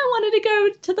camp. I wanted to go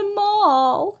to the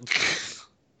mall.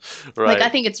 Like right. I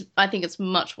think it's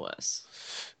much worse.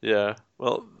 Yeah.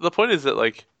 Well, the point is that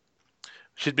like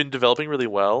she'd been developing really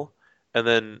well, and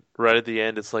then right at the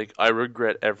end, it's like I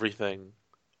regret everything.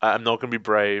 I'm not gonna be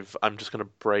brave. I'm just gonna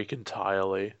break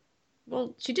entirely.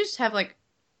 Well, she just have like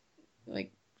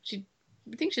she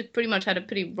I think she's pretty much had a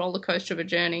pretty roller coaster of a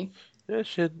journey. Yeah,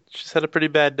 she's had a pretty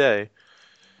bad day.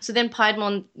 So then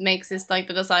Piedmon makes this like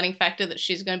the deciding factor that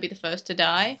she's going to be the first to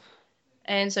die.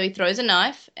 And so he throws a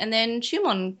knife, and then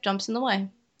Shumon jumps in the way.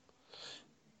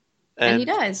 And he And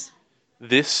dies.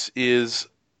 this is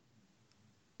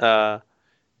uh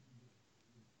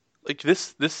like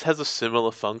this has a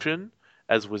similar function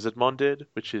as Wizardmon did,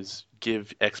 which is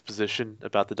give exposition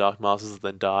about the Dark Masters and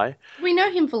then die. We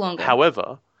know him for longer.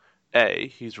 However, A,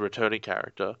 he's a returning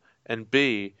character, and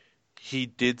B, he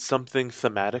did something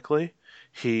thematically.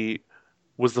 He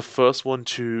was the first one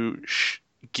to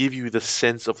give you the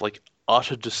sense of like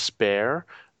utter despair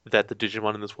that the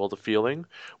Digimon in this world are feeling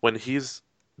when he's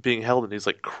being held and he's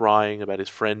like crying about his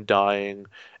friend dying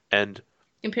and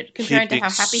Comparing to being how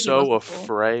happy he so was before.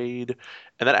 afraid,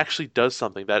 and that actually does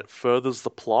something that furthers the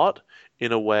plot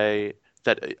in a way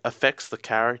that affects the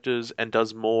characters and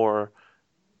does more.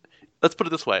 Let's put it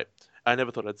this way. I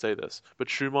never thought I'd say this, but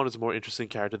Shumon is a more interesting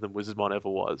character than Wizardmon ever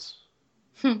was.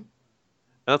 Hmm. And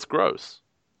that's gross,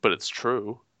 but it's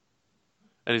true.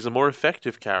 And he's a more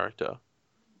effective character.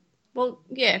 Well,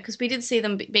 yeah, because we did see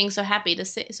them being so happy to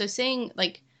see. So seeing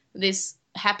like this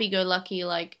happy-go-lucky,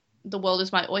 like the world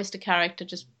is my oyster character,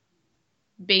 just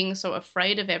being so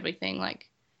afraid of everything, like,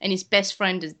 and his best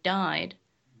friend has died,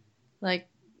 like,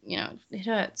 it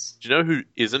hurts. Do you know who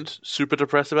isn't super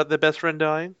depressed about their best friend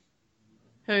dying?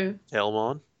 Who?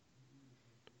 Tailmon.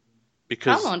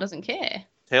 Because Palmon doesn't care.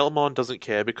 Tailmon doesn't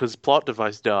care because Plot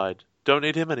Device died. Don't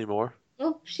need him anymore.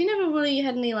 Well, she never really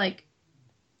had any like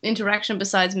interaction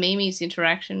besides Mimi's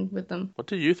interaction with them. What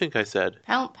do you think I said?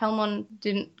 Palmon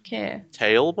didn't care.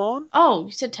 Tailmon? Oh,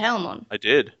 you said Tailmon. I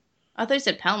did. I thought you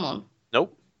said Palmon.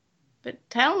 Nope. But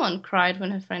Tailmon cried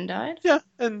when her friend died. Yeah,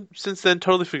 and since then,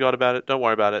 totally forgot about it. Don't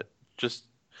worry about it. Just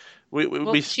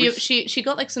she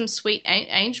got like some sweet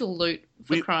angel loot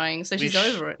for crying, so she's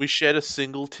over it. We shed a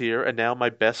single tear, and now my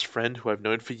best friend, who I've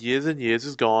known for years and years,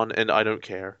 is gone, and I don't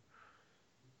care.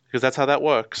 Because that's how that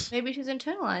works. Maybe she's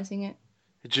internalizing it.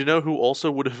 Do you know who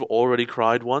also would have already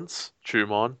cried once?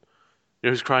 Chumon. You know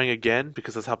who's crying again?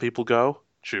 Because that's how people go?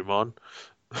 Chumon.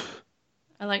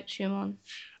 I like Chumon.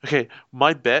 Okay,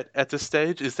 my bet at this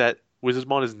stage is that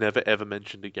Wizardmon is never ever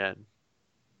mentioned again.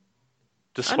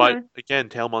 Despite, again,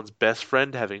 Tailmon's best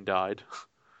friend having died.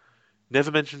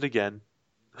 Never mentioned again.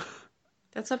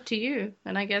 That's up to you.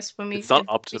 And I guess when we... It's not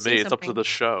up to me, it's up to the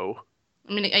show.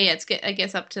 I mean, yeah, it's I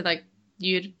guess up to, like,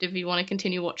 you if you want to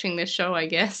continue watching this show, I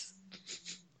guess.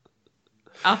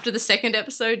 After the second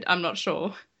episode, I'm not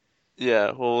sure.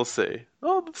 Yeah, well, we'll see.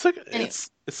 Oh, the second, anyway.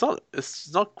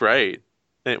 It's not great.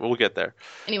 Anyway, we'll get there.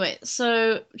 Anyway,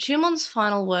 so Chumon's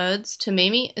final words to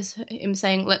Mimi is him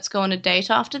saying, "Let's go on a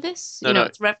date after this." No.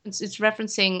 It's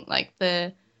referencing like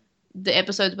the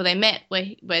episodes where they met, where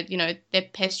they're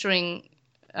pestering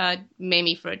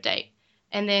Mimi for a date,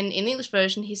 and then in the English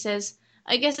version he says,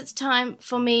 "I guess it's time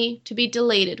for me to be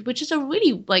deleted," which is a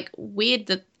really like weird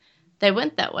that they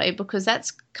went that way because that's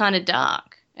kind of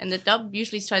dark, and the dub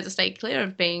usually tries to stay clear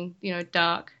of being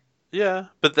dark. Yeah,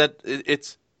 but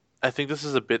it's. I think this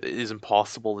is a bit that is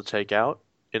impossible to take out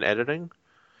in editing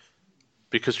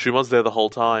because Chumon's there the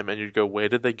whole time, and you'd go, "Where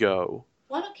did they go?"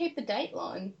 Why not keep the date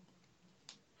line?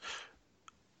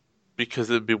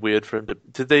 Because it'd be weird for him to.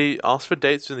 Did they ask for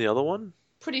dates in the other one?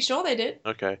 Pretty sure they did.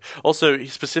 Okay. Also, he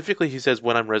says,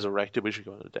 "When I'm resurrected, we should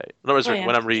go on a date." Not resurrected.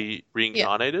 When I'm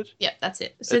reincarnated. Yeah, that's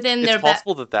it. So then it's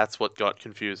possible that that's what got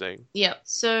confusing. Yeah.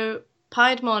 So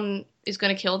Piedmon is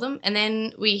going to kill them, and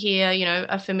then we hear,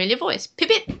 a familiar voice,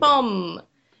 Pipit Bomb,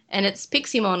 and it's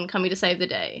Piximon coming to save the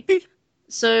day.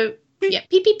 So, yeah,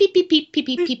 pee pee pee pee pee pee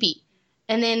pee pee pee.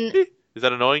 And then... Is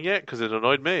that annoying yet? Because it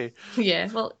annoyed me. Yeah,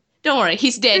 well, don't worry,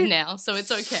 he's dead now, so it's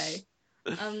okay.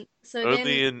 So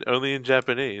only in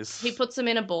Japanese. He puts them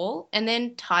in a ball, and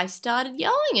then Tai started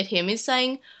yelling at him. He's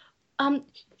saying,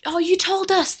 "Oh, you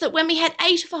told us that when we had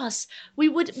 8 of us, we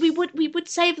would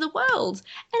save the world."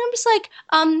 And I'm just like,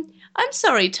 I'm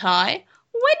sorry, Tai.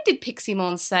 When did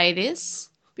Piximon say this?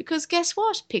 Because guess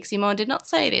what? Piximon did not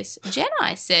say this.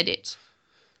 Jedi said it.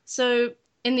 So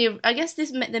I guess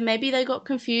maybe they got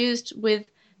confused with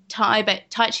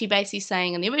Taichi basically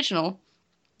saying in the original,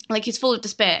 like he's full of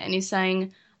despair and he's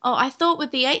saying, "Oh, I thought with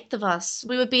the 8th of us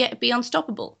we would be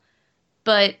unstoppable."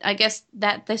 But I guess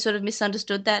that they sort of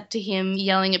misunderstood that to him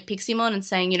yelling at Piximon and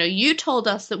saying, "You told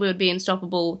us that we would be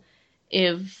unstoppable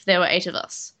if there were 8 of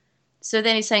us." So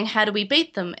then he's saying, "How do we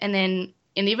beat them?" And then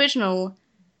in the original,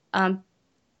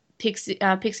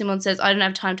 Piximon says, "I don't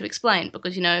have time to explain,"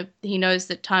 because, he knows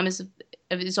that time is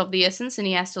of the essence and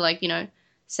he has to,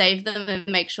 save them and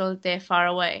make sure that they're far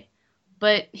away.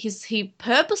 But he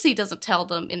purposely doesn't tell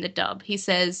them in the dub. He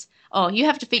says, "Oh, you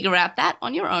have to figure out that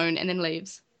on your own," and then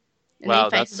leaves. And then Wow,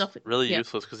 he faces that's off. really Yeah,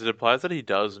 useless because it implies that he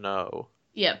does know.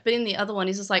 yeah. But in the other one,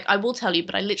 he's just like, "I will tell you,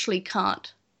 but I literally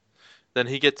can't." Then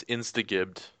he gets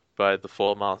insta-gibbed by the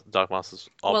Dark Masters,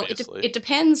 Well, obviously. it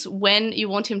depends when you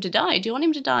want him to die. Do you want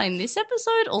him to die in this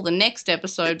episode or the next It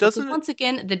episode? Because doesn't. once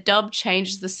again, the dub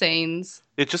changes the scenes,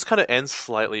 It just kind of ends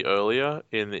slightly earlier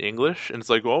in the English, and it's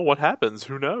like, oh, what happens?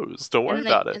 Who knows? Don't worry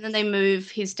about it. and then they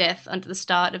move his death onto the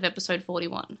start of episode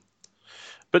 41.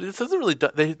 But it doesn't really.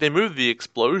 They move the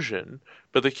explosion,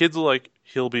 but the kids are like,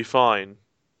 he'll be fine.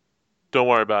 Don't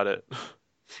worry about it.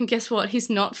 And guess what? He's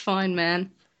not fine,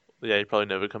 man. Yeah, he probably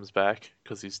never comes back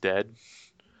because he's dead.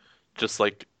 Just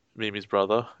like Mimi's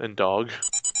brother and dog.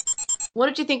 What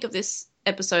did you think of this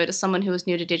episode as someone who was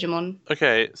new to Digimon?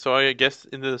 Okay, so I guess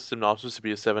in the synopsis to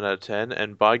be a 7 out of 10,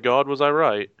 and by God was I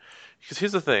right. Because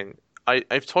here's the thing,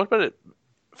 I've talked about it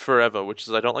forever, which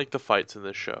is I don't like the fights in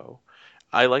this show.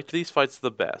 I liked these fights the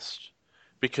best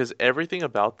because everything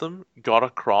about them got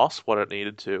across what it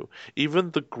needed to.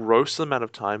 Even the gross amount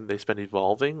of time they spent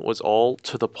evolving was all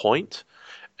to the point,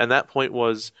 and that point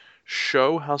was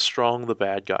show how strong the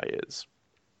bad guy is.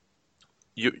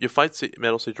 You fight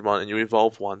Metal Seadramon and you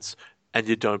evolve once, and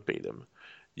you don't beat him.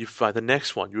 You fight the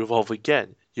next one, you evolve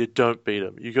again, you don't beat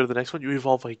him. You go to the next one, you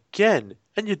evolve again,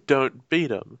 and you don't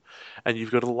beat him. And you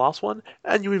go to the last one,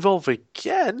 and you evolve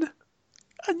again,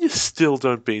 and you still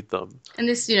don't beat them. And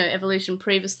this, evolution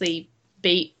previously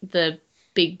beat the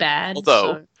big bad.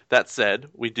 Although, So, that said,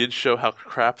 we did show how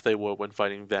crap they were when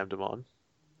fighting Vamdemon.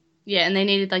 yeah, and they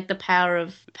needed like the power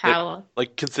of power.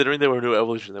 Like, considering they were a new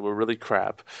evolution, they were really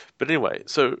crap. But anyway,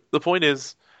 so the point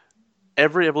is,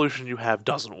 every evolution you have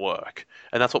doesn't work.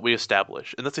 And that's what we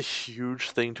establish. And that's a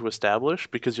huge thing to establish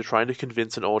because you're trying to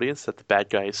convince an audience that the bad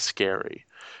guy is scary.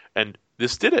 And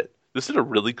this did it. This did a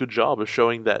really good job of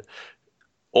showing that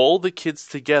all the kids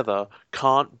together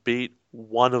can't beat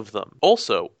one of them.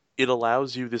 Also, it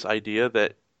allows you this idea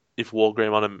that if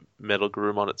Wargreymon and Metal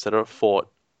Garurumon, etc.,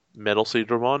 fought Metal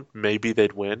Seadramon, maybe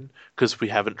they'd win because we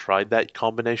haven't tried that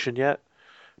combination yet.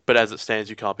 But as it stands,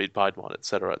 you can't beat Piedmon,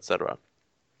 etc., etc.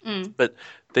 Mm. But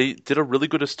they did a really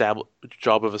good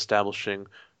job of establishing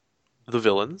the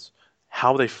villains,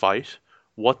 how they fight,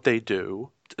 what they do,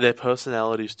 their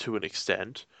personalities to an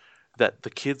extent, that the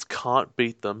kids can't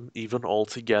beat them even all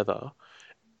together,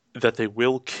 that they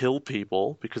will kill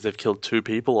people because they've killed 2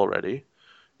 people already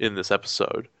in this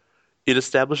episode. It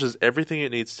establishes everything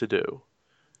it needs to do.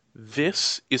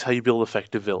 This is how you build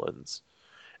effective villains.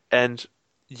 And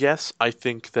yes, I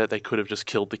think that they could have just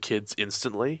killed the kids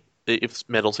instantly if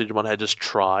Metal Seadramon had just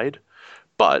tried,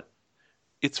 but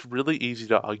it's really easy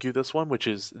to argue this one, which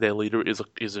is their leader is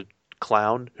a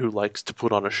clown who likes to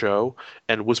put on a show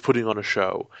and was putting on a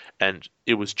show, and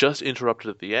it was just interrupted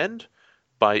at the end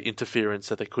by interference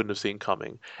that they couldn't have seen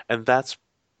coming, and that's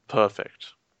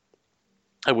perfect.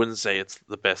 I wouldn't say it's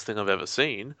the best thing I've ever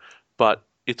seen, but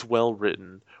it's well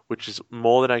written, which is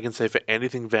more than I can say for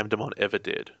anything Vamdemon ever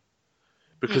did.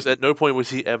 Because at no point was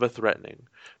he ever threatening.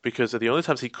 Because at the only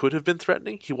times he could have been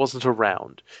threatening, he wasn't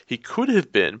around. He could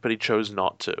have been, but he chose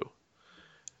not to.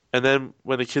 And then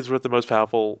when the kids were at the most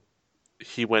powerful,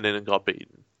 he went in and got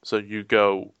beaten. So you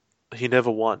go, he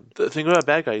never won. The thing about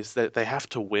bad guys is that they have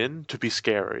to win to be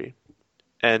scary.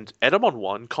 And Edamon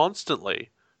won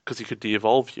constantly because he could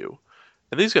de-evolve you.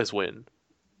 And these guys win.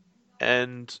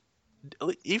 And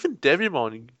even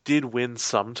Devimon did win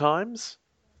sometimes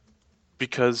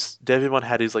because Devimon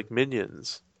had his like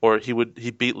minions, or he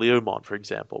beat Leomon, for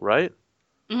example, right?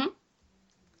 Mm-hmm.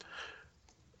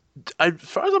 As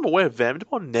far as I'm aware,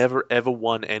 Vamdemon never ever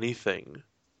won anything.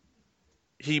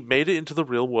 He made it into the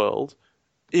real world,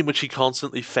 in which he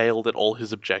constantly failed at all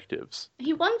his objectives.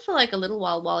 He won for like a little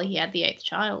while he had the 8th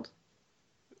child.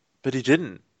 But he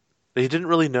didn't. He didn't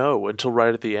really know until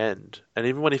right at the end, and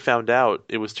even when he found out,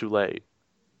 it was too late.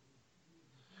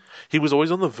 He was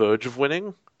always on the verge of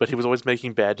winning, but he was always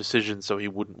making bad decisions so he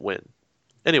wouldn't win.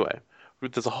 Anyway,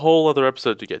 there's a whole other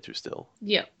episode to get to still.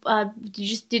 Yeah. Were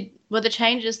the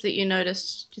changes that you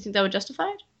noticed, do you think they were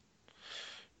justified?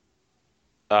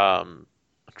 I'm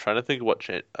trying to think of what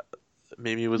changed.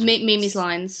 Mimi's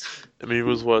lines. Mimi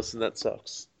was worse, and that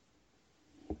sucks.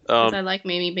 Because I like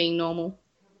Mimi being normal.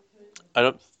 I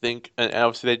don't think, and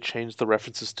obviously they changed the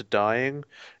references to dying,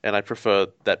 and I prefer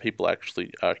that people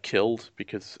actually are killed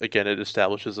because, again, it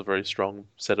establishes a very strong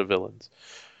set of villains,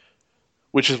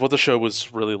 which is what the show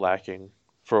was really lacking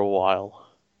for a while.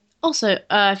 Also,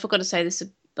 I forgot to say this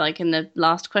like in the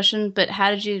last question, but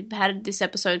how did this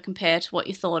episode compare to what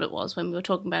you thought it was when we were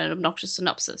talking about an obnoxious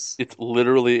synopsis? It's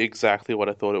literally exactly what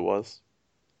I thought it was.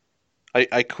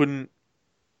 I couldn't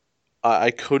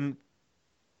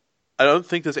I don't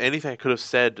think there's anything I could have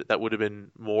said that would have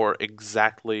been more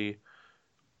exactly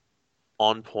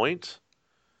on point.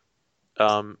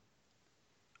 Um,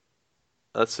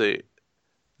 let's see.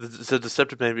 It's a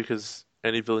deceptive name because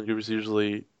any villain group is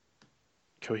usually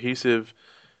cohesive,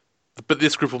 but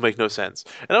this group will make no sense.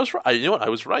 And I was right. You know what? I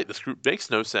was right. This group makes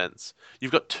no sense.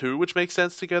 You've got two which make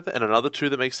sense together, and another two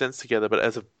that make sense together. But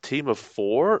as a team of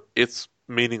four, it's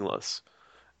meaningless.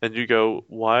 And you go,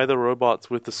 why are the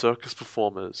robots with the circus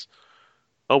performers?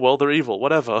 Oh well, they're evil.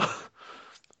 Whatever.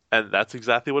 And that's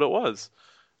exactly what it was.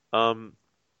 Um,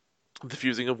 the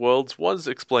fusing of worlds was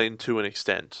explained to an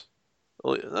extent.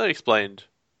 Well, not explained.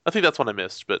 I think that's one I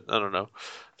missed, but I don't know.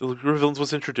 The group of villains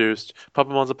was introduced.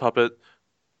 Puppemon's a puppet.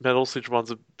 Metal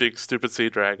Sutramon's a big stupid sea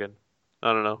dragon.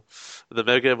 I don't know. The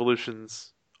Mega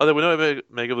Evolutions. Oh, there were no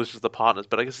Mega Evolutions of the partners,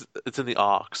 but I guess it's in the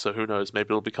arc, so who knows? Maybe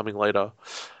it'll be coming later.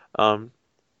 Um,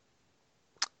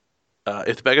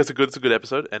 if the Megas are good, it's a good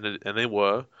episode, and they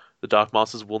were. The Dark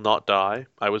Masters will not die.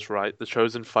 I was right. The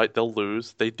Chosen fight, they'll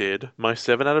lose. They did. My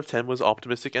 7 out of 10 was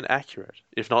optimistic and accurate,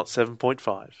 if not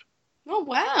 7.5. Oh,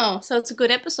 wow. So it's a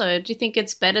good episode. Do you think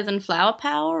it's better than Flower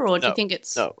Power, or do you No, think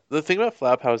it's... no. The thing about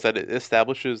Flower Power is that it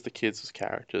establishes the kids as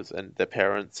characters and their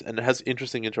parents, and it has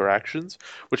interesting interactions,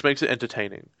 which makes it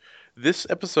entertaining. This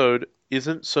episode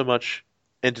isn't so much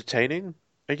entertaining,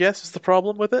 I guess, is the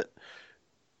problem with it.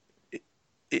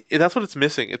 That's what it's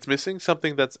missing. It's missing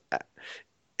something that's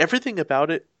everything about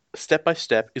it, step by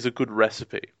step, is a good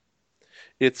recipe.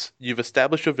 It's you've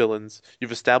established your villains,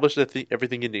 you've established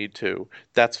everything you need to.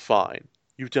 That's fine.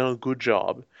 You've done a good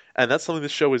job, and that's something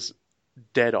this show is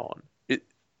dead on.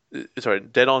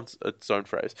 Dead on its own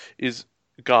phrase is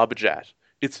garbage at.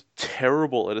 It's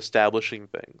terrible at establishing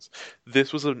things.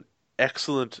 This was an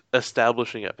excellent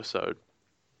establishing episode.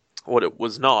 What it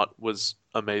was not was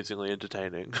amazingly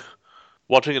entertaining.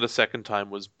 Watching it a second time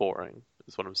was boring,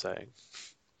 is what I'm saying.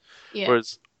 Yeah.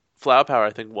 Whereas Flower Power,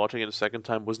 I think watching it a second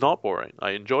time was not boring.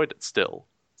 I enjoyed it still,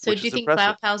 So which do you is think impressive.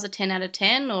 Flower Power's a 10 out of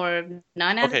 10 or a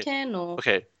 9 out Okay, of 10 or...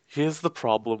 okay. Here's the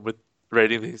problem with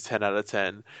rating these 10 out of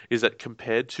 10 is that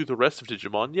compared to the rest of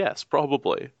Digimon, yes,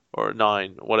 probably, or a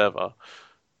 9, whatever.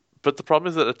 But the problem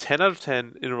is that a 10 out of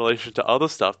 10 in relation to other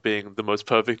stuff being the most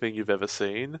perfect thing you've ever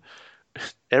seen,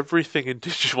 everything in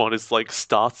Digimon is like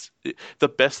the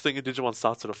best thing in Digimon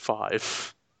starts at a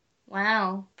 5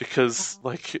 Wow. because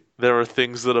like there are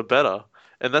things that are better.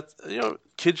 And that's,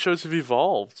 kid shows have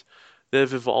evolved.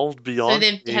 They've evolved So beyond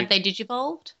have they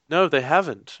digivolved? No, they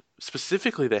haven't.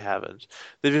 Specifically, they haven't.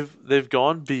 They've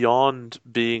gone beyond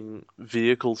being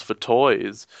vehicles for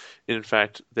toys. In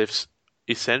fact, they've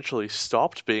essentially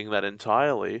stopped being that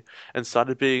entirely and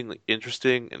started being like,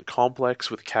 interesting and complex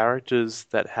with characters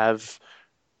that have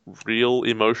real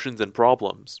emotions and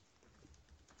problems.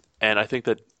 And I think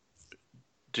that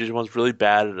Digimon's really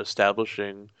bad at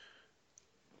establishing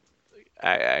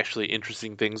actually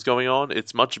interesting things going on.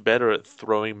 It's much better at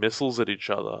throwing missiles at each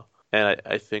other. And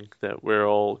I think that we're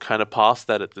all kind of past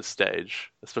that at this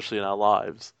stage, especially in our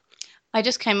lives. I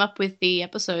just came up with the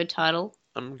episode title.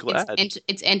 I'm glad.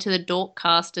 It's Enter the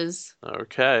Dorkcasters.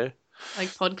 Okay. Like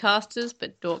podcasters,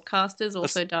 but Dorkcasters,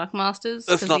 also Dark Masters.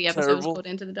 That's Because not the episode was terrible. called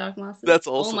Enter the Dark Masters. That's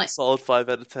also a solid 5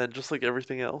 out of 10, just like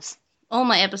everything else. All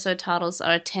my episode titles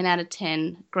are a 10 out of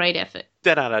 10. Great effort.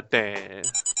 10 out of 10.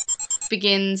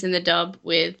 Begins in the dub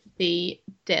with the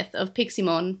death of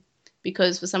Piximon,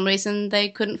 because for some reason they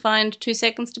couldn't find 2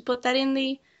 seconds to put that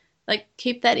in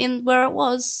keep that in where it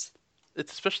was.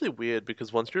 It's especially weird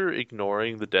because once you're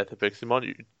ignoring the death of Piximon,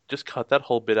 you just cut that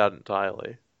whole bit out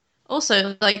entirely.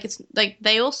 Also, it's like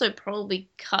they also probably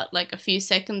cut like a few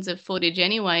seconds of footage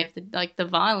anyway of the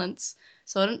violence.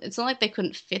 So it's not like they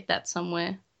couldn't fit that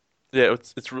somewhere. Yeah,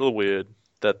 it's real weird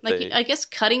that I guess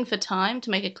cutting for time to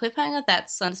make a cliffhanger,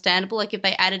 that's understandable. Like if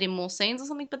they added in more scenes or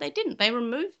something, but they didn't. They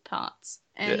removed parts.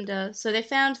 And so they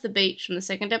found the beach from the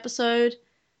second episode.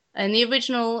 In the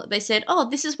original, they said, oh,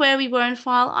 this is where we were in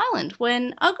File Island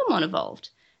when Agumon evolved.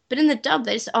 But in the dub,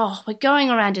 they just, oh, we're going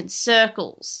around in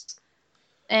circles.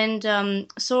 And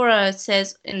Sora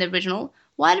says in the original,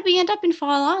 why did we end up in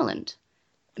File Island?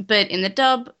 But in the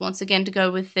dub, once again, to go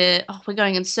with the, oh, we're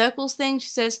going in circles thing, she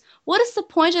says, what is the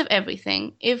point of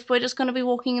everything if we're just going to be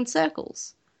walking in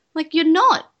circles? Like, you're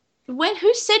not.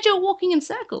 Who said you're walking in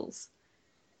circles?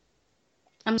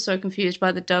 I'm so confused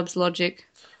by the dub's logic.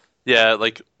 Yeah,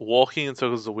 like walking in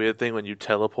circles is a weird thing when you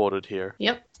teleported here.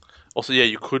 Yep. Also, yeah,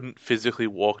 you couldn't physically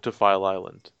walk to File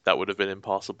Island. That would have been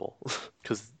impossible.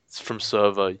 Because from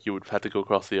server, you would have had to go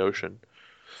across the ocean.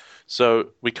 So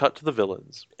we cut to the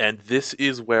villains, and this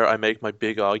is where I make my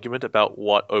big argument about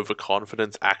what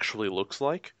overconfidence actually looks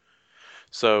like.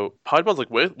 So Paimon's like,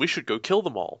 we should go kill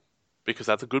them all. because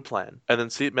that's a good plan. And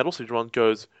then Metal Seedramon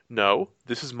goes, "No,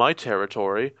 this is my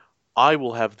territory. I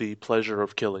will have the pleasure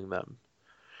of killing them."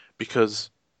 Because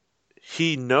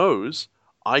he knows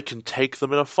I can take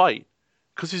them in a fight.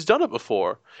 Because he's done it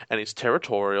before. And he's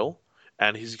territorial.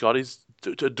 And he's got his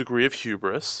degree of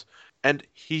hubris. And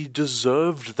he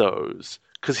deserved those.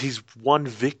 Because he's won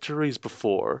victories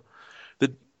before.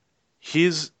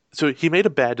 So he made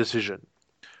a bad decision.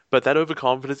 But that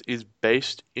overconfidence is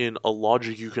based in a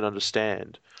logic you can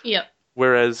understand. Yep.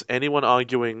 Whereas anyone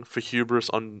arguing for hubris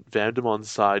on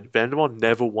Vandemon's side, Vandemon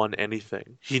never won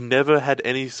anything. He never had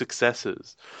any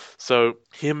successes. So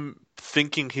him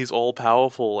thinking he's all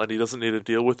powerful and he doesn't need to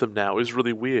deal with them now is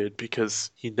really weird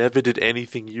because he never did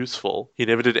anything useful. He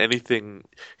never did anything.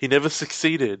 He never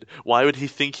succeeded. Why would he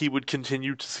think he would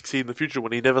continue to succeed in the future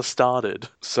when he never started?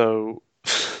 So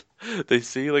they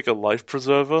see like a life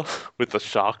preserver with a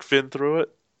shark fin through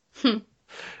it.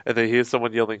 And they hear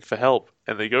someone yelling for help,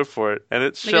 and they go for it, and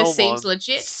it's Like, this Shellmon. seems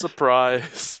legit.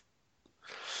 Surprise.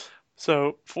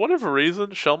 So, for whatever reason,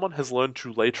 Shellmon has learned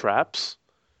to lay traps,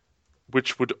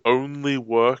 which would only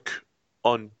work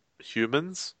on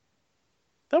humans.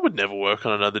 That would never work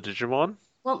on another Digimon.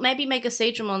 Well, maybe Mega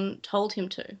Seedramon told him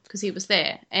to, because he was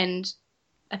there, and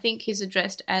I think he's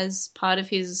addressed as part of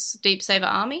his Deep Saver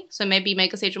army. So maybe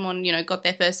Mega Seedramon, got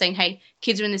there first saying, hey,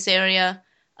 kids are in this area.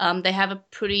 They have a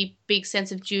pretty big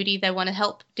sense of duty. They want to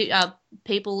help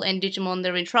people and Digimon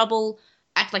that are in trouble.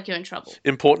 Act like you're in trouble.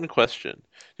 Important question.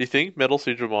 Do you think Metal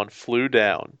Seedramon flew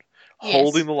down, Yes.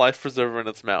 holding the life preserver in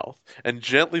its mouth, and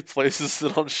gently places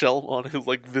it on Shellmon, who's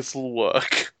like, this'll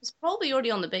work? He's probably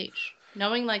already on the beach,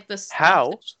 knowing like this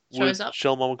How shows would up.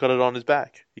 Shellmon got it on his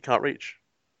back? He can't reach.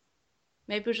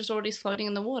 Maybe it was just already floating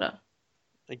in the water.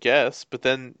 I guess, but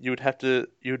then you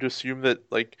would assume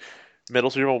that like Metal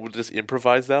Seedramon would just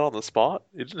improvise that on the spot.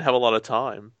 It didn't have a lot of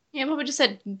time. Yeah, probably just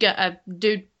said,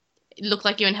 dude, look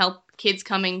like you're in help. Kids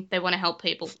coming. They want to help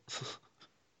people.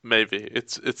 Maybe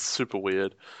it's super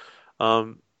weird.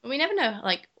 We never know,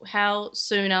 like, how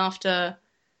soon after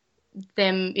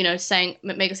them, saying,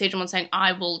 Mega Seedramon saying,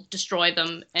 I will destroy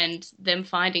them, and them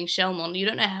finding Shellmon. You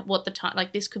don't know what the time,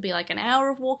 like, this could be like an hour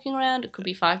of walking around. It could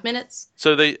be 5 minutes.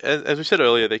 So they, as we said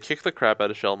earlier, they kick the crap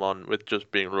out of Shellmon with just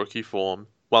being rookie form,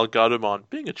 while Gardomon,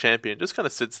 being a champion, just kind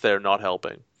of sits there not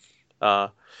helping.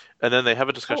 And then they have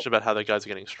a discussion about how the guys are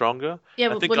getting stronger. Yeah,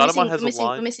 I think we're Gardomon missing, has we're missing, a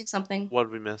line. we're missing something. What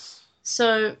did we miss?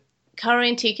 So Kari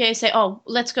and TK say, "Oh,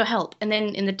 let's go help," and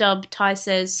then in the dub, Tai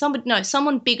says,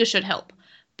 someone bigger should help."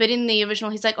 But in the original,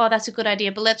 he's like, "Oh, that's a good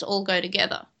idea, but let's all go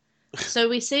together." So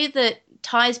we see that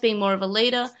Tai's being more of a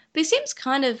leader, but he seems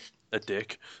kind of A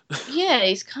dick. yeah,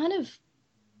 he's kind of.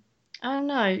 I don't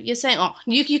know. You're saying, "Oh,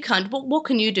 you can't. What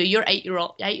can you do? You're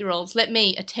 8-year-olds. Let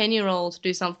me, a 10-year-old,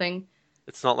 do something."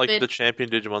 It's not like But- the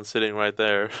champion Digimon sitting right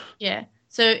there. Yeah.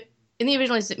 So in the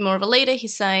original, he's more of a leader.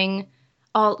 He's saying,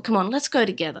 "Oh, come on, let's go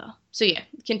together." So yeah,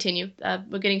 continue.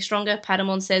 We're getting stronger.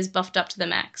 Patamon says buffed up to the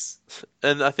max.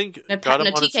 And I think No,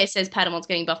 Gardomon TK is, says Patamon's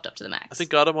getting buffed up to the max. I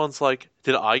think Gardomon's like,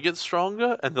 did I get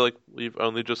stronger? And they're like, you've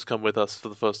only just come with us for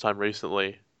the first time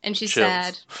recently. and she's Chills.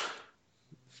 sad.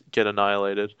 Get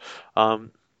annihilated.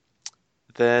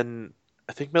 Then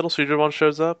I think Metal Seedramon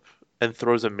shows up and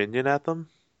throws a minion at them.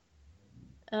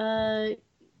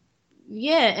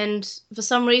 Yeah, and for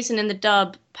some reason in the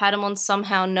dub, Patamon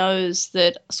somehow knows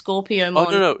that Scorpiomon. Oh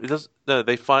no, it does. No,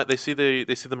 they see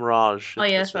the mirage. Oh,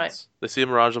 yeah, that's right. They see a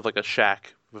mirage of like a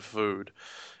shack with food,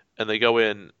 and they go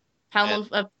in.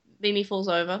 Patamon, Mimi falls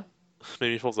over.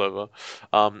 Mimi falls over.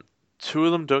 Two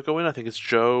of them don't go in. I think it's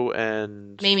Joe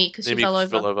and Mimi, because she Mimi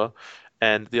fell over.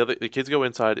 And the kids go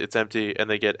inside. It's empty, and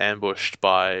they get ambushed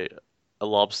by a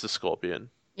lobster scorpion.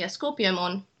 Yeah,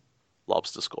 Scorpiomon.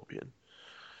 Lobster scorpion.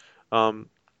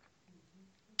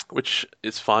 Which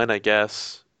is fine, I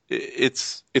guess.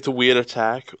 It's a weird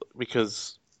attack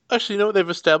because actually, they've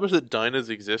established that diners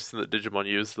exist and that Digimon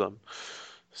use them.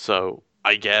 So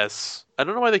I guess I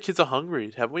don't know why the kids are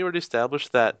hungry. Haven't we already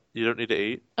established that you don't need to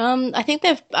eat? I think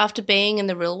after being in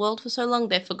the real world for so long,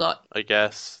 they forgot. I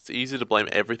guess it's easy to blame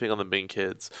everything on them being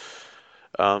kids.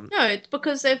 No, it's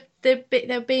because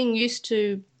they're being used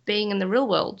to being in the real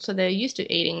world, so they're used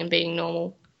to eating and being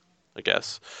normal. I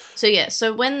guess. So yeah,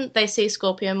 so when they see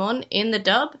Scorpiomon in the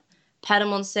dub,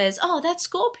 Patamon says, "Oh, that's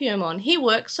Scorpiomon. He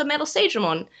works for Metal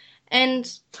Seedramon."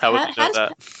 And How would you know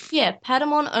that? Yeah,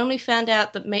 Patamon only found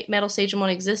out that Metal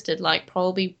Seedramon existed like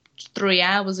probably 3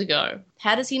 hours ago.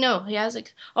 How does he know? He has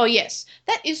like, oh yes,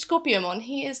 that is Scorpiomon.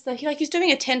 He is he's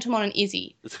doing a Tentomon and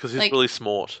Izzy. It's because he's like- really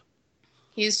smart.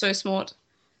 He is so smart.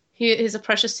 He is a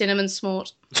precious cinnamon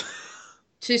smart.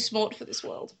 Too smart for this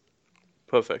world.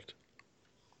 Perfect.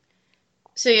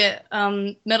 So yeah,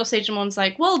 Metal Sagemon's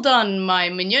like, well done, my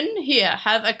minion. Here,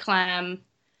 have a clam.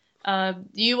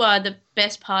 You are the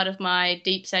best part of my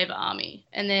Deep Saber army.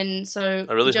 And then so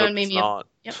I really Joe hope and it's Mimi. not.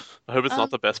 Yep. I hope it's not Um,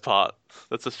 the best part.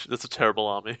 That's a terrible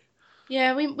army.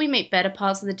 yeah, we meet better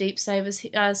parts of the Deep Sabers.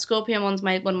 Scorpiomon's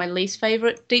one of my least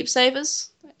favorite Deep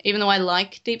Sabers. Even though I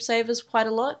like Deep Sabers quite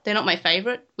a lot, they're not my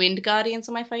favorite. Wind Guardians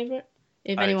are my favorite.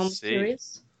 If I anyone was see.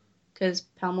 curious, because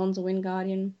Palmon's a Wind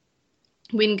Guardian.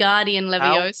 Wind Guardian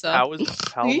How Leviosa. how is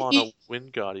Palmon a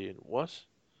Wind Guardian? What?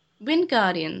 Wind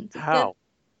Guardian. How?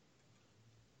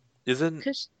 Isn't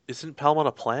Cause, isn't Palmon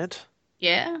a plant?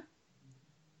 yeah,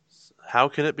 How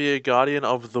can it be a guardian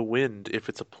of the wind if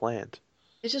it's a plant?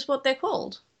 it's just what they're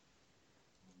called.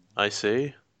 I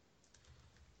see.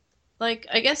 Like,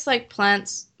 I guess like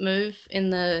plants move in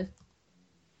the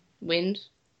wind.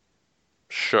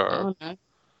 I Sure. don't know.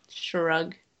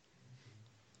 Shrug.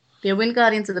 But yeah, Wind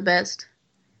Guardians are the best.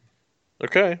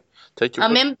 Okay. Take your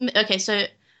word. Okay, so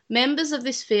members of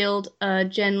this field are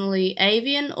generally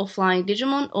avian or flying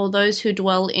Digimon, or those who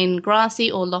dwell in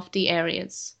grassy or lofty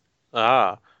areas.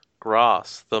 Ah,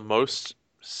 grass, the most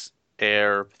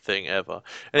air thing ever.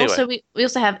 Anyway, Also, we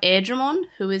also have Airdramon,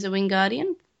 who is a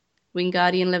Wingardium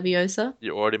Leviosa.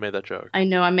 you already made that joke, I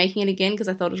know I'm making it again because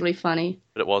I thought it was really funny.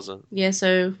 but it wasn't. Yeah,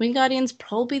 so Wingardium's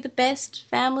probably the best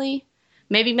family.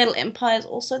 Maybe Metal Empire is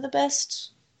also the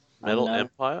best. I don't Metal know.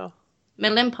 Empire?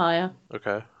 Metal Empire.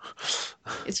 Okay.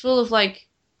 It's full of like,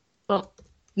 well,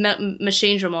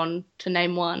 Machine Dramon to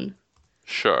name one.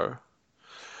 Sure.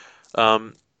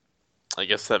 I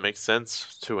guess that makes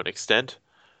sense to an extent.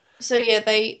 So yeah,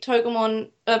 Palmon,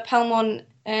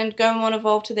 and Gomon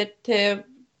evolve to their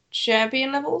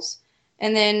champion levels,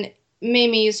 and then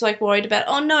Mimi is like worried about,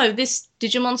 oh no, this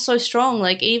Digimon's so strong,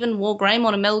 like even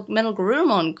Wargreymon and Metal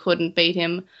Garurumon couldn't beat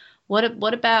him. What if our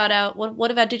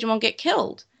Digimon get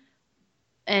killed?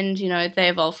 And they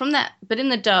evolve from that. But in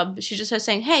the dub, she's just her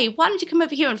saying, hey, why don't you come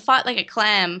over here and fight like a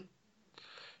clam?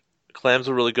 Clams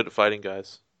are really good at fighting,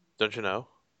 guys. Don't you know?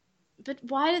 But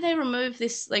why do they remove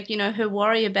this, like, her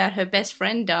worry about her best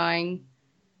friend dying?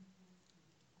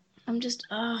 I'm just,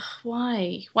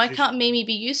 why? Why can't Mimi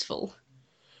be useful?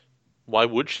 Why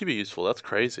would she be useful? That's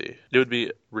crazy. It would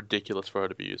be ridiculous for her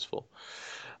to be useful.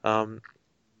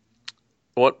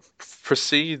 What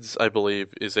precedes, I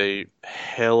believe, is a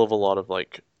hell of a lot of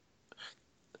like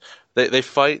they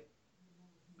fight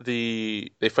they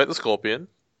fight the scorpion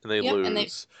and they Yep,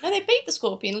 lose. they beat the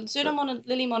Scorpion. Zudamon and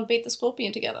Lilymon beat the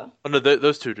Scorpion together. Oh no,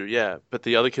 those two do, yeah. But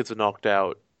the other kids are knocked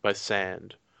out by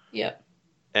sand, Yep.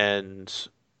 and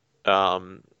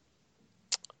um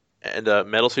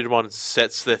Metal Suitramon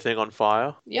sets their thing on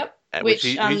fire, Yep. which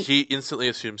Which, he instantly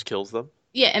assumes kills them.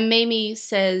 yeah, and Mimi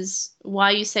says,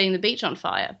 why are you setting the beach on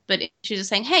fire? But she's just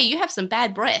saying, hey, you have some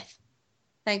bad breath.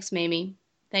 Thanks, Mimi.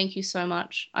 Thank you so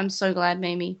much. I'm so glad,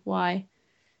 Mimi. Why?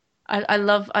 I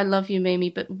love you, Mimi,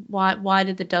 but why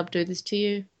did the dub do this to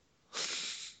you?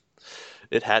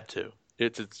 It had to.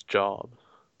 It's its job.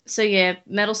 So yeah,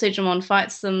 Metal Sagemon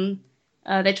fights them.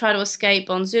 They try to escape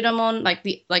on Zudamon,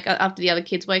 after the other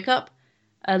kids wake up.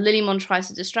 Lilymon tries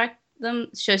to distract them,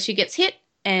 so she gets hit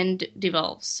and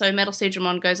devolves. So Metal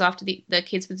Sagemon goes after the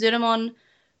kids with Zudamon,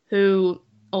 who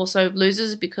also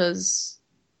loses because,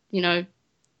 no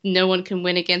one can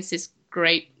win against this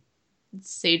great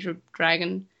Seadra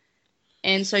dragon.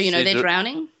 And so, they're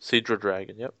drowning. Seadra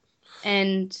dragon, yep.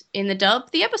 And in the dub,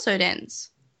 the episode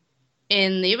ends.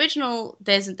 In the original,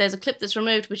 there's a clip that's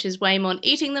removed, which is Waymon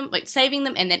eating them, like saving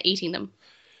them and then eating them.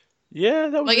 Yeah,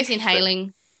 that was Well, I guess interesting.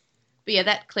 inhaling. But yeah,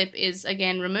 that clip is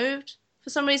again removed for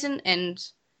some reason, and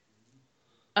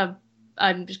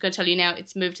I'm just going to tell you now,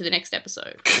 it's moved to the next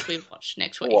episode, which we watch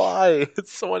next week. Why?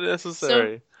 It's so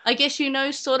unnecessary. So I guess you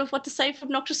know sort of what to say for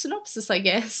Obnoxious Synopsis, I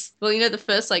guess. Well, the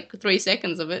first 3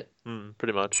 seconds of it.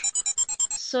 Pretty much.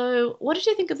 So, what did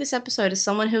you think of this episode as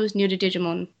someone who is new to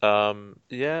Digimon?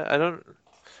 Yeah,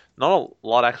 not a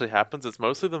lot actually happens. It's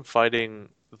mostly them fighting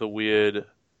the weird,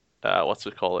 what's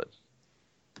it call it?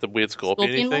 The weird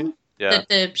scorpion thing? One? Yeah.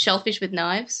 The shellfish with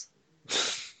knives?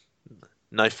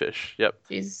 Knife fish, yep.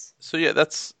 Jeez. So yeah,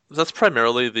 that's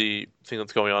primarily the thing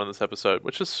that's going on in this episode,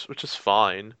 which is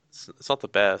fine. It's not the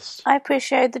best. I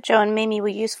appreciate that Joe and Mimi were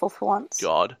useful for once.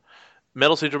 God.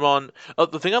 Metal Seadramon.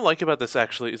 The thing I like about this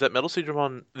actually is that Metal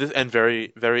Seadramon, and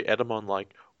very very Edamon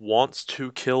wants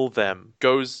to kill them.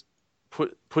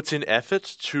 Puts in effort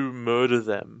to murder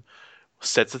them.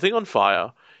 Sets the thing on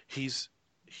fire. He's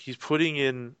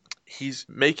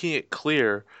making it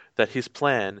clear that his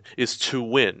plan is to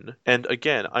win. And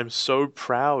again, I'm so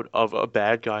proud of a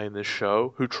bad guy in this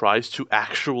show who tries to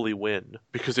actually win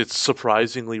because it's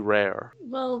surprisingly rare.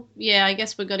 Well, yeah, I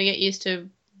guess we've got to get used to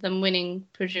them winning,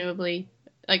 presumably.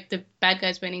 Like the bad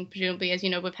guys winning, presumably. As you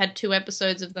know, we've had 2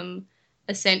 episodes of them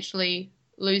essentially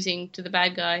losing to the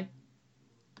bad guy.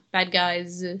 Bad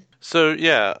guys. So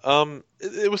yeah,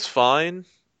 it was fine.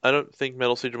 I don't think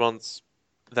Metal Siege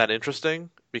that interesting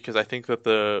because I think that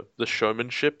the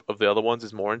showmanship of the other ones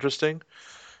is more interesting,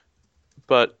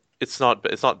 but it's not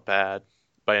bad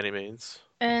by any means.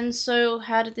 And so,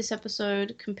 how did this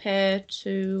episode compare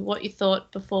to what you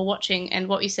thought before watching and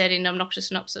what you said in Obnoxious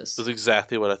Synopsis? It was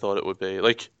exactly what I thought it would be.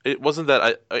 Like it wasn't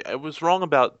that I was wrong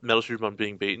about Metal Gear One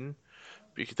being beaten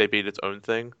because they beat its own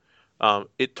thing.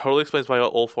 It totally explains why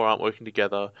all 4 aren't working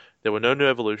together. There were no new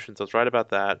evolutions. I was right about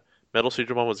that. Metal Gear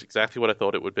One was exactly what I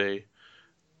thought it would be.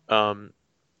 Um,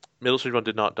 Metal Gear One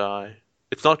did not die.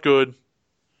 It's not good,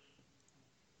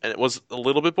 and it was a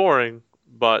little bit boring,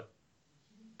 but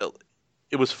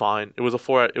it was fine. It was a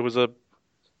 4. It was a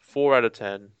 4 out of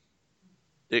 10.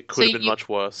 It could have been much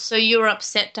worse. So you were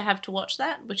upset to have to watch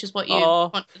that, which is what you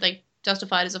want, like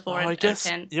justified as a 4 out of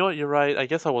 10. You know what? You're right. I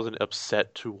guess I wasn't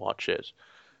upset to watch it,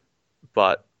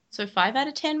 but so 5 out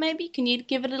of 10 maybe. Can you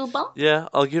give it a little bump? yeah,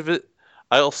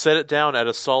 I'll set it down at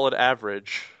a solid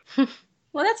average.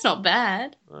 Well, that's not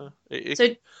bad.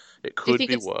 It could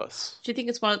be worse. Do you think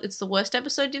it's the worst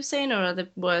episode you've seen, or are there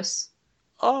worse?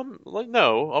 Like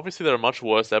no, obviously there are much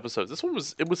worse episodes. This one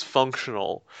was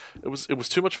functional. It was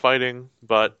too much fighting,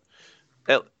 but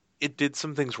it did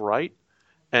some things right.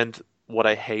 And what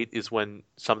I hate is when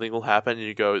something will happen and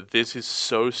you go, "This is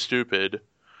so stupid.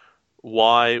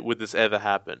 Why would this ever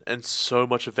happen?" And so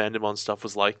much of Vandemon stuff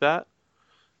was like that.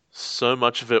 So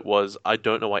much of it was, I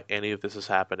don't know why any of this is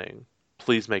happening.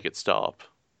 Please make it stop.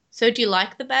 So do you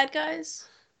like the bad guys?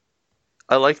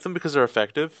 I like them because they're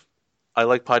effective. I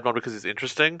like Piedmon because he's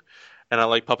interesting, and I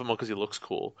like Puppetmon because he looks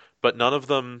cool. But none of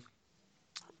them.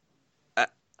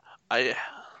 I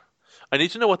I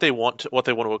need to know what they want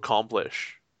to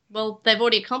accomplish. Well, they've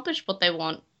already accomplished what they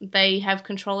want. They have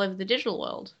control over the digital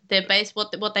world.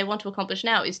 What they want to accomplish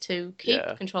now is to keep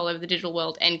control over the digital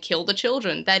world and kill the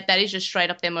children. That is just straight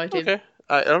up their motive. Okay,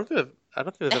 I don't think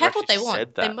they've they have actually what they want.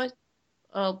 said that.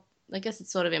 Well, I guess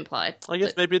it's sort of implied. I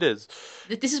guess maybe it is.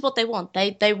 This is what they want.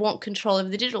 They want control over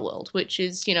the digital world, which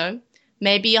is,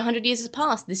 maybe 100 years has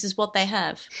passed. This is what they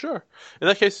have. Sure. In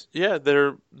that case, yeah,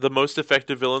 they're the most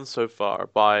effective villains so far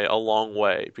by a long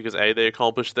way because A, they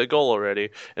accomplished their goal already,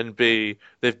 and B,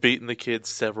 they've beaten the kids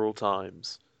several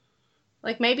times.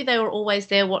 Like maybe they were always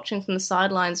there watching from the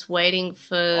sidelines waiting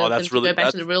for them to go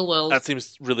back to the real world. That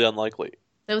seems really unlikely.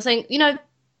 They were saying,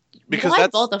 because why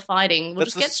bother fighting? We'll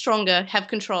just get stronger, have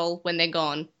control when they're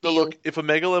gone. But look, if a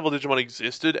Mega level Digimon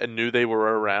existed and knew they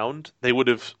were around, they would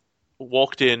have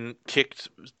walked in, kicked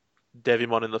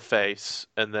Devimon in the face,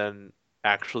 and then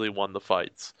actually won the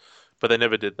fights. But they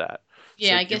never did that.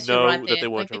 Yeah, so I guess you're right there. They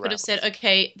weren't they could have said,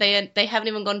 okay, they haven't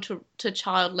even gone to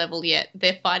child level yet.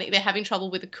 They're fighting. They're having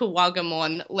trouble with the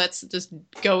Kuwagamon. Let's just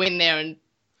go in there and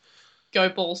go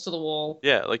balls to the wall.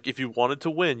 Yeah, like if you wanted to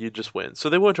win, you'd just win. So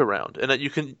they weren't around, and that you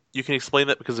can explain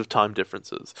that because of time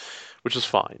differences, which is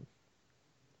fine.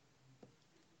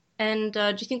 And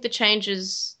do you think the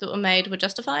changes that were made were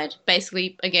justified?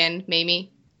 Basically, again,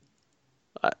 Mimi.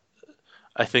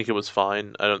 I think it was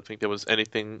fine. I don't think there was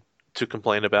anything to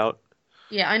complain about.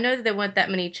 Yeah, I know that there weren't that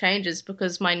many changes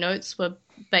because my notes were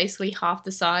basically half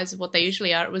the size of what they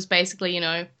usually are. It was basically,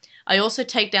 I also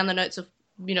take down the notes of,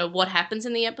 what happens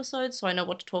in the episode so I know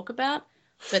what to talk about.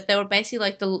 But they were basically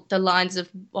like the lines of,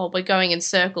 we're going in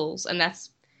circles, and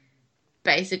that's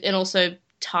basic. And also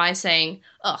Tai saying,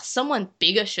 someone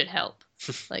bigger should help.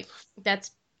 Like,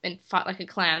 that's, and fight like a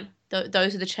clown.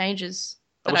 Those are the changes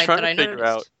that I was trying to noticed. figure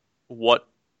out what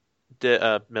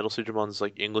Metal Sugermon's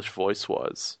English voice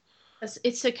was.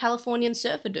 It's a Californian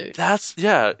surfer dude. That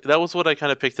was what I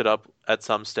kind of picked it up at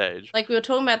some stage. Like we were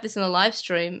talking about this in the live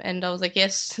stream, and I was like,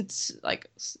 yes, it's like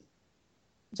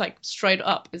straight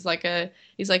up. He's like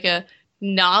a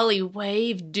gnarly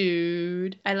wave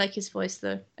dude. I like his voice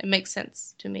though. It makes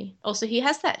sense to me. Also, he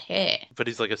has that hair. But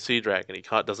he's like a sea dragon. He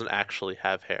doesn't actually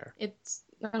have hair. I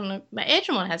don't know. My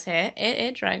Airdramon has hair.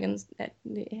 Air dragons.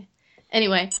 Yeah.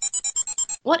 Anyway.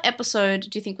 What episode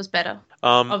do you think was better?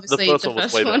 Obviously, the first one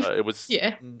was way better. It was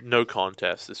no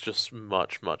contest. It's just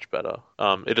much, much better.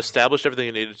 It established everything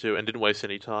it needed to and didn't waste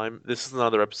any time. This is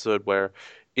another episode where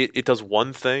it does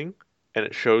one thing and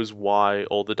it shows why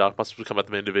all the Dark Monsters would come at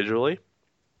them individually.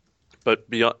 But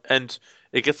beyond, and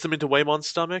it gets them into Waymon's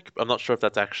stomach. I'm not sure if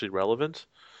that's actually relevant.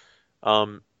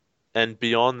 And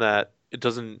beyond that, it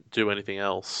doesn't do anything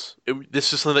else.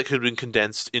 This is something that could have been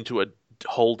condensed into a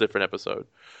whole different episode.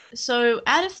 So,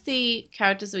 out of the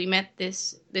characters that we met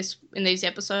this in these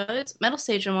episodes, Metal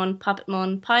Seedramon,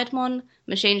 Puppetmon, Piedmon,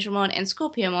 Machinedramon, and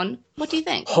Scorpiomon, what do you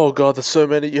think? Oh god, there's so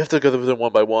many. You have to go through them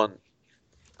one by one.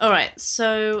 All right,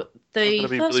 so I'm the gonna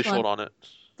be first really one, short on it.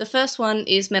 the first one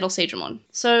is Metal Seedramon.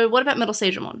 So, what about Metal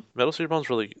Seedramon? Metal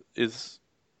Seedramon's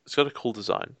it's got a cool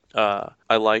design.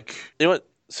 I like, you know what?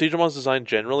 Seedramon's design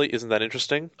generally isn't that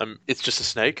interesting. It's just a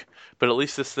snake, but at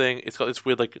least this thing, it's got this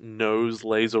weird like nose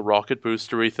laser rocket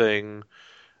boostery thing.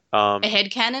 A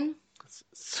head cannon?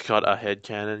 It's got a head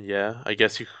cannon, yeah. I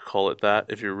guess you could call it that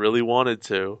if you really wanted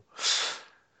to.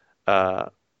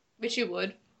 Which you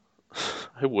would.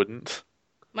 I wouldn't.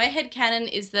 My head cannon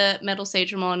is that Metal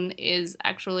Seedramon is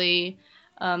actually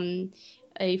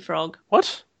a frog.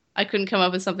 What? I couldn't come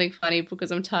up with something funny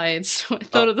because I'm tired, so I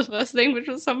thought of the first thing, which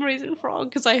was some reason frog,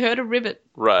 because I heard a ribbit.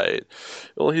 Right.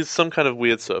 Well, he's some kind of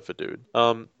weird surfer dude.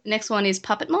 Next one is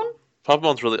Puppetmon.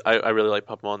 Puppetmon's really, I really like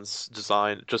Puppetmon's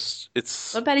design.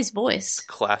 It's What about his voice?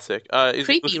 classic. His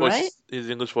Creepy, English voice, right? His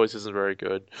English voice isn't very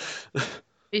good.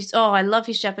 I love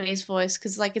his Japanese voice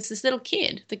because like it's this little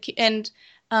kid.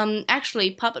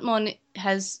 Actually, Puppetmon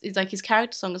is like his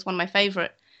character song is one of my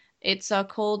favorite. It's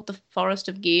called "The Forest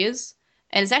of Gears,"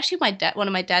 and it's actually one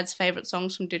of my dad's favorite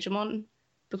songs from Digimon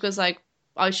because like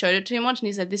I showed it to him once and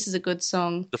he said this is a good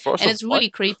song, The Forest and of it's really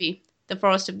what? creepy. The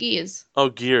Forest of Gears. Oh,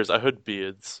 Gears. I heard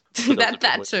beards. But was a bit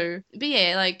that weird. too. But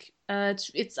yeah, like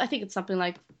it's I think it's something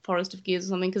like Forest of Gears or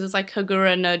something because it's like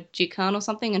Hagura no Jikan or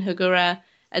something, and Hagura,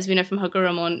 as we know from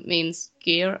Haguramon, means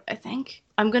gear. I think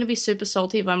I'm going to be super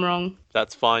salty if I'm wrong.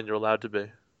 That's fine. You're allowed to be.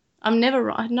 I'm never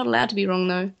wrong. I'm not allowed to be wrong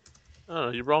though. I don't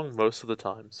know. You're wrong most of the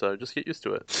time, so just get used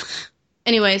to it.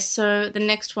 Anyway, so the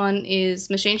next one is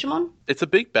Machinedramon. It's a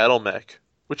big battle mech,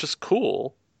 which is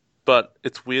cool, but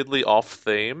it's weirdly off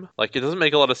theme. Like, it doesn't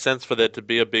make a lot of sense for there to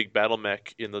be a big battle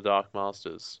mech in the Dark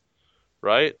Masters,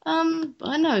 right? I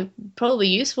don't know, probably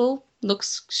useful.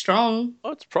 Looks strong.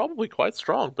 Oh, it's probably quite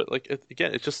strong, but like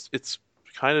again, it's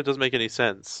kind of doesn't make any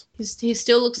sense. He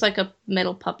still looks like a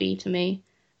metal puppy to me.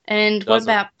 And what Doesn't.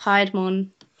 about Piedmon?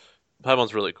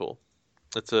 Paimon's really cool.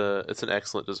 It's an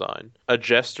excellent design. A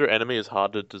jester enemy is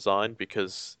hard to design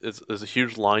because there's a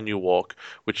huge line you walk,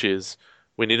 which is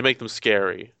we need to make them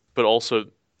scary, but also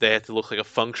they have to look like a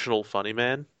functional funny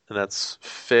man, and that's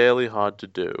fairly hard to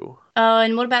do.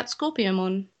 And what about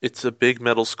Scorpiomon? It's a big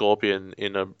metal scorpion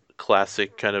in a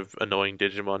classic kind of annoying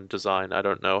Digimon design. I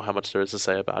don't know how much there is to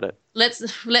say about it.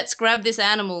 Let's grab this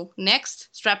animal. Next,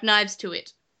 strap knives to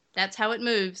it. That's how it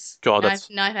moves. God,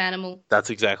 Knife animal. that's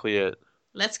exactly it.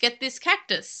 Let's get this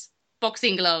cactus.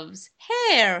 Boxing gloves.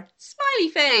 Hair. Smiley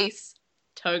face.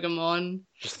 Togemon.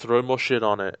 Just throw more shit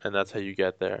on it, and that's how you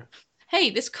get there. Hey,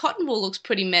 this cotton wool looks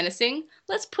pretty menacing.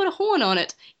 Let's put a horn on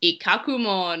it.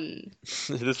 Ikakumon.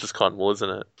 It is just cotton wool, isn't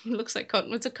it? It looks like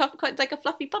cotton. It's quite like a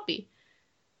fluffy puppy.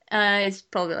 It's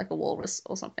probably like a walrus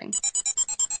or something.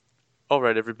 All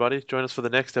right, everybody, join us for the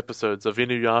next episodes of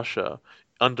Inuyasha,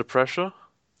 Under Pressure,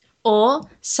 Or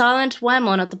Silent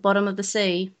Wammon at the bottom of the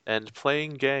sea. and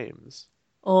Playing Games.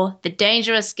 Or The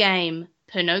Dangerous Game,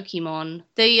 Pinocchimon.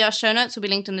 The show notes will be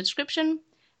linked in the description.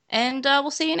 And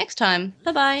we'll see you next time.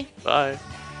 Bye-bye. Bye.